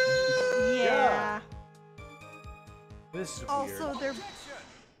Yeah. This is Also, weird. there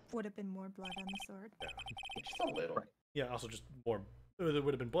would have been more blood on the sword. Just a little. Yeah, also just more... There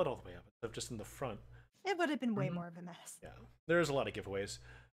would have been blood all the way up, instead of just in the front. It would have been way more of a mess. Yeah, there's a lot of giveaways.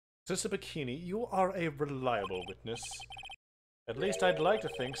 Sister Bikini, you are a reliable witness. At least I'd like to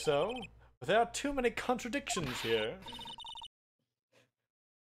think so. But there are too many contradictions here.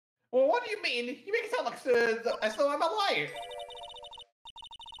 Well, what do you mean? You make it sound like as though I'm a liar.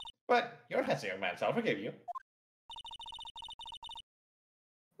 But you're a handsome young man, so I'll forgive you.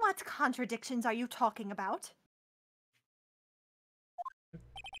 What contradictions are you talking about?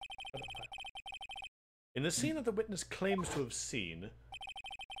 In the scene that the witness claims to have seen,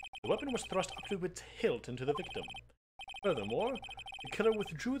 the weapon was thrust up to its hilt into the victim. Furthermore, the killer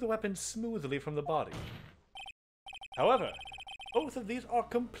withdrew the weapon smoothly from the body. However, both of these are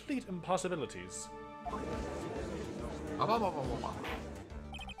complete impossibilities.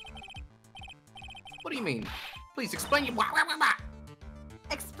 What do you mean? Please explain your.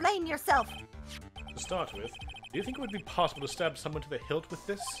 Explain yourself! To start with, do you think it would be possible to stab someone to the hilt with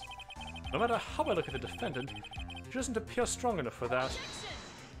this? No matter how I look at the defendant, she doesn't appear strong enough for that.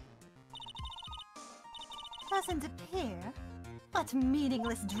 Doesn't appear? What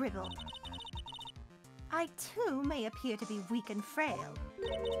meaningless dribble. I too may appear to be weak and frail,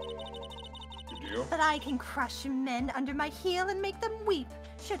 Did you? but I can crush men under my heel and make them weep,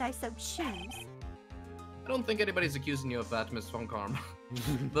 should I so choose. I don't think anybody's accusing you of that, Miss Von Karm.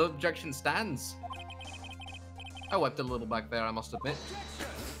 The objection stands. I wiped a little back there, I must admit.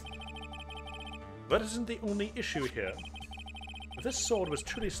 That isn't the only issue here. If this sword was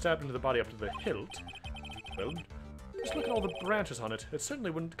truly stabbed into the body up to the hilt, well, just look at all the branches on it. It certainly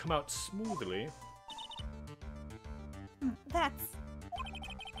wouldn't come out smoothly. That's...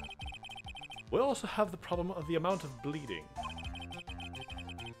 We also have the problem of the amount of bleeding.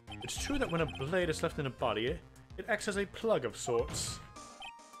 It's true that when a blade is left in a body, it acts as a plug of sorts.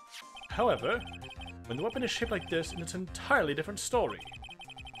 However, when the weapon is shaped like this, it's an entirely different story.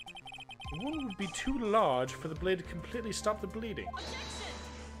 The wound would be too large for the blade to completely stop the bleeding.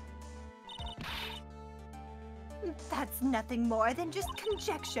 That's nothing more than just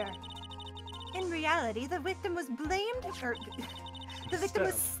conjecture. In reality, the victim was blamed, or the victim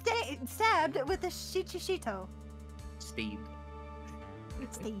was stabbed with a shichishito. Steve.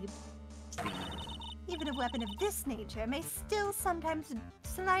 Steve. Even a weapon of this nature may still sometimes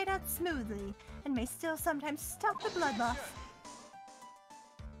slide out smoothly, and may still sometimes stop the blood loss.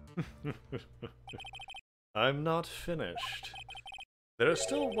 I'm not finished. There is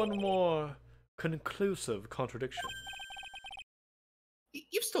still one more conclusive contradiction.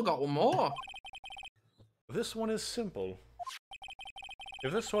 You've still got one more. This one is simple.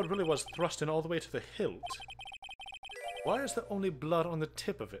 If this sword really was thrust in all the way to the hilt, why is there only blood on the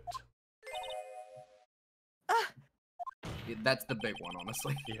tip of it? Yeah, that's the big one,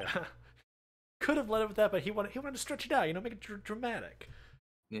 honestly. Yeah. Could have led it with that, but he wanted to stretch it out, you know, make it dramatic.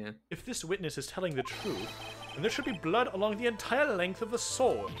 Yeah. If this witness is telling the truth, then there should be blood along the entire length of the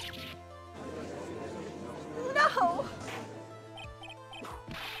sword. No!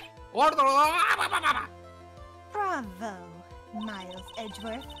 Bravo, Miles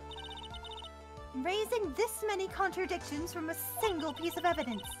Edgeworth. Raising this many contradictions from a single piece of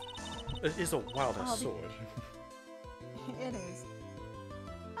evidence. It is a wild-ass sword. It is.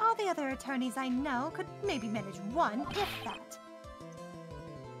 All the other attorneys I know could maybe manage one, if that.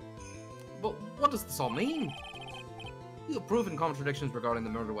 But what does this all mean? You have proven contradictions regarding the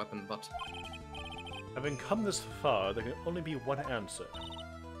murder weapon, but... Having come this far, there can only be one answer.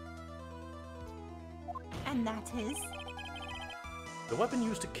 And that is? The weapon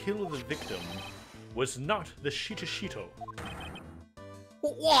used to kill the victim was not the Shito.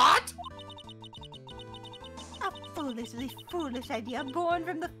 What? A foolishly foolish idea born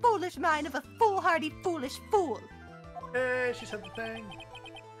from the foolish mind of a foolhardy foolish fool. Hey, she said the thing.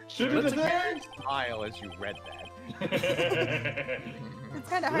 Shoot it there! Smile as you read that. It's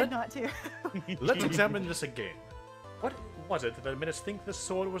kind of hard not to. Let's examine this again. What was it that made us think the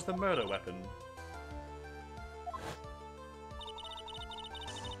sword was the murder weapon?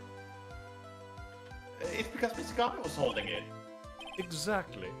 It's because Mr. Garment was holding it.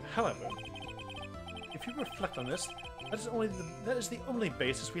 Exactly. However, if you reflect on this, that is the only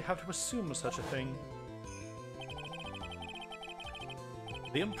basis we have to assume such a thing.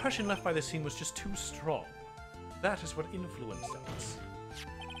 The impression left by the scene was just too strong. That is what influenced us.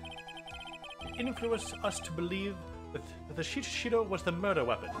 It influenced us to believe that the Shito was the murder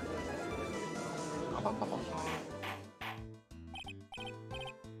weapon.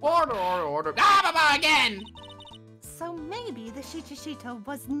 Order! Again! So maybe the Shichishito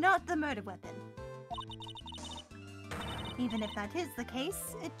was not the murder weapon. Even if that is the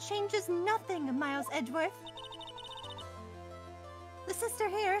case, it changes nothing, Miles Edgeworth. The sister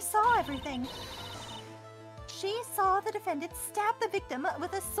here saw everything. She saw the defendant stab the victim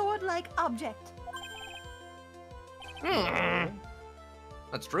with a sword-like object.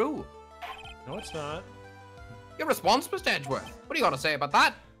 That's true. No, it's not. Your response, Mr. Edgeworth. What do you got to say about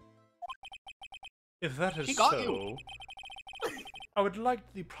that? If that is She got so, you. I would like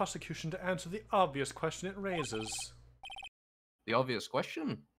the prosecution to answer the obvious question it raises. The obvious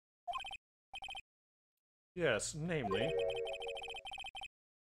question. Yes, namely,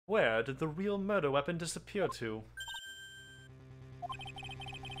 where did the real murder weapon disappear to?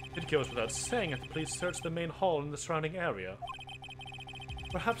 It goes without saying if the police searched the main hall and the surrounding area.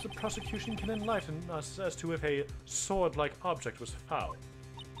 Perhaps the prosecution can enlighten us as to if a sword-like object was found.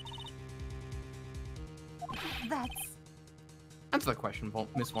 That's... Answer the question,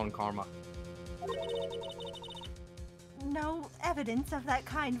 Miss Von Karma. No evidence of that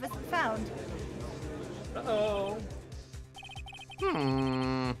kind was found. Uh-oh.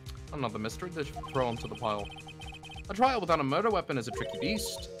 Another mystery to throw onto the pile. A trial without a murder weapon is a tricky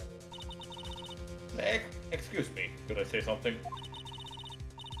beast. Excuse me, could I say something?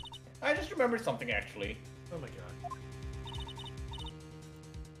 I just remembered something, actually. Oh my god.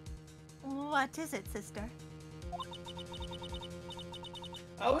 What is it, sister?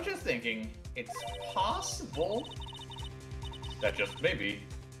 I was just thinking, it's possible that just maybe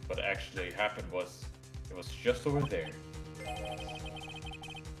what actually happened was it was just over there.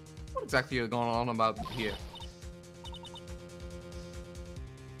 What exactly are you going on about here?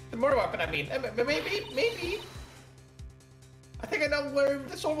 The murder weapon, I mean. Maybe. I think I know where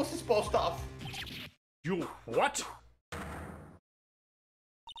the sword was disposed of. You what?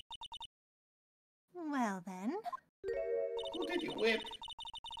 Well then, Who did you whip?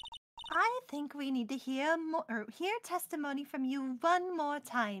 I think we need to hear testimony from you one more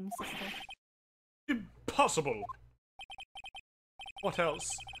time, sister. Impossible! What else?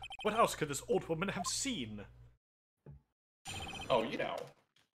 What else could this old woman have seen? Oh, you know.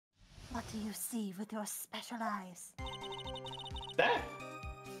 What do you see with your special eyes? That.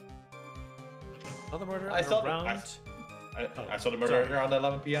 Saw the murder I saw around... I saw the murder sorry. around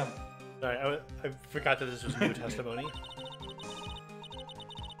 11 p.m. Sorry, I forgot that this was new testimony.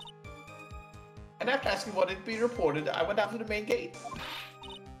 And after asking what had been reported, I went out to the main gate.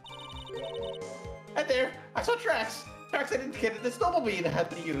 And there, I saw tracks. Tracks that indicated the snowmobile had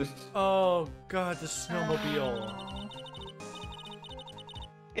been used. Oh god, the snowmobile.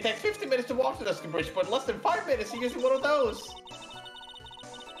 It takes 50 minutes to walk to Dusky Bridge, but less than 5 minutes to using one of those.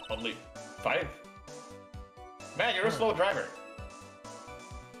 Only 5? Man, you're a slow driver.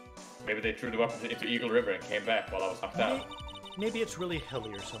 Maybe they threw the weapon into Eagle River and came back while I was knocked out. Maybe it's really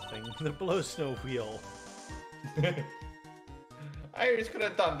hilly or something. The blow snow wheel. Iris could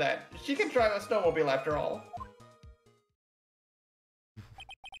have done that. She can drive a snowmobile after all.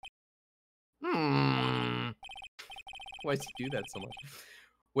 Why does he do that so much?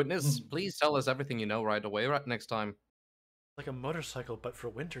 Witness, please tell us everything you know right away, right next time. Like a motorcycle, but for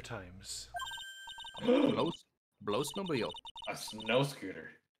winter times. Blow snowmobile. A snow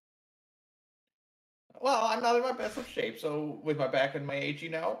scooter. Well, I'm not in my best of shape, so with my back and my age, you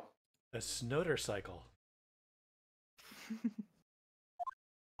know. A snowdercycle.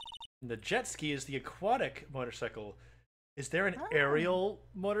 The jet ski is the aquatic motorcycle. Is there an aerial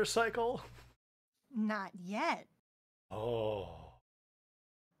motorcycle? Not yet. Oh.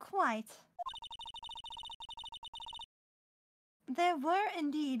 Quite. There were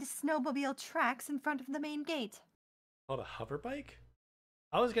indeed snowmobile tracks in front of the main gate. Called a hover bike?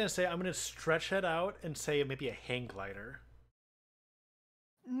 I was gonna say I'm gonna stretch it out and say maybe a hang glider.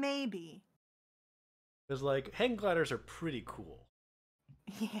 Maybe. Because like hang gliders are pretty cool.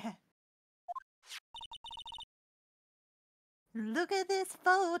 Yeah. Look at this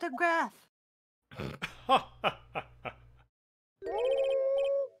photograph.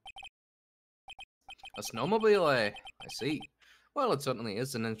 A snowmobile, eh? I see. Well, it certainly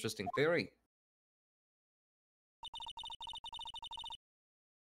is an interesting theory.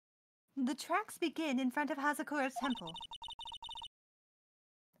 The tracks begin in front of Hazakura's temple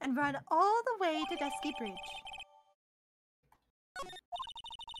and run all the way to Dusky Bridge.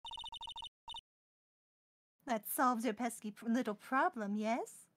 That solves your pesky little problem,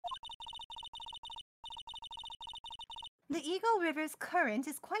 yes? The Eagle River's current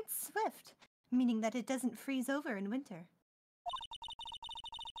is quite swift, meaning that it doesn't freeze over in winter,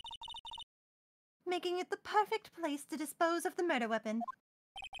 making it the perfect place to dispose of the murder weapon.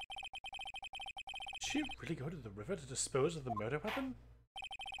 Did she really go to the river to dispose of the murder weapon?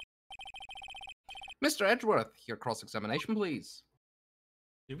 Mr. Edgeworth, your cross-examination, please.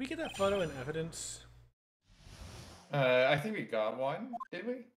 Did we get that photo in evidence? I think we got one, did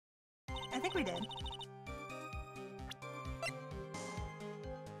we? I think we did.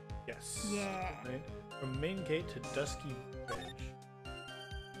 Yes. Yeah. Right. From main gate to Dusky Bridge.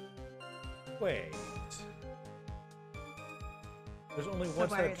 Wait. There's only one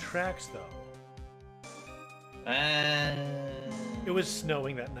set of tracks, though. It was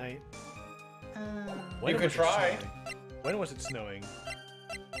snowing that night. You could try. When was it snowing?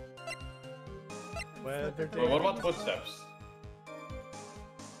 Weather Well, what day. about footsteps?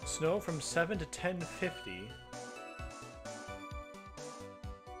 Snow from 7 to 10:50.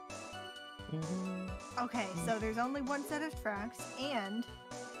 Okay, so there's only one set of tracks, and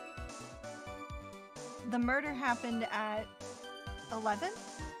the murder happened at 11?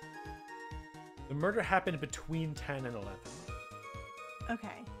 The murder happened between 10 and 11.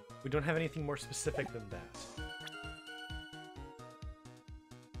 Okay. We don't have anything more specific than that.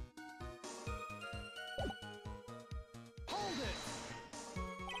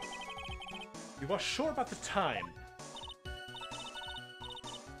 You are sure about the time?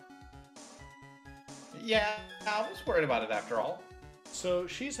 Yeah, I was worried about it after all. So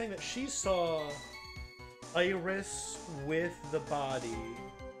she's saying that she saw Iris with the body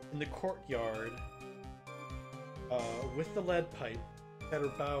in the courtyard with the lead pipe at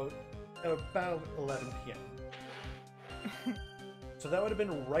about 11 p.m. So that would have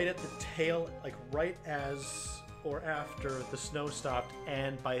been right at the tail, like right as or after the snow stopped,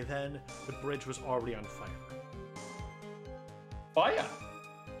 and by then the bridge was already on fire. Fire!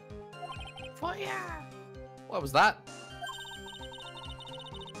 Fire! What was that?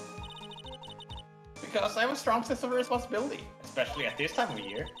 Because I have a strong sense of responsibility, especially at this time of the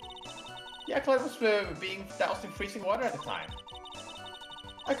year. The acolyte was being doused in freezing water at the time.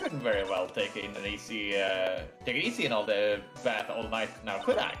 I couldn't very well take it easy in all the bath all night now,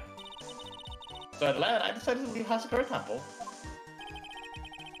 could I? So at last, I decided to leave Hazakura Temple.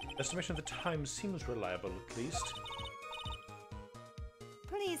 Estimation of the time seems reliable, at least.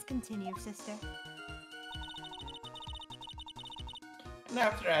 Please continue, sister. And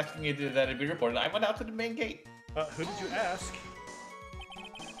after asking it that it be reported, I went out to the main gate. Who did you ask?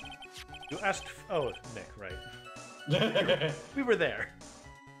 You asked... Oh, Nick, right. We were there.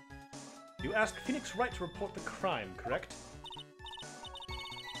 You asked Phoenix Wright to report the crime, correct?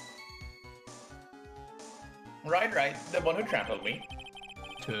 Right, the one who trampled me.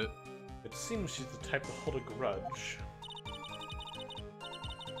 It seems she's the type to hold a grudge.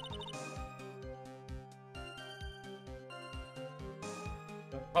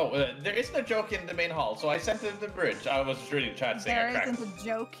 Oh, there isn't a joke in the main hall, so I sent it to the bridge. I was just reading chat saying I There cracked. isn't a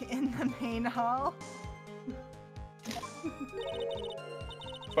joke in the main hall.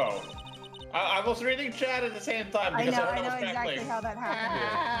 Phone. I was reading chat at the same time I because know everyone was exactly crackling. how that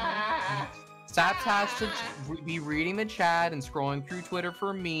happened. Saps has to be reading the chat and scrolling through Twitter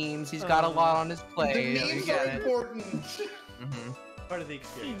for memes. He's got a lot on his plate. The You memes get are it. important. Mhm. Part of the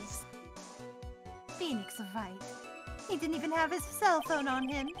experience. Phoenix right. He didn't even have his cell phone on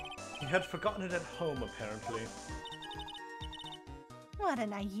him. He had forgotten it at home, apparently. What a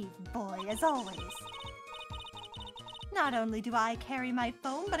naive boy, as always. Not only do I carry my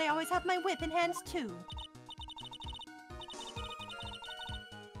phone, but I always have my whip in hand too.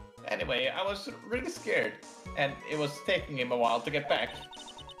 Anyway, I was really scared, and it was taking him a while to get back.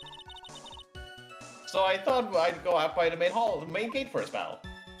 So I thought I'd go out by the main hall, the main gate for a spell.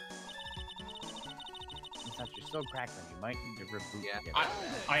 Since you're still crackling, you might need to reboot. Yeah. to get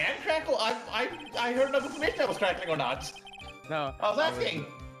I am crackle. I heard no information I was crackling or not. No. I was asking.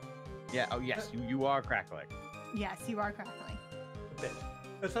 Yeah. Oh yes, you are crackling. Yes, you are crackling. A bit.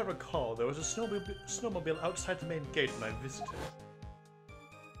 As I recall, there was a snowmobile outside the main gate when I visited.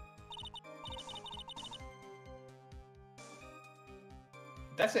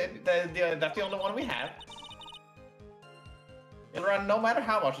 That's it. That's the only one we have. It'll run no matter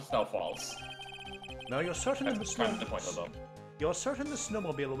how much the snow falls. Now you're certain that the That's kind of the point, although. You're certain the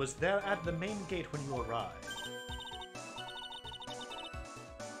snowmobile was there at the main gate when you arrived.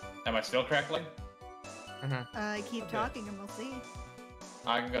 Am I still crackling? Keep Okay. talking and we'll see.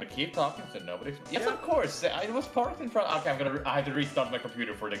 I'm gonna keep talking so nobody. Yes, of course. I was parked in front. Okay, I have to restart my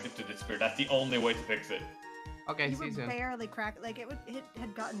computer for it to disappear. That's the only way to fix it. Okay, You see you were soon. barely cracked. Like it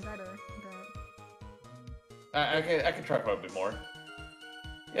had gotten better, but I can try for a bit more.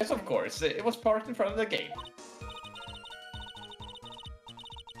 Yes, of course. It was parked in front of the gate.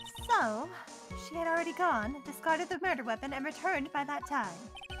 So, she had already gone, discarded the murder weapon, and returned by that time.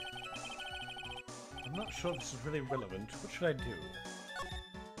 I'm not sure if this is really relevant. What should I do?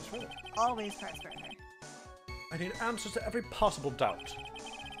 It's relevant. always press further. I need answers to every possible doubt.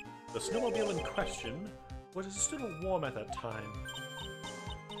 The snowmobile in question, was it still warm at that time?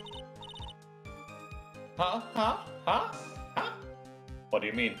 Huh? What do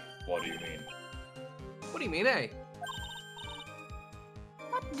you mean? What do you mean? What do you mean, eh?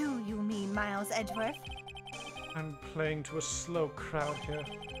 What do you mean, Miles Edgeworth? I'm playing to a slow crowd here.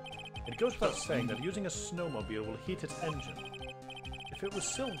 It goes without saying that using a snowmobile will heat its engine. If it was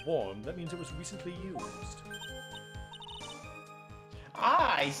still warm, that means it was recently used.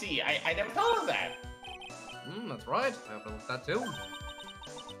 Ah, I see. I never thought of that. That's right. I have to look at that too.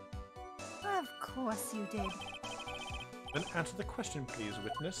 Of course you did. Then answer the question, please,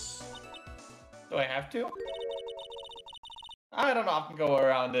 witness. Do I have to? I don't often go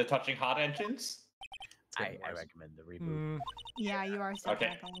around touching hot engines. I recommend the reboot. Hmm. Yeah, you are still Okay.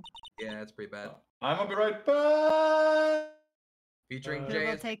 crackling. Yeah, it's pretty bad. I'm gonna be right back. Featuring Uh, Jay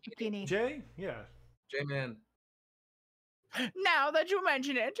We'll as take the Peony. Jay? Yeah. J-Man. Now that you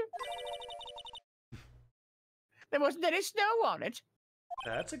mention it, there wasn't any snow on it.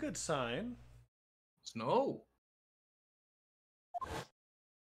 That's a good sign. Snow.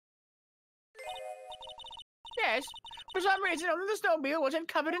 Yes, for some reason only the snowmobile wasn't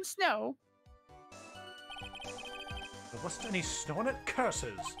covered in snow. There wasn't any snow on it?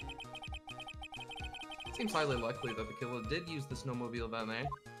 Curses! Seems highly likely that the killer did use the snowmobile that night.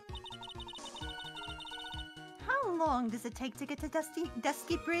 How long does it take to get to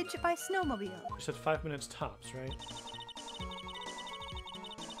Dusky Bridge by snowmobile? You said 5 minutes tops, right?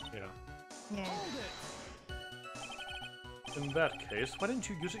 Yeah. Yeah. In that case, why didn't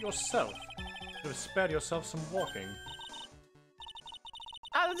you use it yourself? You would have spared yourself some walking.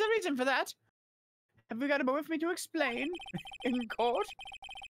 Ah, there's a reason for that. Have you got a moment for me to explain in court?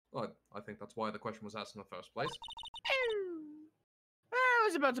 Well, I think that's why the question was asked in the first place. Well, it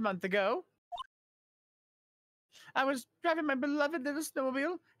was about a month ago. I was driving my beloved little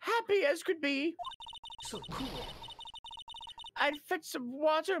snowmobile, happy as could be. So cool. I'd fetched some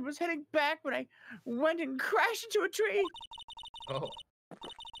water and was heading back when I went and crashed into a tree. Oh,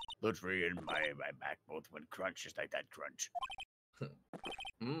 The tree and my back both went crunch, just like that crunch.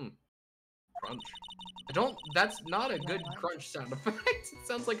 crunch. That's not a good crunch sound effect. It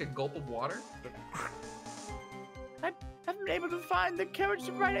sounds like a gulp of water. I haven't been able to find the courage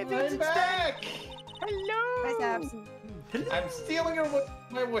to write anything I'm since back. then. Hello! Nice abs. I'm stealing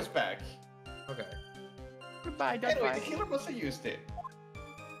my voice back. Okay, Goodbye, Anyway, the Dunbar. killer must have used it.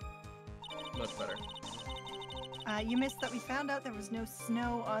 much better. You missed that we found out there was no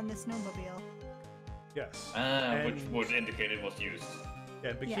snow on the snowmobile. Yes. Which And- would indicate it was used.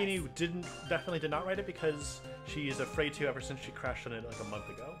 Yeah, Bikini Yes. definitely did not write it because she is afraid to ever since she crashed on it like a month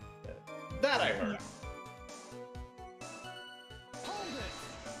ago. That I heard.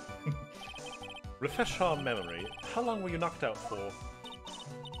 Refresh our memory. How long were you knocked out for?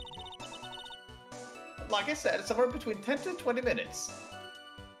 Like I said, somewhere between 10 to 20 minutes.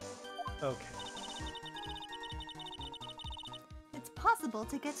 Okay. It's possible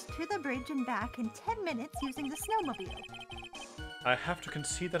to get to the bridge and back in 10 minutes using the snowmobile. I have to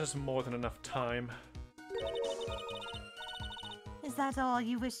concede that is more than enough time. Is that all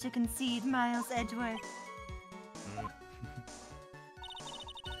you wish to concede, Miles Edgeworth?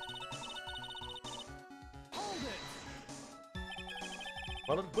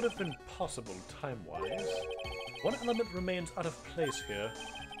 While it would have been possible time-wise, one element remains out of place here.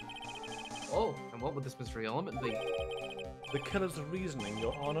 Oh, and what would this mystery element be? The killer's reasoning,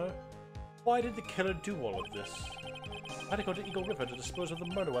 Your Honor. Why did the killer do all of this? Why to go to Eagle River to dispose of the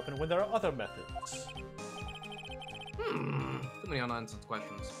murder weapon when there are other methods? Too many unanswered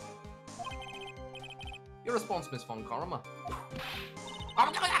questions. Your response, Miss Von Karma.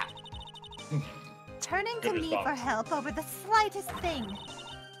 Turning Good to me for response. help over the slightest thing.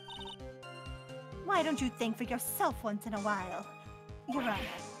 Why don't you think for yourself once in a while, Your Honor?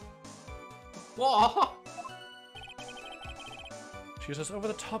 Whoa! She's as over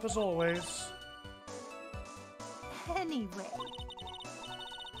the top as always. Anyway,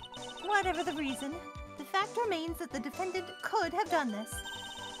 whatever the reason, the fact remains that the defendant could have done this.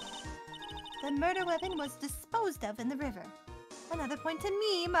 The murder weapon was disposed of in the river. Another point to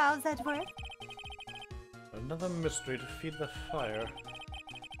me, Miles Edgeworth. Another mystery to feed the fire.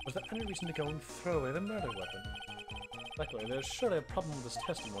 Was there any reason to go and throw away the murder weapon? Luckily, there's surely a problem with this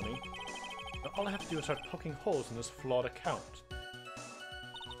testimony. Now all I have to do is start poking holes in this flawed account.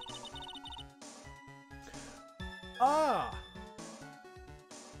 Ah!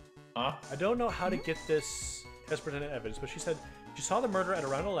 Huh? I don't know how to get this as presented evidence, but she said she saw the murder at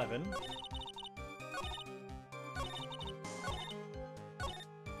around 11.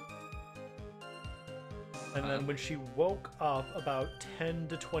 And then when she woke up about 10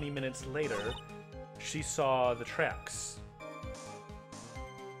 to 20 minutes later, she saw the tracks.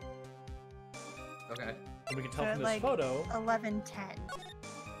 Okay. And we can tell So from this like photo, 11:10.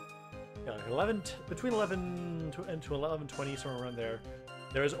 yeah, like between 11 to 11:20, somewhere around there,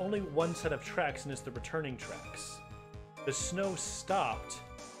 there is only one set of tracks, and it's the returning tracks. The snow stopped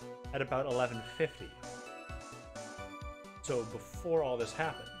at about 11:50. So before all this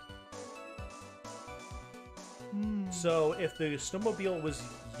happened. So if the snowmobile was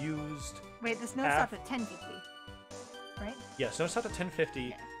used, Wait, the snow Af- stopped at 10:50, right? yeah, snow stopped at 10:50.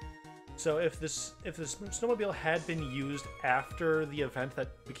 Yeah. So if the snowmobile had been used after the event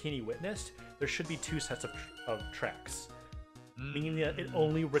that Bikini witnessed, there should be two sets of tracks, meaning that it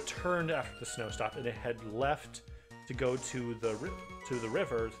only returned after the snow stopped, and it had left to go to the river, to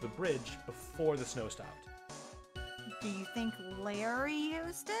the bridge, before the snow stopped. Do you think Larry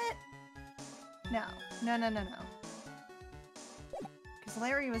used it? No. Because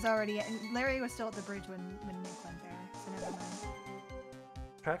Larry was still at the bridge when Nick went there, so never mind.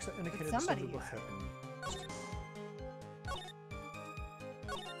 Tracks that indicated the somebody snowmobile used had been used.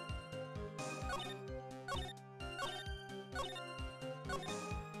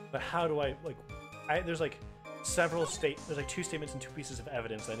 But how do I there's like several there's like two statements and two pieces of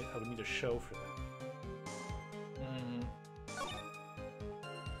evidence that I would need to show for that.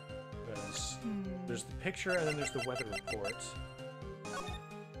 Because there's the picture and then there's the weather report.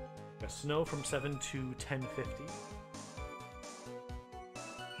 Snow from 7 to 10:50.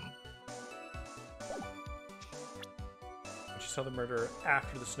 She saw the murder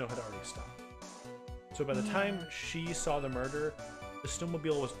after the snow had already stopped. So by the time she saw the murder, the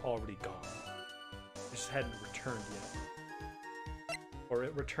snowmobile was already gone. It just hadn't returned yet. Or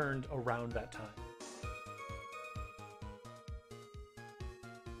it returned around that time.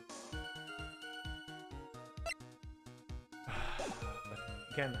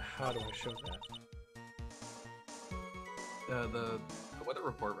 Again, how do I show that? The weather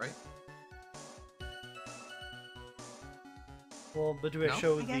report, right? Well, but do I No?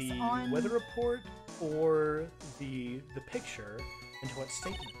 show I guess the on- weather report or the picture, and to what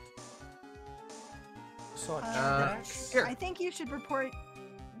statement? Saw tracks? Here. I think you should report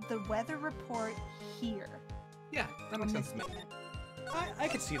the weather report here. Yeah, that makes sense to me. I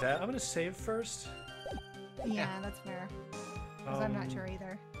could see that. I'm gonna save first. Yeah, that's fair. Because I'm not sure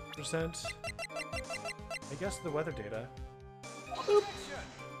either. Present. I guess the weather data.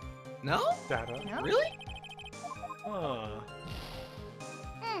 No? Data. No? Really? Huh.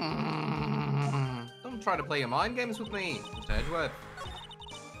 Don't try to play your mind games with me, Mr. Edgeworth.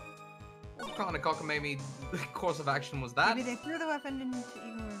 kind of cockamamie course of action was that? Maybe they threw the weapon into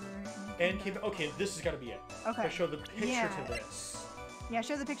Eagle River. And came. Okay, this has got to be it. Okay. I show the picture Yeah. to this. Yeah,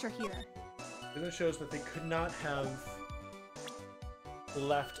 show the picture here. Then it shows that they could not have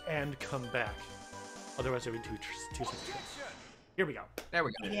left and come back. Otherwise, there would be two sets of tracks. Here we go. There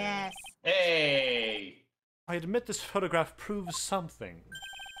we go. Yes. Hey! I admit this photograph proves something.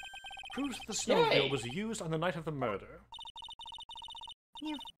 Proves that the snowmobile was used on the night of the murder.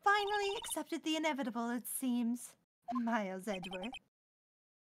 You finally accepted the inevitable, it seems, Miles Edgeworth.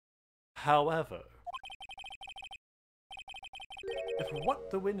 However, if what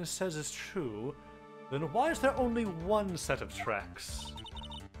the witness says is true, then why is there only one set of tracks?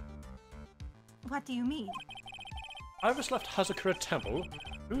 What do you mean? Iris left Hazakura Temple,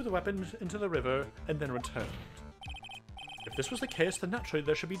 threw the weapon into the river, and then returned. If this was the case, then naturally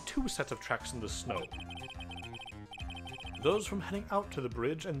there should be two sets of tracks in the snow. Those from heading out to the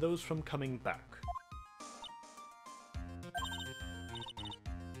bridge and those from coming back.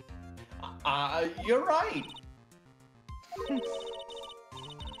 You're right.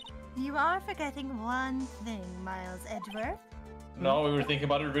 You are forgetting one thing, Miles Edgeworth. No, we were thinking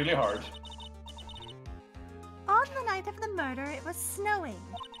about it really hard. On the night of the murder, it was snowing.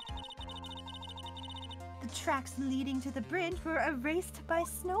 The tracks leading to the bridge were erased by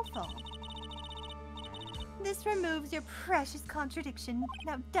snowfall. This removes your precious contradiction,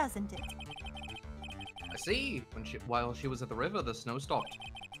 now doesn't it? I see. While she was at the river, the snow stopped,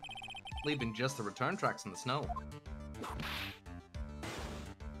 leaving just the return tracks in the snow.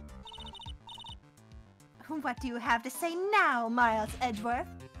 What do you have to say now, Miles Edgeworth?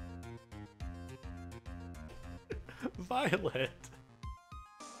 Violet!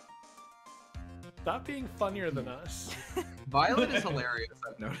 Stop being funnier than us. Violet is hilarious,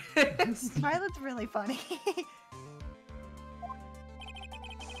 I've noticed. Violet's really funny.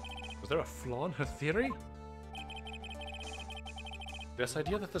 Was there a flaw in her theory? This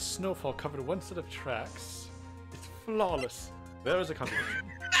idea that the snowfall covered one set of tracks, it's flawless. There is a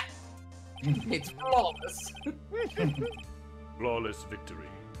contradiction. It's flawless. Flawless victory.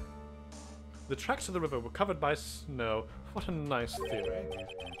 The tracks of the river were covered by snow. What a nice theory.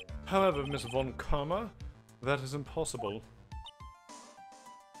 However, Miss Von Karma, that is impossible.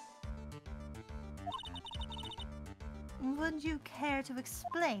 Would you care to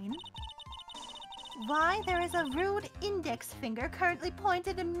explain why there is a rude index finger currently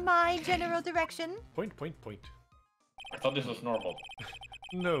pointed in my general direction? Point. I thought this was normal.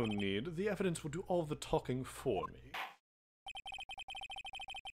 No need. The evidence will do all the talking for me.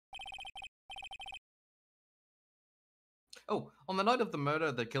 Oh, on the night of the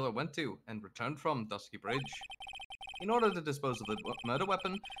murder, the killer went to and returned from Dusky Bridge. In order to dispose of the murder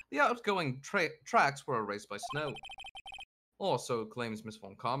weapon, the outgoing tracks were erased by snow. Or so claims Miss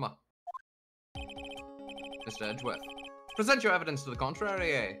Von Karma. Mr. Edgeworth, present your evidence to the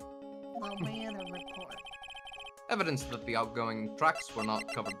contrary, eh? The weather report. Evidence that the outgoing tracks were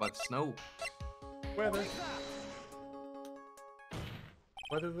not covered by the snow. Whether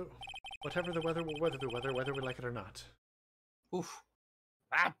whatever the weather will weather the weather, whether we like it or not. Oof.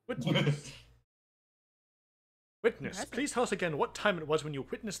 Witness, please tell us again what time it was when you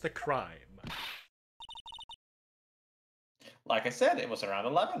witnessed the crime. Like I said, it was around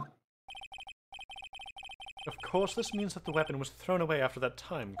 11. Of course, this means that the weapon was thrown away after that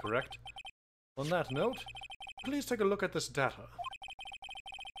time, correct? On that note, please take a look at this data.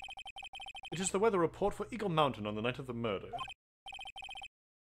 It is the weather report for Eagle Mountain on the night of the murder.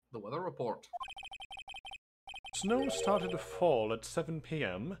 The weather report. Snow started to fall at 7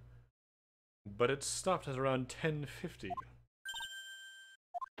 p.m., but it stopped at around 10:50.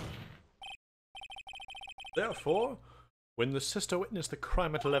 Therefore, when the sister witnessed the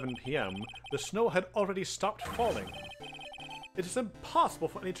crime at 11 p.m., the snow had already stopped falling. It is impossible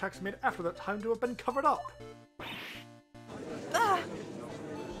for any tracks made after that time to have been covered up.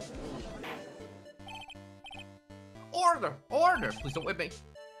 Order! Order! Please don't whip me.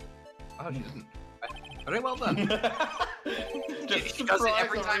 Oh, she didn't. Very well done. She does it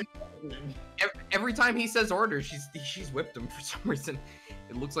every time. Every time he says order, she's whipped him for some reason.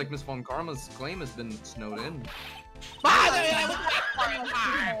 It looks like Miss Von Karma's claim has been snowed in.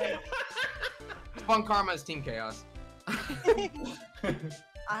 Von Karma is Team Chaos. So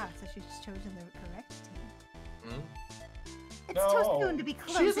she's chosen the correct team. It's No. too soon to be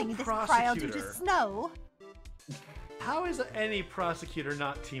closing this trial due to prosecutor. snow. How is any prosecutor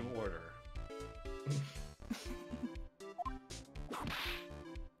not Team Order?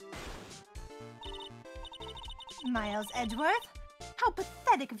 Miles Edgeworth, how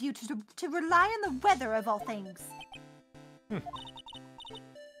pathetic of you to rely on the weather of all things.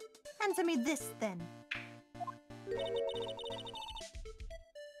 Answer me this, then.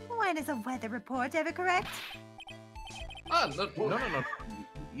 When is a weather report ever correct? Ah, no.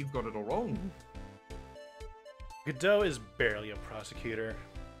 You've got it all wrong. Godot is barely a prosecutor.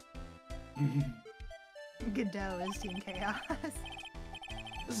 Godot is Team Chaos.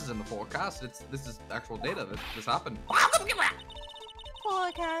 This is in the forecast. This is actual data. This happened.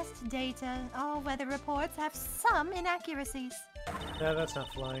 Forecast, data, all weather reports have some inaccuracies. Yeah, that's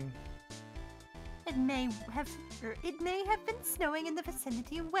not flying. It may have been snowing in the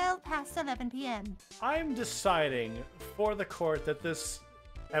vicinity well past 11 p.m. I'm deciding for the court that this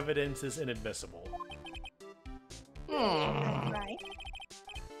evidence is inadmissible. Right.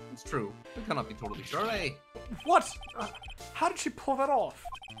 It's true. We cannot be totally sure, eh? What? How did she pull that off?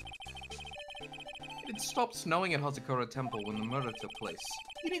 It stopped snowing at Hazakura Temple when the murder took place.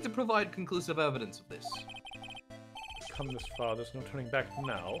 You need to provide conclusive evidence of this. Come this far, there's no turning back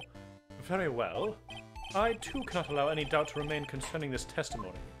now. Very well. I too cannot allow any doubt to remain concerning this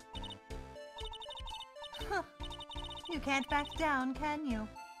testimony. Huh. You can't back down, can you?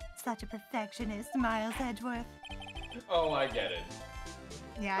 Such a perfectionist, Miles Edgeworth. Oh, I get it.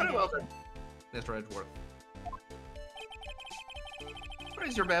 Yeah, I Very get well it. then, Mr. Edgeworth. What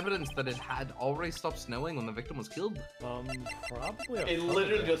is your evidence that it had already stopped snowing when the victim was killed? Probably a It photo.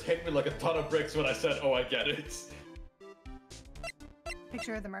 literally just hit me like a ton of bricks when I said, oh, I get it.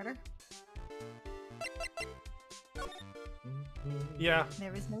 Picture of the murder. Yeah.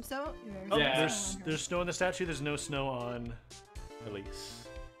 There is no so. Oh, Yeah. there's snow on the statue, there's no snow on Elise.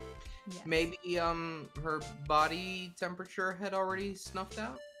 Yes. Maybe her body temperature had already snuffed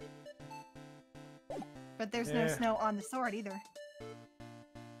out? But there's no Yeah. snow on the sword either.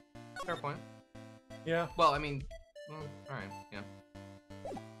 Fair point. Yeah. Well, I mean, alright, yeah.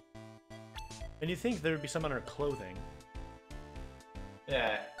 And you think there would be some on her clothing.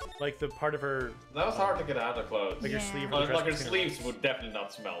 Yeah. Like the part of her, That was hard to get out of clothes. like her Yeah. sleeve or the Like dress her between sleeves legs. would definitely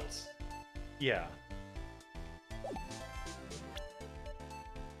not smelt. Yeah.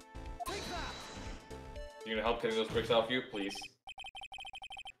 You gonna help getting those bricks off you, please?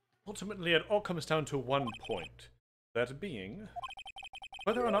 Ultimately, it all comes down to one point. That being,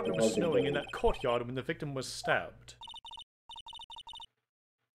 whether or not it was snowing in that courtyard when the victim was stabbed.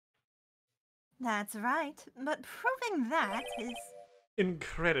 That's right, but proving that is...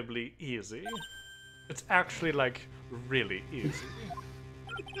 Incredibly easy. It's actually, like, really easy.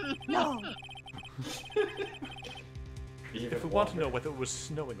 No! If we want to know whether it was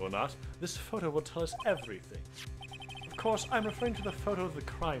snowing or not, this photo will tell us everything. Of course, I'm referring to the photo of the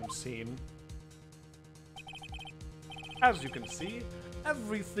crime scene. As you can see,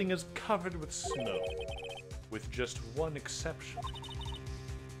 everything is covered with snow, with just one exception.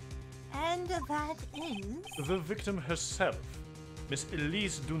 And that is... The victim herself, Miss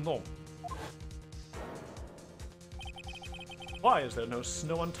Elise Dunon. Why is there no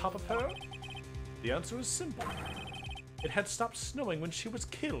snow on top of her? The answer is simple. It had stopped snowing when she was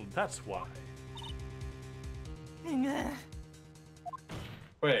killed, that's why.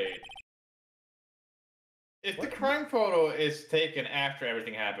 Wait. If the crime photo is taken after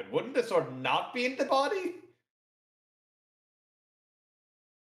everything happened, wouldn't the sword not be in the body?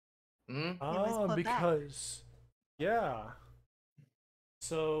 Hmm? was put back. Because... Yeah.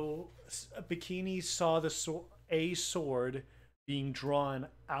 So, Bikini saw the a sword being drawn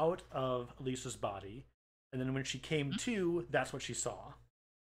out of Elisa's body, and then when she came to, that's what she saw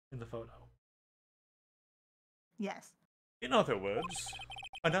in the photo. Yes. In other words,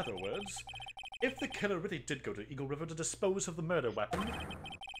 if the killer really did go to Eagle River to dispose of the murder weapon,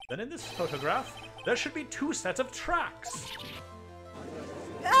 then in this photograph, there should be 2 sets of tracks.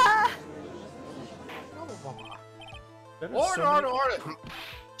 Ah! There are so many- Order!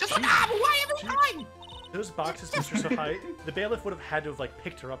 Just out of the way every time! Those boxes are so high, the bailiff would have had to have like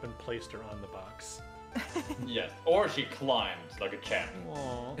picked her up and placed her on the box. Yes. Or she climbed like a champ.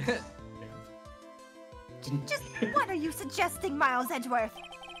 Aww. Just what are you suggesting, Miles Edgeworth?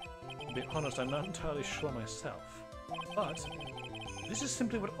 To be honest, I'm not entirely sure myself. But this is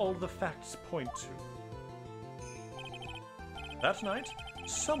simply what all the facts point to. That night,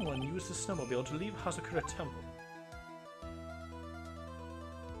 someone used the snowmobile to leave Hazakura Temple.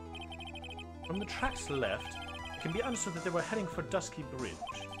 From the tracks left, it can be understood that they were heading for Dusky Bridge.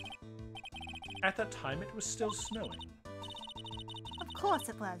 At that time, it was still snowing. Of course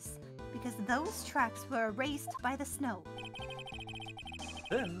it was, because those tracks were erased by the snow.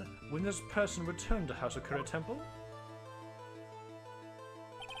 Then, when this person returned to Hazakura Temple,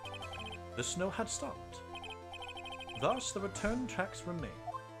 the snow had stopped. Thus, the return tracks remain.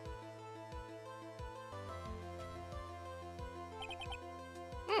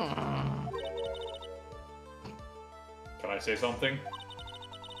 say something?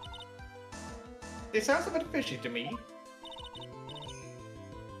 This sounds a bit fishy to me.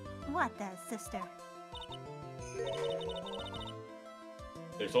 What does, sister?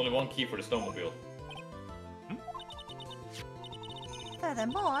 There's only one key for the snowmobile.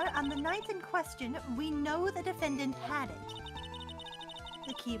 Furthermore, on the night in question, we know the defendant had it.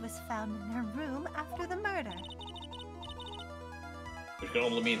 The key was found in her room after the murder. Which can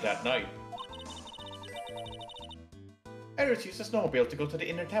only mean that night. Iris used the snowmobile to go to the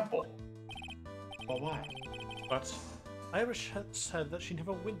inner temple. But why? But Irish had said that she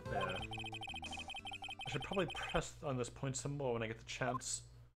never went there. I should probably press on this point some more when I get the chance.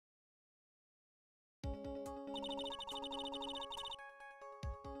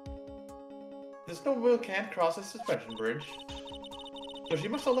 The snowmobile can't cross the suspension bridge. So she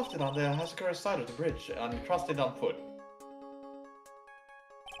must have left it on the Hasakura side of the bridge and crossed it on foot.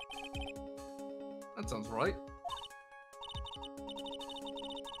 That sounds right.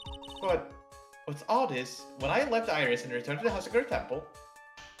 But what's odd is, when I left Iris and returned to the Hasakura temple,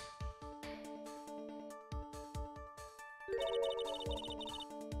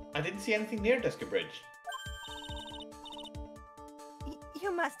 I didn't see anything near Deska Bridge.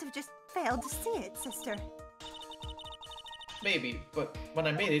 You must have just failed to see it, sister. Maybe, but when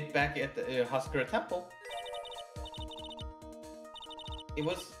I made it back at the Hasakura temple, it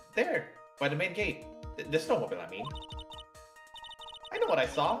was there, by the main gate. The snowmobile, I mean. I know what I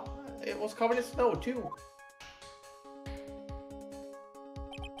saw. It was covered in snow, too.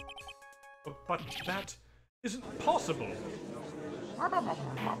 But that isn't possible.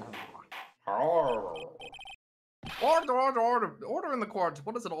 Order in the court.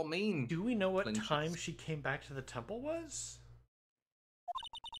 What does it all mean? Do we know what Lynch's. time she came back to the temple was?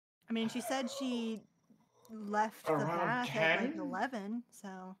 I mean, she said she left the Around bath at like 10? 11,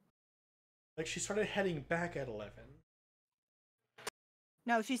 so. Like, she started heading back at 11.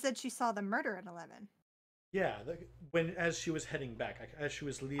 No, she said she saw the murder at 11. Yeah, as she was heading back, like, as she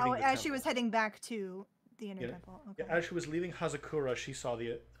was leaving Oh, the as she temple. was heading back to the inner Yeah. temple. Yeah, Okay. as she was leaving Hazakura, she saw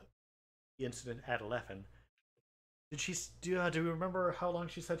the incident at 11. Did she? Do we remember how long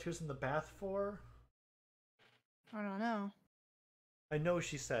she said she was in the bath for? I don't know. I know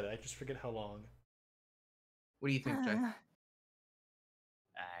she said it, I just forget how long. What do you think, Jay? I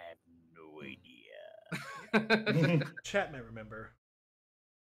have no idea. Chat might remember.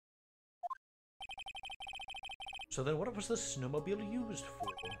 So then what was the snowmobile used for?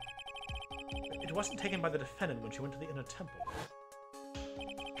 It wasn't taken by the defendant when she went to the inner temple.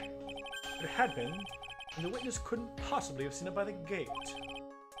 It had been, and the witness couldn't possibly have seen it by the gate.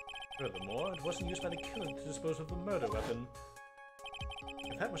 Furthermore, it wasn't used by the killer to dispose of the murder weapon.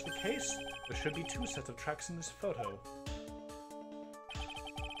 If that was the case, there should be two sets of tracks in this photo.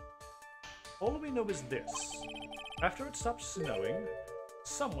 All we know is this. After it stopped snowing,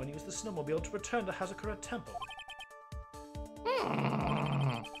 someone used the snowmobile to return to Hazakura Temple.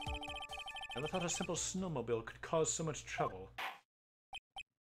 Never thought a simple snowmobile could cause so much trouble.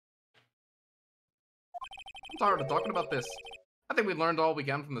 I'm tired of talking about this. I think we learned all we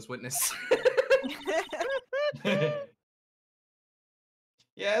can from this witness.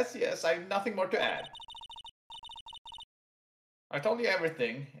 Yes, I have nothing more to add. I told you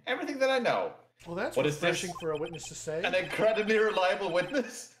everything that I know. Well, that's What is this? refreshing for a witness to say. An incredibly reliable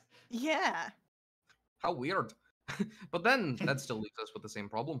witness. Yeah. How weird. But then, that still leaves us with the same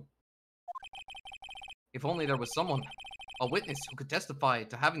problem. If only there was someone, a witness who could testify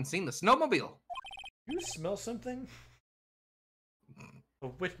to having seen the snowmobile. You smell something? A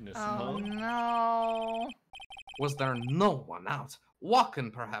witness, Oh Mom. no. Was there no one out,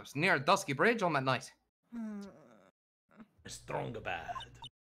 walking perhaps near Dusky Bridge on that night? Hmm. Stronger bad.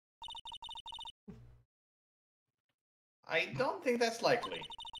 I don't think that's likely.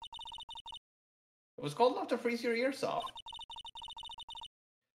 It was cold enough to freeze your ears off.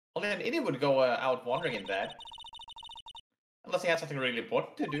 Only an idiot would go out wandering in that. Unless he had something really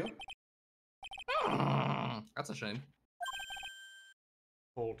important to do. That's a shame.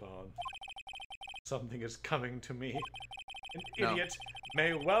 Hold on. Something is coming to me. An No. idiot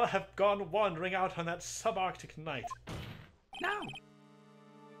may well have gone wandering out on that subarctic night. No.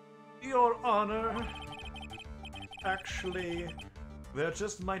 Your Honor, actually, there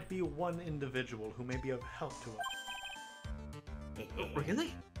just might be one individual who may be of help to us.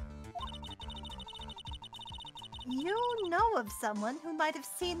 Really? You know of someone who might have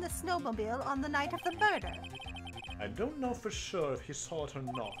seen the snowmobile on the night of the murder. I don't know for sure if he saw it or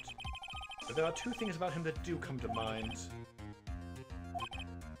not, but there are two things about him that do come to mind.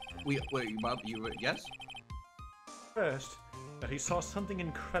 Wait, yes? First, that he saw something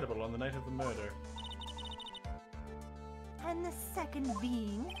incredible on the night of the murder. And the second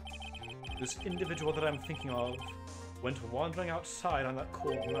being? This individual that I'm thinking of went wandering outside on that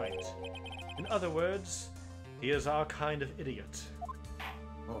cold night. In other words, he is our kind of idiot.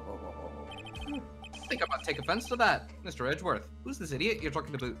 I think I might take offense to that, Mr. Edgeworth. Who's this idiot you're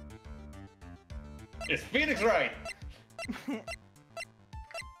talking about? It's Phoenix Wright! Look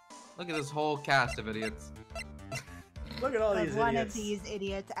at this whole cast of idiots. Look at all But these one idiots. of these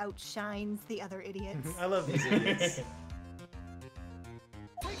idiots outshines the other idiots. I love these idiots.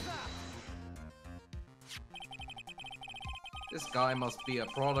 This guy must be a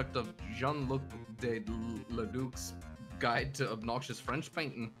product of Jean-Luc de Leduc's Guide to Obnoxious French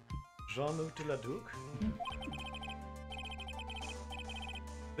Painting. Jean-Luc de Leduc?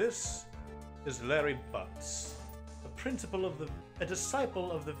 This is Larry Butts, a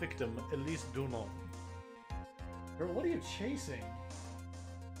disciple of the victim, Elise Dunon. Girl, what are you chasing?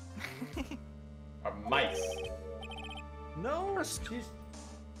 Are mice. No, she's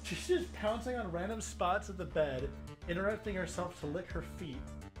just pouncing on random spots of the bed, interrupting herself to lick her feet.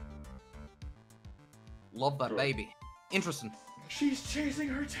 Love that Sure. baby. Interesting. She's chasing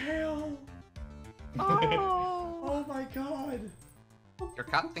her tail! Oh! Oh my god! Your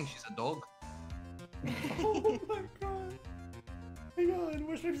cat thinks she's a dog. Oh my god! Hang on,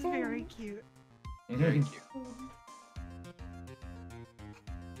 where's my phone? Very cute. Very cute.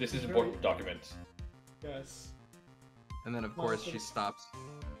 This is important document. Yes. And then, of course, she stops.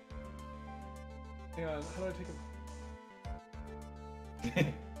 Hang on, how do I take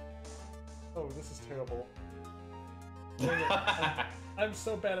a... Oh, this is terrible. Dang it. I'm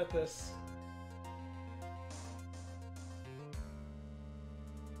so bad at this.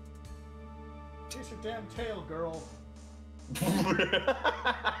 Chase your damn tail, girl.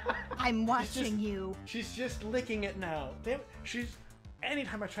 I'm watching you. She's just licking it now. Damn, she's...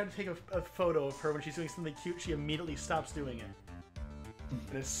 Anytime I try to take a photo of her when she's doing something cute, she immediately stops doing it.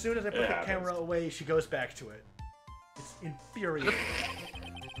 And as soon as I put It the happens. camera away, she goes back to it. It's infuriating.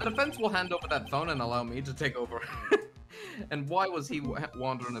 The defense will hand over that phone and allow me to take over. And why was he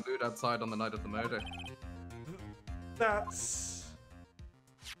wandering about outside on the night of the murder? That's...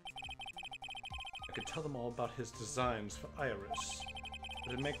 I could tell them all about his designs for Iris,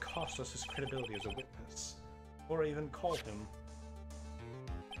 but it may cost us his credibility as a witness, or even call him.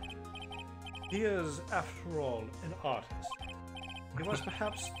 He is, after all, an artist. He was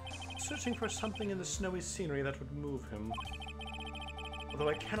perhaps searching for something in the snowy scenery that would move him, although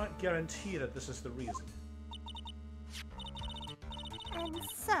I cannot guarantee that this is the reason. And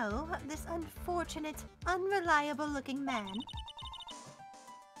so, this unfortunate, unreliable-looking man...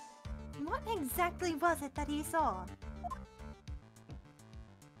 What exactly was it that he saw?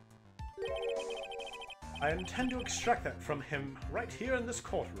 I intend to extract that from him right here in this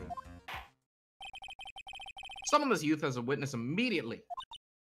courtroom. Summon this youth as a witness immediately.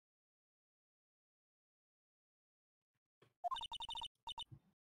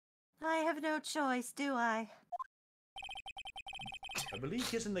 I have no choice, do I? I believe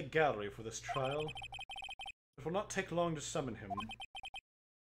he is in the gallery for this trial. It will not take long to summon him.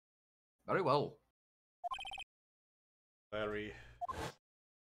 Very well. Larry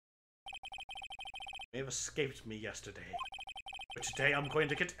may have escaped me yesterday, but today I'm going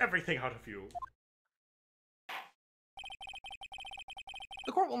to get everything out of you.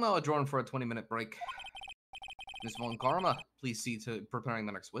 The court will now adjourn for a 20-minute break. Miss Von Karma, please see to preparing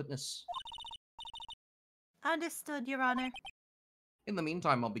the next witness. Understood, Your Honor. In the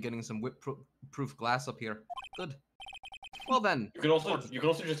meantime, I'll be getting some whip-proof glass up here. Good. Well then, You could also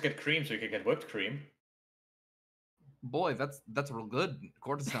just get cream so you could get whipped cream. boy, that's real good.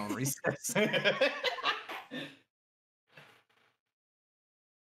 Court is now in recess.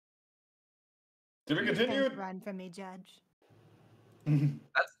 Do we Don't continue? run from me, Judge.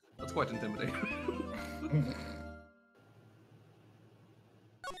 That's quite intimidating.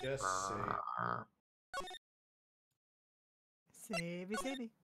 Yes, Savey, savey.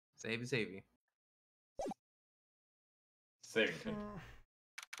 Savey. Savington.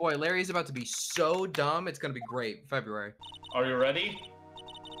 Boy, Larry's about to be so dumb, it's gonna be great. February. Are you ready?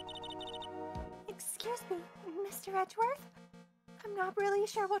 Excuse me, Mr. Edgeworth? I'm not really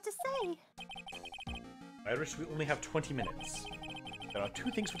sure what to say. Iris, we only have 20 minutes. There are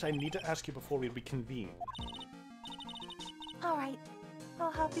two things which I need to ask you before we reconvene. Alright,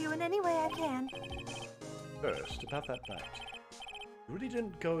 I'll help you in any way I can. First, about that night. You really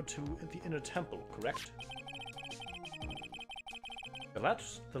didn't go to the inner temple, correct? The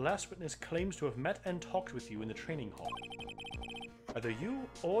last witness claims to have met and talked with you in the training hall. Either you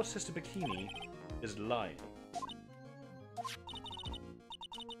or Sister Bikini is lying.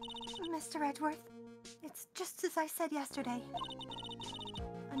 Mr. Edgeworth, It's just as I said yesterday.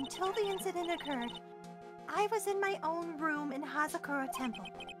 Until the incident occurred, I was in my own room in Hazakura Temple.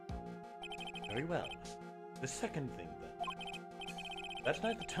 Very well. The second thing, then. That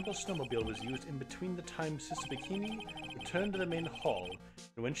night, the temple snowmobile was used in between the time Sister Bikini returned to the main hall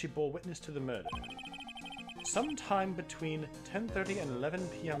and when she bore witness to the murder. Sometime between 10:30 and 11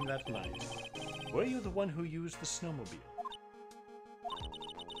 p.m. that night, were you the one who used the snowmobile?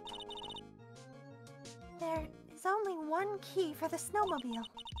 There is only one key for the snowmobile.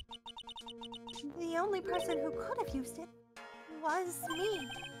 The only person who could have used it was me.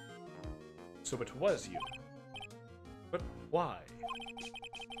 So it was you. But why?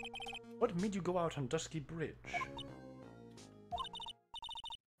 What made you go out on Dusky Bridge?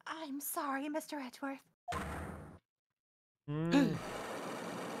 I'm sorry, Mr. Edgeworth.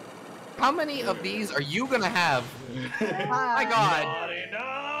 How many of these are you gonna have? My God. Not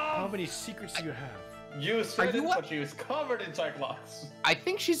enough! How many secrets do you have? You said you it, what? but she was covered in Cyclops. I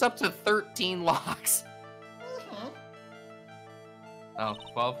think she's up to 13 locks. Oh,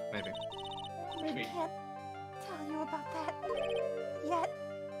 12? Maybe. Maybe. I can't tell you about that yet.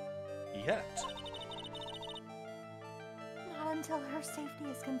 Yet? Not until her safety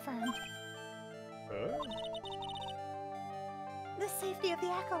is confirmed. The safety of the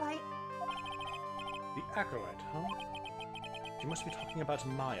Acolyte. The Acolyte, huh? You must be talking about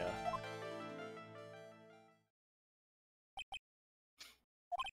Maya.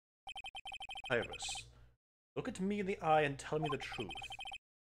 Iris, look at me in the eye and tell me the truth.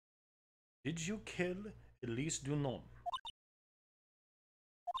 Did you kill Elise Dunon?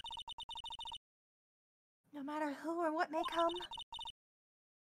 No matter who or what may come,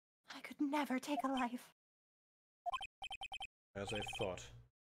 I could never take a life. As I thought.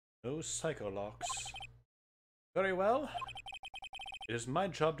 No psycholocks. Very well. It is my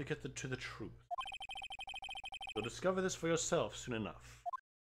job to get to the truth. You'll discover this for yourself soon enough.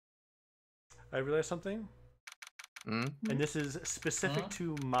 I realized something, and this is specific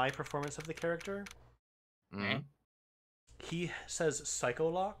to my performance of the character. He says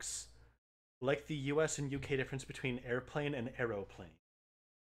psycholocks, like the US and UK difference between airplane and aeroplane.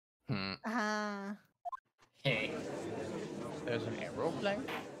 There's an aeroplane?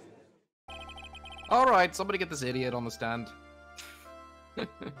 Alright, somebody get this idiot on the stand.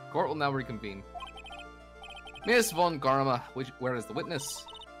 Court will now reconvene. Miss Von Garma, where is the witness?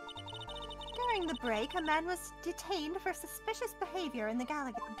 During the break, a man was detained for suspicious behavior in the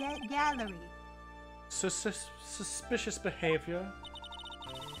gallery. Suspicious behavior?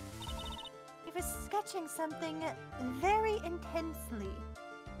 He was sketching something very intensely.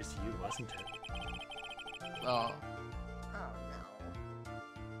 It's you, wasn't it? Oh. Oh no.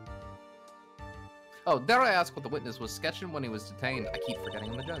 Oh, dare I ask what the witness was sketching when he was detained? I keep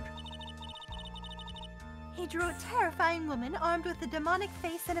forgetting I'm the judge. He drew a terrifying woman armed with a demonic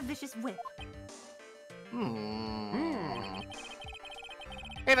face and a vicious whip.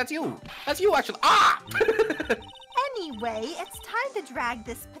 Hey, that's you! That's you, actually! Ah! Anyway, it's time to drag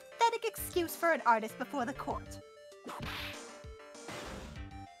this pathetic excuse for an artist before the court.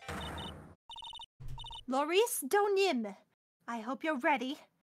 Maurice Donim, I hope you're ready.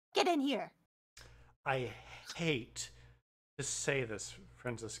 Get in here. I hate to say this,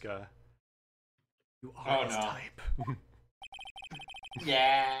 Franziska. You are his type.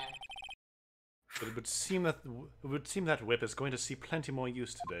 Yeah. But it would seem that whip is going to see plenty more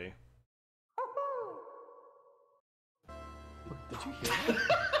use today. Did you hear that?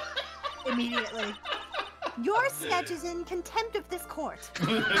 Immediately. Your sketch is in contempt of this court.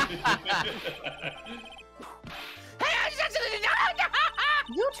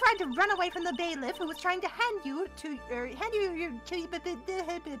 You tried to run away from the bailiff who was trying to hand you your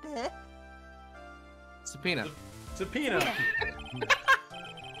Subpoena. Subpoena!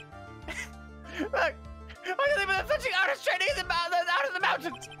 Look! I can leave fetching artist training out of the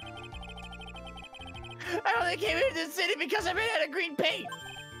mountains! I only came into the city because I ran out of green paint!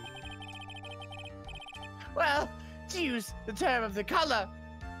 Well, to use the term of the color,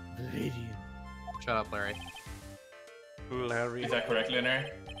 Viridian. Shut up, Larry. Larry. Is that correct, Lunar?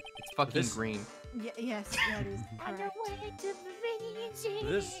 It's fucking green. Yes, that is On your correct. way to Viridian City.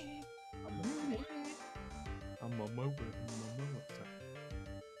 This. I'm on my way.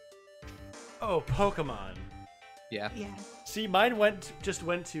 Oh, Pokemon. Yeah. Yeah. See, mine just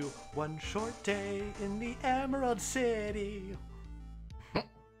went to one short day in the Emerald City.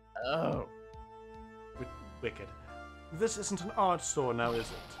 Oh. Wicked. This isn't an art store now, is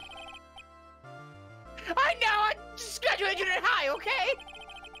it? I know! I just graduated junior high, okay?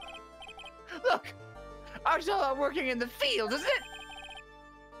 Look! I'm still working in the field, isn't it?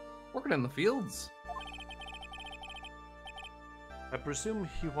 Working in the fields. I presume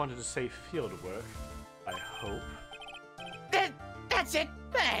he wanted to say field work. I hope. That's it.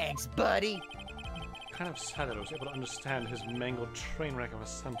 Thanks, buddy. Kind of sad that I was able to understand his mangled train wreck of a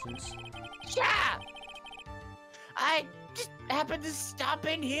sentence. Yeah. I just happened to stop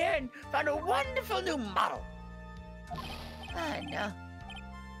in here and found a wonderful new model. I know.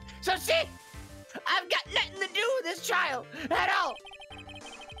 So see, I've got nothing to do with this trial at all.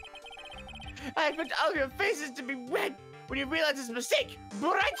 I expect all your faces to be red when you realize it's a mistake.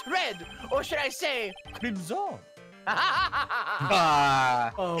 Bright red, or should I say, crimson?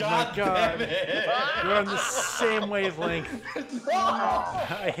 Oh God my god. damn it. We're on the same wavelength.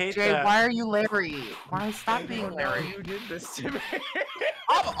 I hate Jay, that. why are you Larry? Why stop being Larry? You did this to me.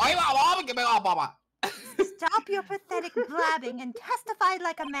 Stop your pathetic blabbing and testify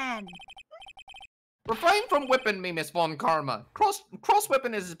like a man. Refrain from whipping me, Miss Von Karma. Cross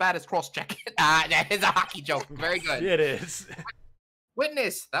whipping is as bad as cross checking. That is a hockey joke. Very good. It is.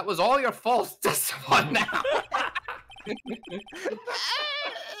 Witness, that was all your fault. Just one now. It's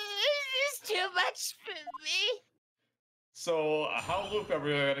too much for me. So, how Luke are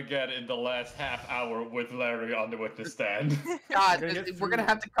we gonna get in the last half hour with Larry on the witness stand? God, Gonna get we're gonna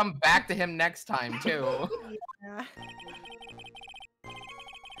have to come back to him next time too. Yeah.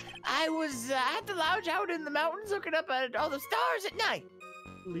 I was at the lounge out in the mountains looking up at all the stars at night.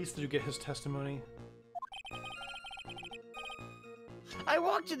 At least did you get his testimony? I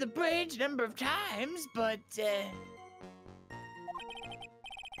walked to the bridge a number of times, but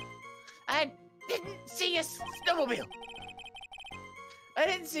I didn't see a snowmobile. I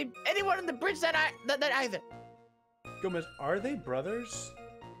didn't see anyone on the bridge that either. Gomez, are they brothers?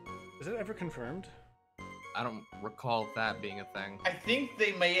 Is it ever confirmed? I don't recall that being a thing. I think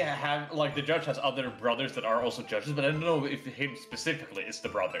they may have, like, the judge has other brothers that are also judges, but I don't know if him specifically is the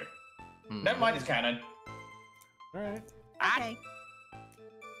brother. Never mind, it's canon. Alright. Okay.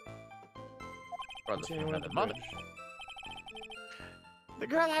 Brothers from Continuing with another the mother. bridge. The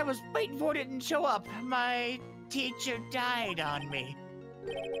girl I was waiting for didn't show up. My teacher died on me.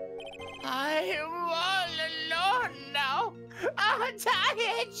 I am all alone now. I'm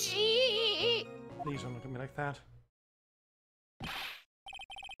tired. Please don't look at me like that.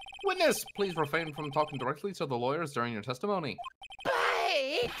 Witness, please refrain from talking directly to the lawyers during your testimony. But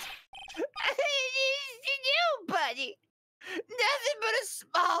you, buddy. Nothing but a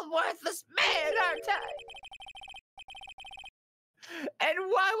small, worthless man, aren't I? And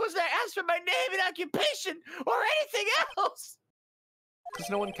why was I asked for my name and occupation or anything else? Because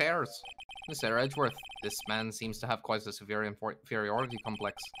no one cares. Mr. Edgeworth, this man seems to have quite a severe inferiority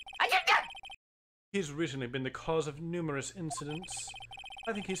complex. I get that. He's recently been the cause of numerous incidents.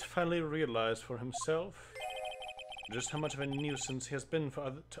 I think he's finally realized for himself just how much of a nuisance he has been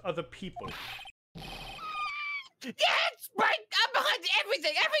to other people. That's right! I'm behind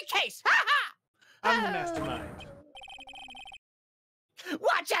everything, every case! Ha ha! I'm the mastermind.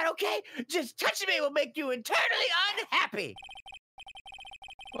 Watch out, okay? Just touching me will make you eternally unhappy!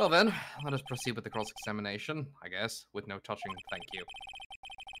 Well then, let us proceed with the cross-examination, I guess, with no touching, thank you.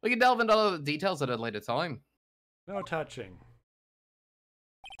 We can delve into other details at a later time. No touching.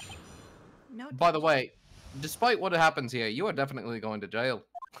 No. By the way, despite what happens here, you are definitely going to jail.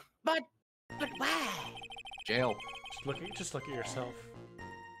 But why? Jail. Just look at yourself.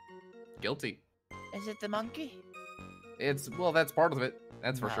 Guilty. Is it the monkey? Well, that's part of it.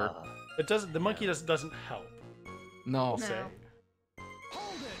 That's for sure. No. It doesn't. The monkey doesn't help. No. I'll No. say.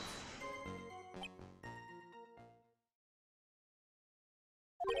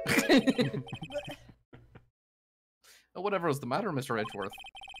 Whatever is the matter, Mr. Edgeworth?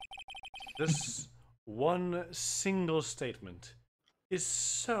 This one single statement is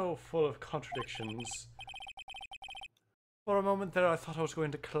so full of contradictions. For a moment there, I thought I was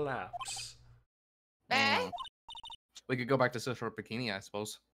going to collapse. Eh? We could go back to Sister Bikini, I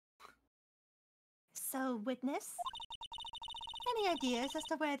suppose. So, witness? Any ideas as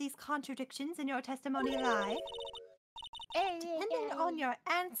to where these contradictions in your testimony lie? Depending on your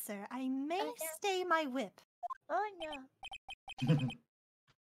answer, I may stay my whip. Oh no.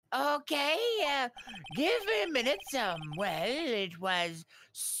 Okay, give me a minute. Well, it was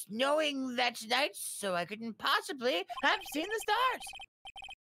snowing that night, so I couldn't possibly have seen the stars.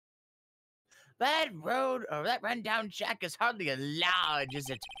 That road, or that rundown shack is hardly a lodge, is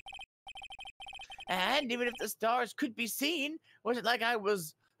it? And even if the stars could be seen, was it like I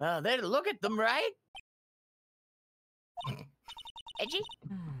was there to look at them, right? Edgy?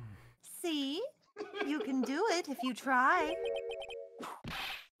 See? You can do it if you try.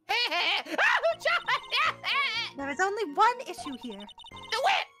 There is only one issue here. Do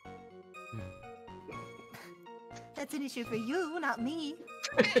it! That's an issue for you, not me.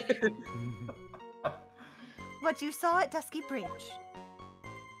 What you saw at Dusky Bridge.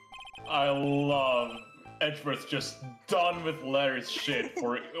 I love Edgeworth's just done with Larry's shit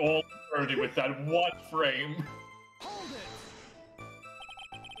for all eternity with that one frame.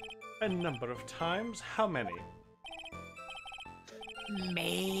 A number of times? How many?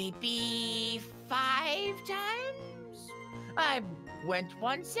 Maybe 5 times? I went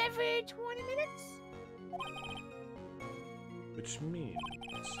once every 20 minutes. Which means...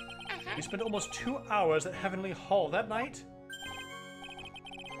 You spent almost 2 hours at Heavenly Hall that night?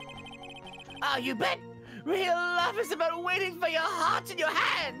 Oh, you bet! Real love is about waiting for your heart in your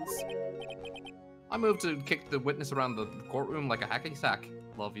hands! I move to kick the witness around the courtroom like a hacky sack.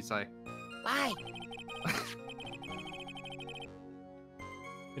 Love, you say. Why?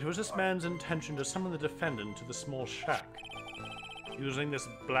 It was this man's intention to summon the defendant to the small shack, using this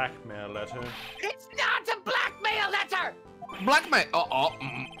blackmail letter. It's not a blackmail letter! Blackmail!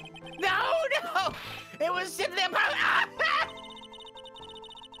 No! It was simply about...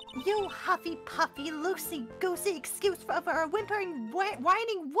 You huffy puffy, loosey goosey excuse for a whimpering,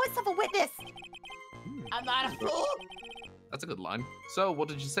 whining wuss of a witness. I'm not a fool! That's a good line. So, what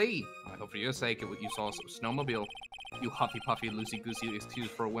did you see? I hope for your sake you saw a snowmobile. You huffy puffy, loosey goosey excuse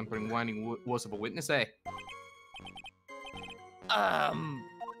for a whimpering, whining wuss of a witness, eh? Well,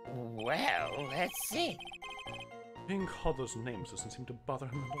 let's see. Being called those names doesn't seem to bother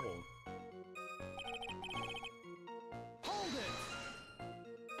him at all.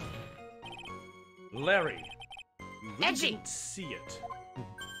 Larry, you really Edgy. didn't see it.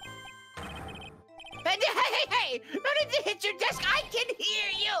 Hey! No need to hit your desk! I can hear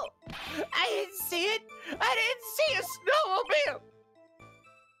you! I didn't see it! I didn't see a snowmobile!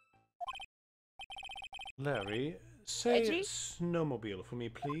 Larry, say Edgy? snowmobile for me,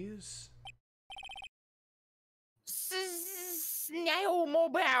 please.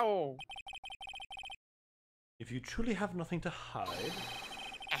 Snowmobile! If you truly have nothing to hide,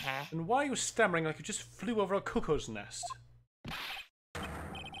 then why are you stammering like you just flew over a cuckoo's nest?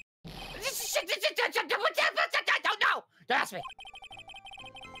 Don't ask me!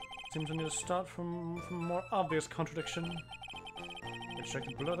 Seems I need to start from a more obvious contradiction. Extract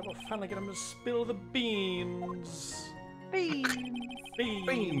the blood that will finally get him to spill the beans. Beans.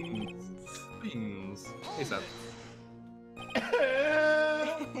 Beans. Beans. Hey, Seth.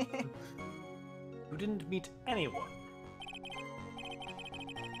 You didn't meet anyone.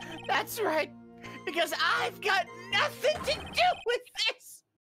 That's right, because I've got nothing to do with this!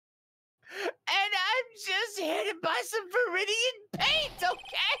 And I'm just here to buy some Viridian paint,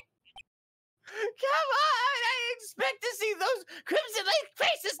 okay? Come on, I expect to see those Crimson Lake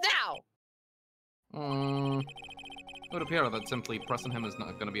faces now! It would appear that simply pressing him is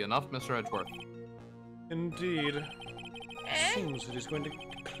not going to be enough, Mr. Edgeworth. Indeed. Seems that he's going to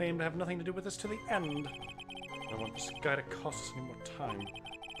claim to have nothing to do with this to the end. I don't want this guy to cost us any more time.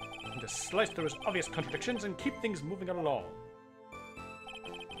 And to slice through his obvious contradictions and keep things moving along.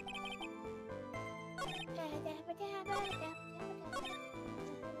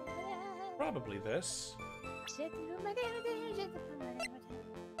 Probably this.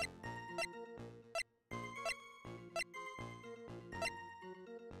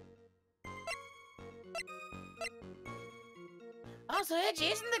 Also, Edgy,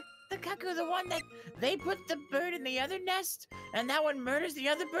 isn't the cuckoo the one that they put the bird in the other nest, and that one murders the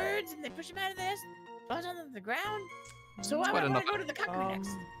other birds, and they push him out of the nest, falls on the ground? So why would I want to go to the cuckoo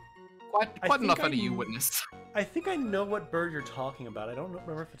next? Quite enough out of you, witness. I think I know what bird you're talking about. I don't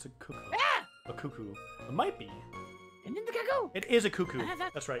remember if it's a cuckoo. Ah! A cuckoo. It might be. And then the cuckoo. It is a cuckoo.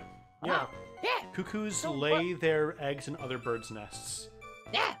 That- That's right. Yeah. Yeah. Cuckoos So lay their eggs in other birds' nests.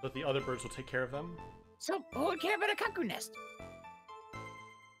 Yeah. But the other birds will take care of them. So who would care about a cuckoo nest?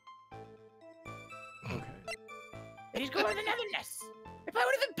 Okay. They just go to another nest. If I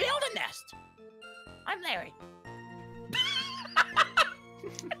would even build a nest. I'm Larry.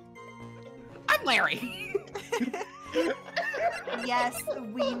 I'm Larry. Yes,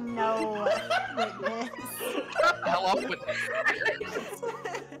 we know, witness. Hell off, witness.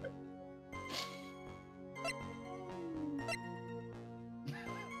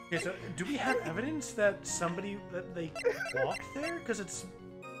 Okay, so do we have evidence that they walked there? Because it's...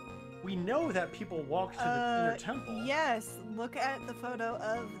 We know that people walked to the inner temple. Yes, look at the photo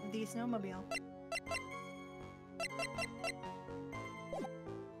of the snowmobile.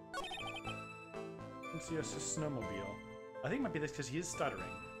 Let's see, it's a snowmobile. I think it might be this because he is stuttering.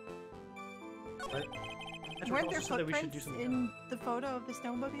 But Edward Weren't also there said that we should do footprints something in the photo of the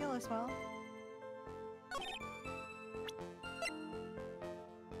snowmobile as well?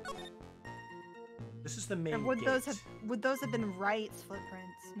 The This is the Or main would gate. would those have been Wright's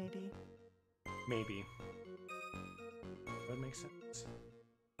footprints, maybe? Maybe. That makes sense.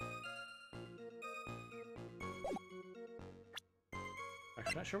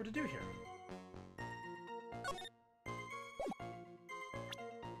 Actually, not sure what to do here.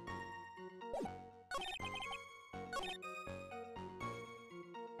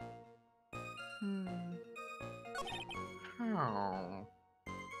 Oh.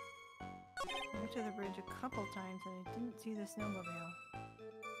 I went to the bridge a couple times and I didn't see the snowmobile.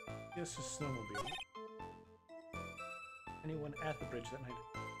 Yes, a snowmobile. Anyone at the bridge that night?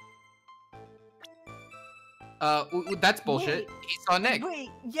 That's bullshit. Wait. He saw Nick.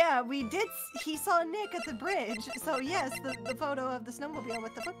 Wait, yeah, we did. He saw Nick at the bridge. So yes, the photo of the snowmobile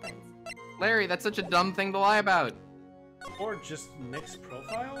with the footprints. Larry, that's such a dumb thing to lie about. Or just Nick's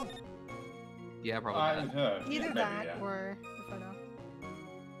profile? Yeah, probably. not. Either maybe, that yeah. or the photo.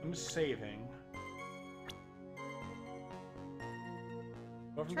 I'm saving.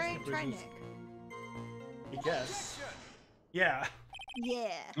 Whoever missed Try the bridge was- Nick. I guess. Yeah.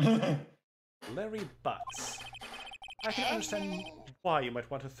 Yeah. Larry Butts. I can understand why you might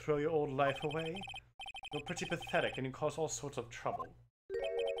want to throw your old life away. You're pretty pathetic and you cause all sorts of trouble.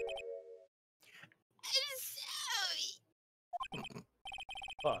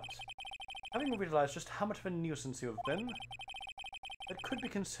 But, having realized just how much of a nuisance you have been, it could be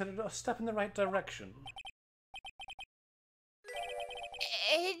considered a step in the right direction.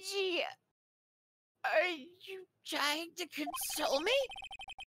 Edgy, are you trying to console me?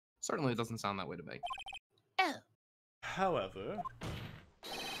 Certainly doesn't sound that way to me. Oh. However,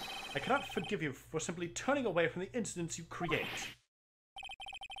 I cannot forgive you for simply turning away from the incidents you create.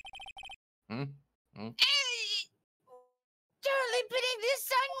 Totally putting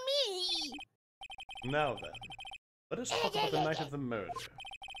this on me. Now then, let us talk about the night of the murder.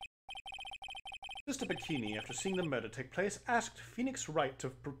 Mr. Bikini, after seeing the murder take place, asked Phoenix Wright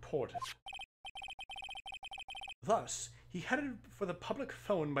to report it. Thus, he headed for the public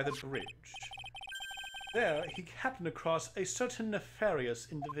phone by the bridge. There, he happened across a certain nefarious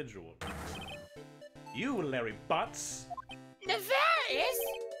individual. You, Larry Butts! Nefarious?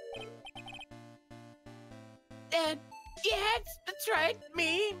 Yeah, that's right.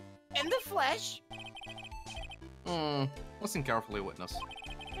 Me, in the flesh. Listen carefully, witness.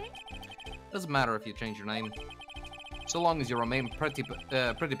 Doesn't matter if you change your name. So long as you remain pretty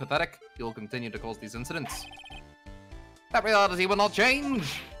pathetic, you'll continue to cause these incidents. That reality will not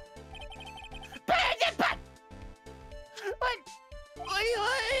change! What do you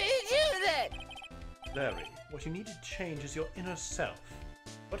want me to do then? Larry, what you need to change is your inner self.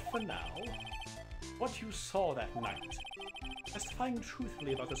 But for now, what you saw that night, testifying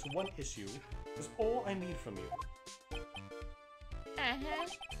truthfully about this one issue, is all I need from you. Uh-huh.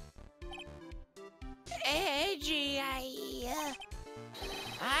 Edgy,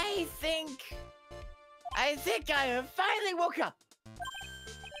 I think I have finally woke up.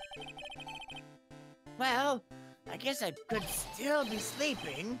 Well, I guess I could still be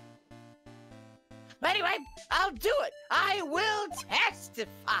sleeping. But anyway, I'll do it. I will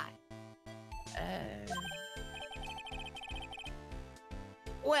testify.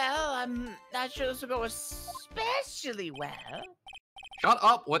 Well, I'm not sure this will go especially well. Shut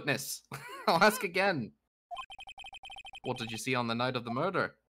up, witness! I'll ask again. What did you see on the night of the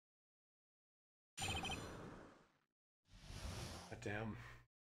murder? Damn.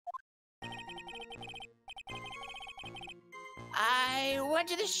 I went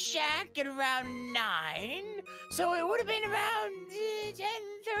to the shack at around 9, so it would have been around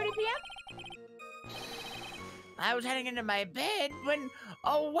 10:30 p.m. I was heading into my bed when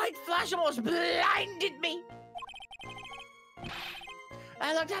a white flash almost blinded me.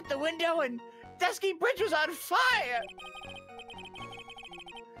 I looked out the window and Dusky Bridge was on fire.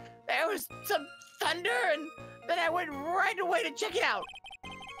 There was some thunder and then I went right away to check it out.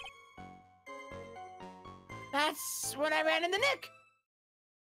 That's when I ran into Nick.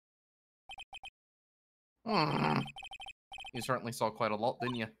 You certainly saw quite a lot,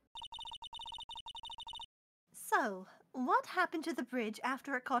 didn't you? So, what happened to the bridge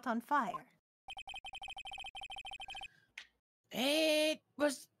after it caught on fire? It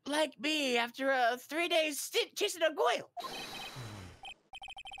was like me after a 3-day stint chasing a goyle.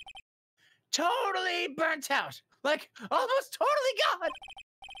 Totally burnt out. Like, almost totally gone.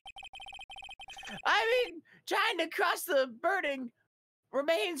 I mean, trying to cross the burning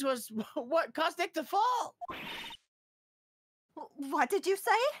remains was what caused Nick to fall. What did you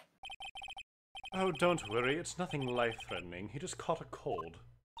say? Oh, don't worry, it's nothing life-threatening. He just caught a cold.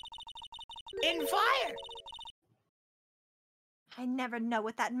 In fire. I never know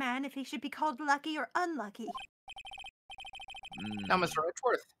with that man if he should be called lucky or unlucky. Now, Mr.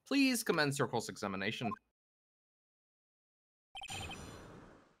 Edgeworth, please commence your cross-examination.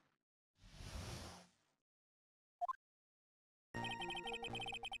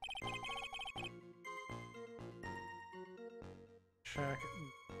 Shack.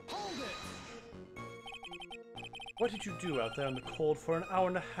 Hold it! What did you do out there in the cold for an hour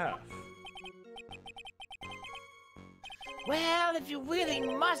and a half? Well, if you really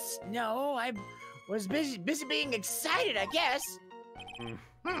must know, I was busy being excited, I guess.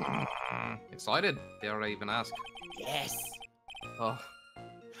 Excited? Dare I even ask? Yes. Oh,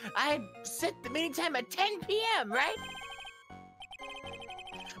 I set the meeting time at 10 p.m., right?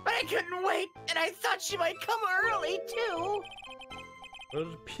 But I couldn't wait, and I thought she might come early, too. Well,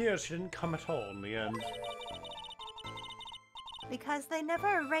 it appears she didn't come at all in the end. Because they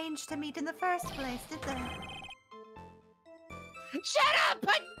never arranged to meet in the first place, did they? Shut up!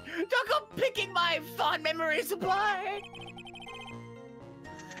 Don't go picking my fond memories apart!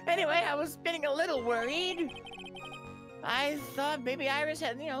 Anyway, I was getting a little worried. I thought maybe Iris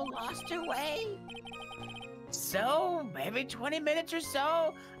had, lost her way. So, maybe 20 minutes or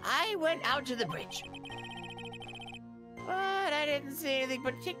so, I went out to the bridge. But I didn't see anything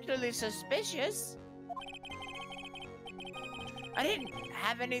particularly suspicious. I didn't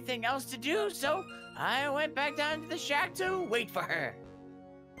have anything else to do, so I went back down to the shack to wait for her.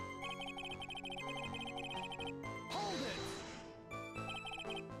 Hold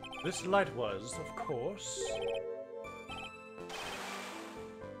it! This light was, of course...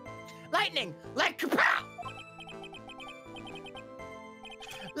 Lightning! Like kapow!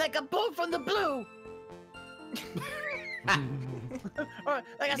 Like a bolt from the blue! Or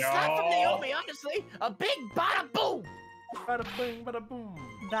like a slap from Naomi, honestly! A big bada boom! Bada bing, bada boom.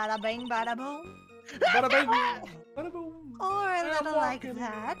 Bada bing, bada boom. Bada bing, bada boom. Or a I'm little like walking.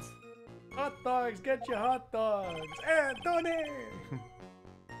 that. Hot dogs, get your hot dogs. Anthony!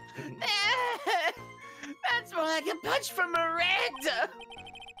 That's more like a punch from Miranda!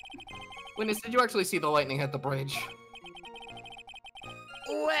 Witness, did you actually see the lightning hit the bridge?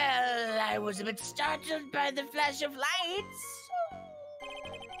 Well, I was a bit startled by the flash of lights.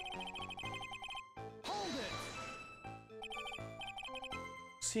 Hold it!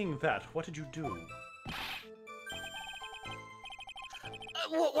 Seeing that, what did you do?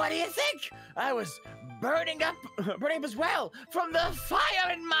 What do you think? I was burning up as well from the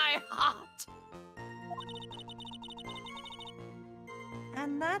fire in my heart.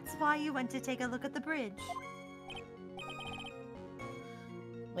 And that's why you went to take a look at the bridge.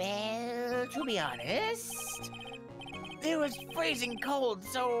 Well, to be honest, it was freezing cold,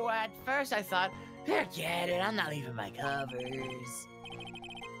 so at first I thought, forget it, I'm not leaving my covers.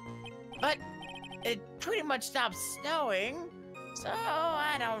 But it pretty much stopped snowing, so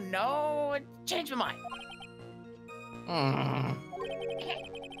I don't know, it changed my mind.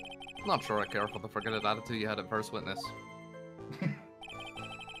 Not sure I care for the forget-it attitude you had at first, Witness.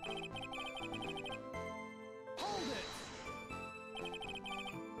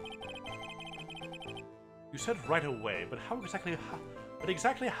 You said right away, but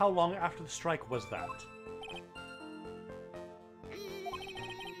exactly how long after the strike was that?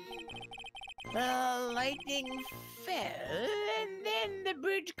 The lightning fell, and then the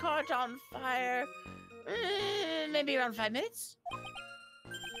bridge caught on fire. Maybe around 5 minutes?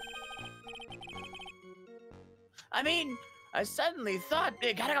 I mean, I suddenly thought,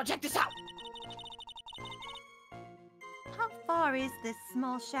 gotta go check this out. How far is this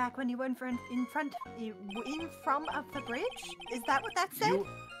small shack when you were in from of the bridge? Is that what that said?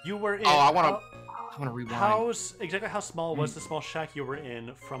 You were in. Oh, I want to rewind. Exactly how small was the small shack you were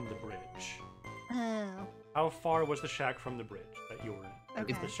in from the bridge? Oh. How far was the shack from the bridge that you were in?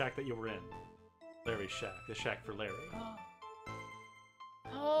 Okay. It's the shack that you were in. Larry's shack. The shack for Larry.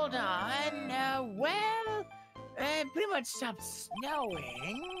 Hold on. Well, it pretty much stopped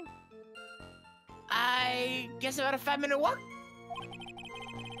snowing. I guess about a 5-minute walk.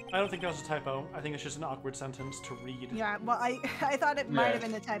 I don't think that was a typo. I think it's just an awkward sentence to read. Yeah, well, I thought it might have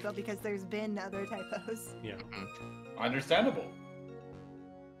been a typo because there's been other typos. Yeah. Understandable.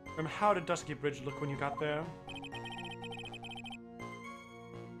 How did Dusky Bridge look when you got there?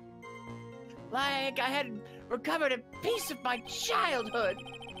 Like I had recovered a piece of my childhood.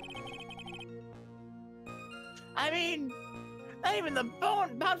 I mean, not even the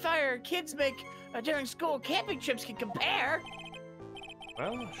bonfire kids make during school camping trips can compare.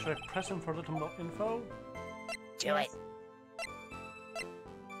 Well, should I press him for a little more info? Do it.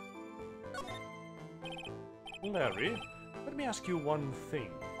 Larry, let me ask you one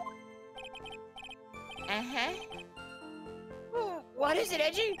thing. Uh-huh. What is it,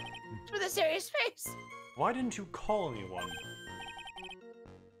 Edgy? With a serious face. Why didn't you call anyone?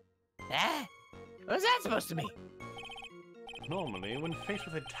 Ah, what's that supposed to mean? Normally, when faced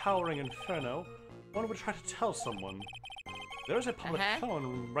with a towering inferno, one would try to tell someone. There is a public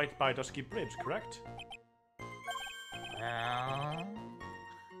phone right by Dusky Bridge, correct?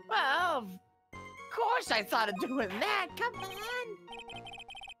 Well, of course I thought of doing that. Come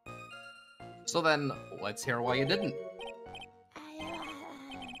on. So then, let's hear why you didn't.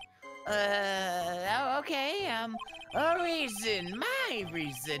 Okay, a reason, my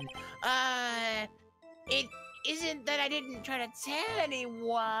reason. It isn't that I didn't try to tell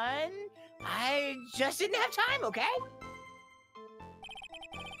anyone. I just didn't have time, okay?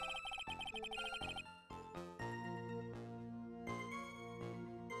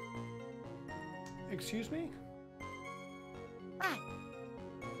 Excuse me? Hi.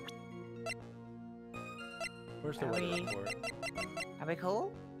 Where's the Are weather we- report? Are we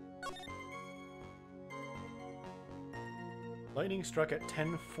cool? Lightning struck at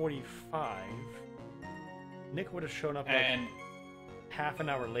 10:45. Nick would have shown up like And half an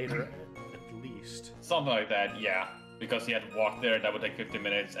hour later at least. something like that, yeah. Because he had to walk there, that would take 50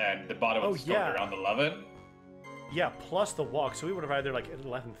 minutes, and the bottom Oh, would start yeah. around 11. Yeah, plus the walk, so we would have arrived there like at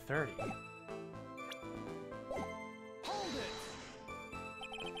 11:30.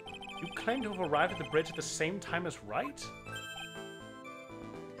 You claim to have arrived at the bridge at the same time as Wright?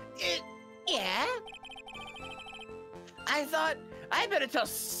 Yeah. I thought I better tell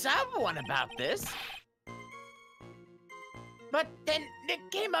someone about this. But then Nick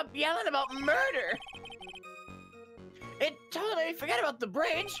came up yelling about murder. It totally made me forget about the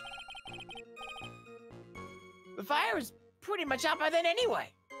bridge. The fire was pretty much out by then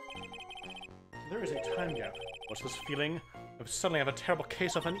anyway. There is a time gap. What's this feeling? I suddenly have a terrible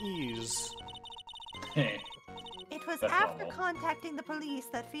case of unease. It was That's after normal. contacting the police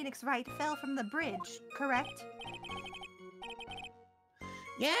that Phoenix Wright fell from the bridge, correct?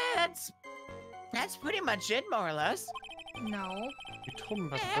 Yeah, that's pretty much it, more or less. No. You told me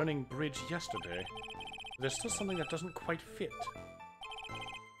about the burning bridge yesterday. There's still something that doesn't quite fit.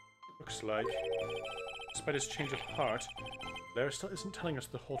 Looks like, despite his change of heart, Blair still isn't telling us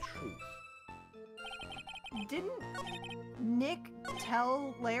the whole truth. Didn't Nick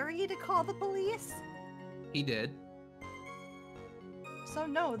tell Larry to call the police? He did. So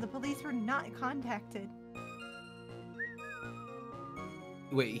no, the police were not contacted.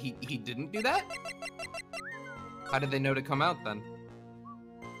 Wait, he didn't do that? How did they know to come out then?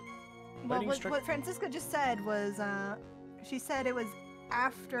 Well, Lightning struck- what Francisca just said was, she said it was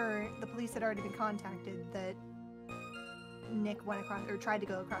after the police had already been contacted that Nick went across, or tried to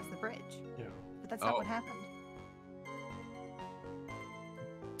go across the bridge. Yeah. But that's not Oh. what happened.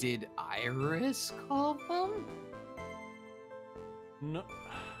 Did Iris call them? No.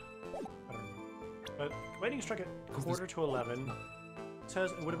 I don't know. But lightning struck at quarter to 11. It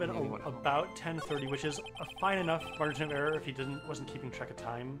says it would have been about 10:30, which is a fine enough margin of error if he wasn't keeping track of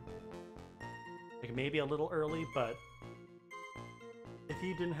time. Like maybe a little early, but if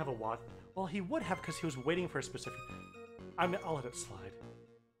he didn't have a watch, well, he would have because he was waiting for a specific. I'll let it slide.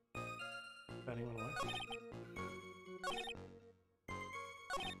 Depending on what.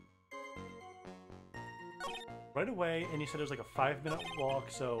 Right away, and he said it was like a 5-minute walk,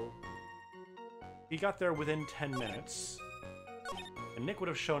 so he got there within 10 minutes. And Nick would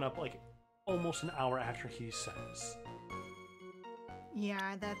have shown up like almost an hour after he says.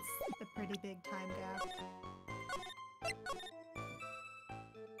 Yeah, that's a pretty big time gap.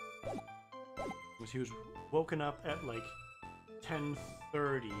 Was he was woken up at like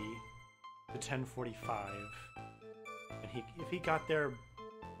 10:30 to 10:45, and if he got there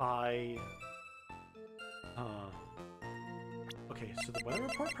by okay, so the weather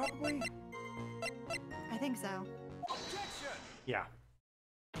report probably. I think so. Yeah,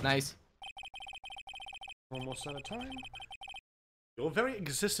 Nice. almost out of time. Your very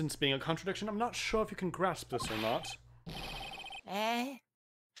existence being a contradiction. I'm not sure if you can grasp this or not.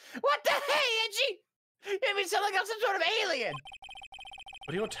 What the hey, Edgy? You made me sound like I'm some sort of alien.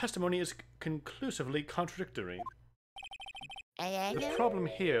 But your testimony is conclusively contradictory. The The problem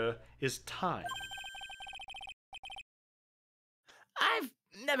here is time. I've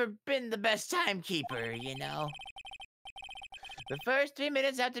never been the best timekeeper, you know. The first 3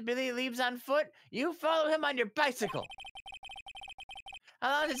 minutes after Billy leaves on foot, you follow him on your bicycle.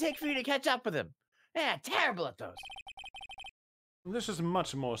 How long does it take for you to catch up with him? Yeah, terrible at those. This is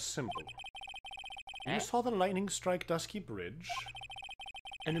much more simple. You saw the lightning strike Dusky Bridge,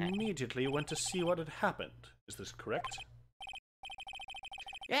 and immediately went to see what had happened. Is this correct?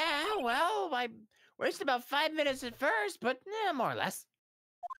 Yeah, well, Wasted about 5 minutes at first, but more or less.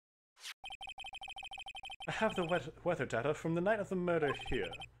 I have the weather data from the night of the murder here.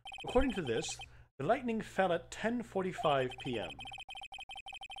 According to this, the lightning fell at 10:45 p.m.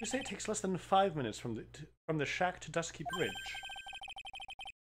 You say it takes less than 5 minutes from the shack to Dusky Bridge.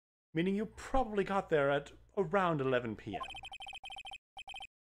 Meaning you probably got there at around 11 p.m.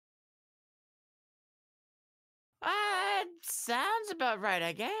 Sounds about right,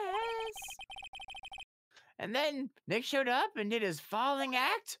 I guess. And then Nick showed up and did his falling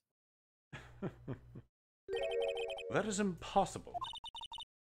act? That is impossible.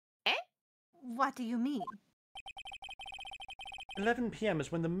 What do you mean? 11 p.m.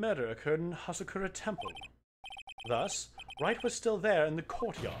 is when the murder occurred in Hasakura Temple. Thus, Wright was still there in the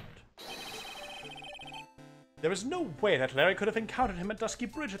courtyard. There is no way that Larry could have encountered him at Dusky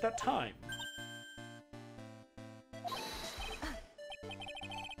Bridge at that time.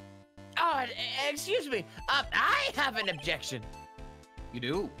 Oh, excuse me. I have an objection. You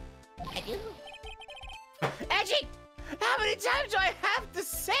do? I do. Edgy, how many times do I have to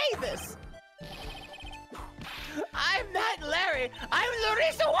say this? I'm not Larry. I'm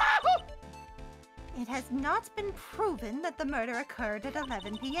Larissa Wow! It has not been proven that the murder occurred at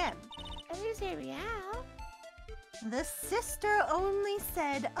 11 p.m. Is it real? The sister only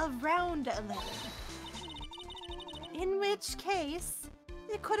said around 11. In which case,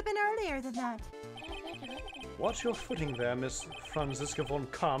 it could have been earlier than that. Watch your footing there, Miss Franziska von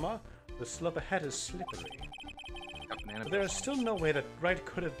Karma. The slope ahead is slippery. But there is still no way that Wright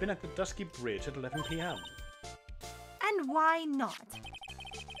could have been at the Dusky Bridge at 11 p.m. And why not?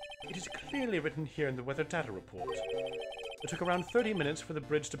 It is clearly written here in the weather data report. It took around 30 minutes for the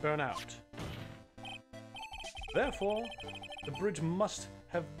bridge to burn out. Therefore, the bridge must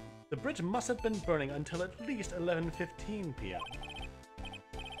have been burning until at least 11:15 p.m.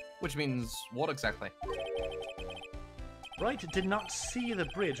 Which means what exactly? Wright did not see the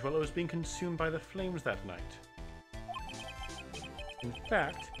bridge while it was being consumed by the flames that night. In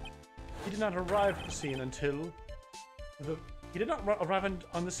fact, he did not arrive at the scene until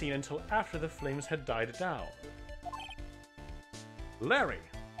on the scene until after the flames had died down. Larry!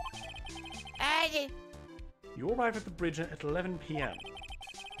 You arrived at the bridge at 11 p.m.,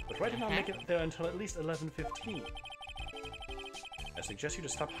 but Wright did not make it there until at least 11:15. I suggest you to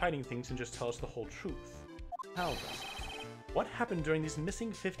stop hiding things and just tell us the whole truth. Now then, what happened during these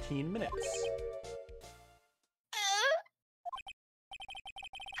missing 15 minutes?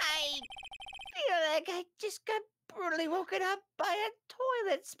 I feel like I just got brutally woken up by a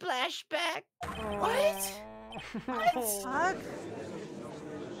toilet splashback. What? Fuck?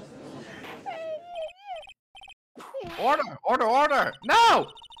 Order!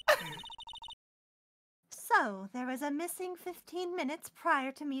 No! So, there was a missing 15 minutes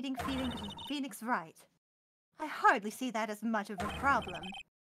prior to meeting Phoenix Wright. I hardly see that as much of a problem.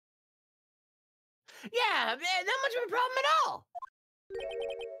 Yeah, not much of a problem at all.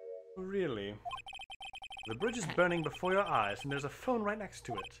 Really? The bridge is burning before your eyes, and there's a phone right next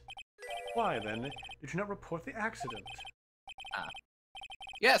to it. Why, then, did you not report the accident?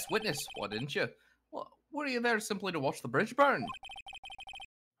 Yes, witness. Why didn't you? Were you there simply to watch the bridge burn?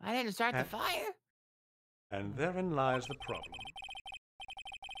 I didn't start the fire. And therein lies the problem.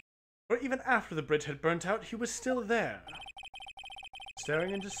 For even after the bridge had burnt out, he was still there.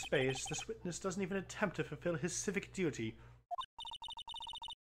 Staring into space, this witness doesn't even attempt to fulfill his civic duty.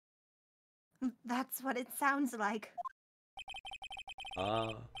 That's what it sounds like.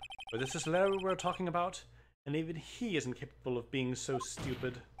 But this is Larry we're talking about, and even he isn't capable of being so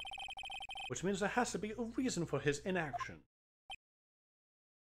stupid. Which means there has to be a reason for his inaction.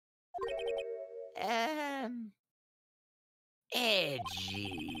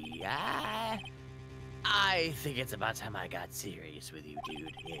 Edgy. I think it's about time I got serious with you,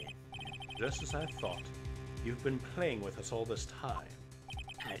 dude. Yeah. Just as I thought. You've been playing with us all this time.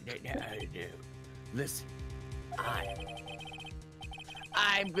 No. Listen,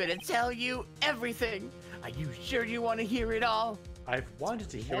 I'm gonna tell you everything. Are you sure you want to hear it all? I've wanted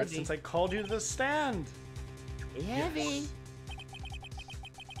to hear it since I called you to the stand. Heavy.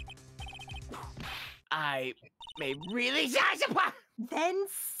 I may really die. Then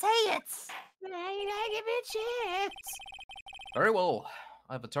say it! Give me a chance. Very well.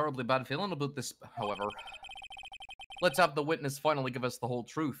 I have a terribly bad feeling about this, however. Let's have the witness finally give us the whole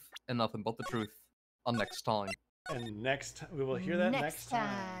truth, and nothing but the truth, on next time. And we will hear that next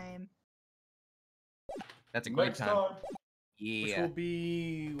time. That's a great Next time. Which Yeah. will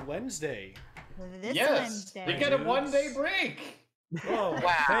be Wednesday. This Yes, Wednesday. we get a one-day break. Oh,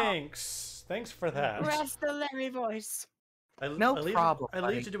 Wow. thanks for that. Rest the Larry voice. No problem, I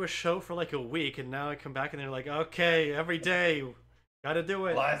buddy. leave to do a show for like a week, and now I come back and they're like, okay, every day, gotta do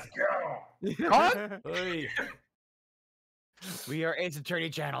it. Let's go. What? Oy. We are Ace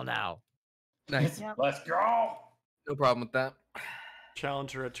Attorney Channel now. Nice. Yep. Let's go. No problem with that.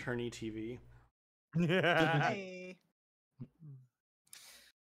 Challenger Attorney TV. Hey.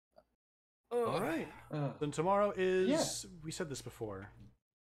 All right. Then tomorrow is we said this before.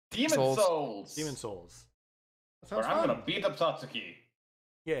 Demon Souls. Demon Souls. That Where sounds I'm fun. gonna beat up Satsuki.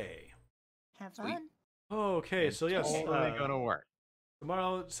 Yay. Have Sweet. fun. Okay, so yes, Totally gonna work.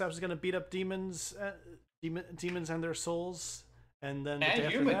 tomorrow Sabs is gonna beat up demons, demons and their souls, and then the And day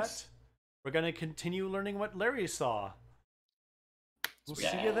after humans. that, we're gonna continue learning what Larry saw. We'll see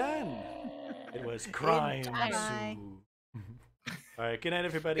Yeah. you then. It was crime. Bye. Sue. All right, good night,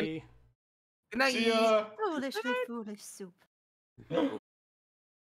 everybody. Good night. See ya. Foolishly foolish soup.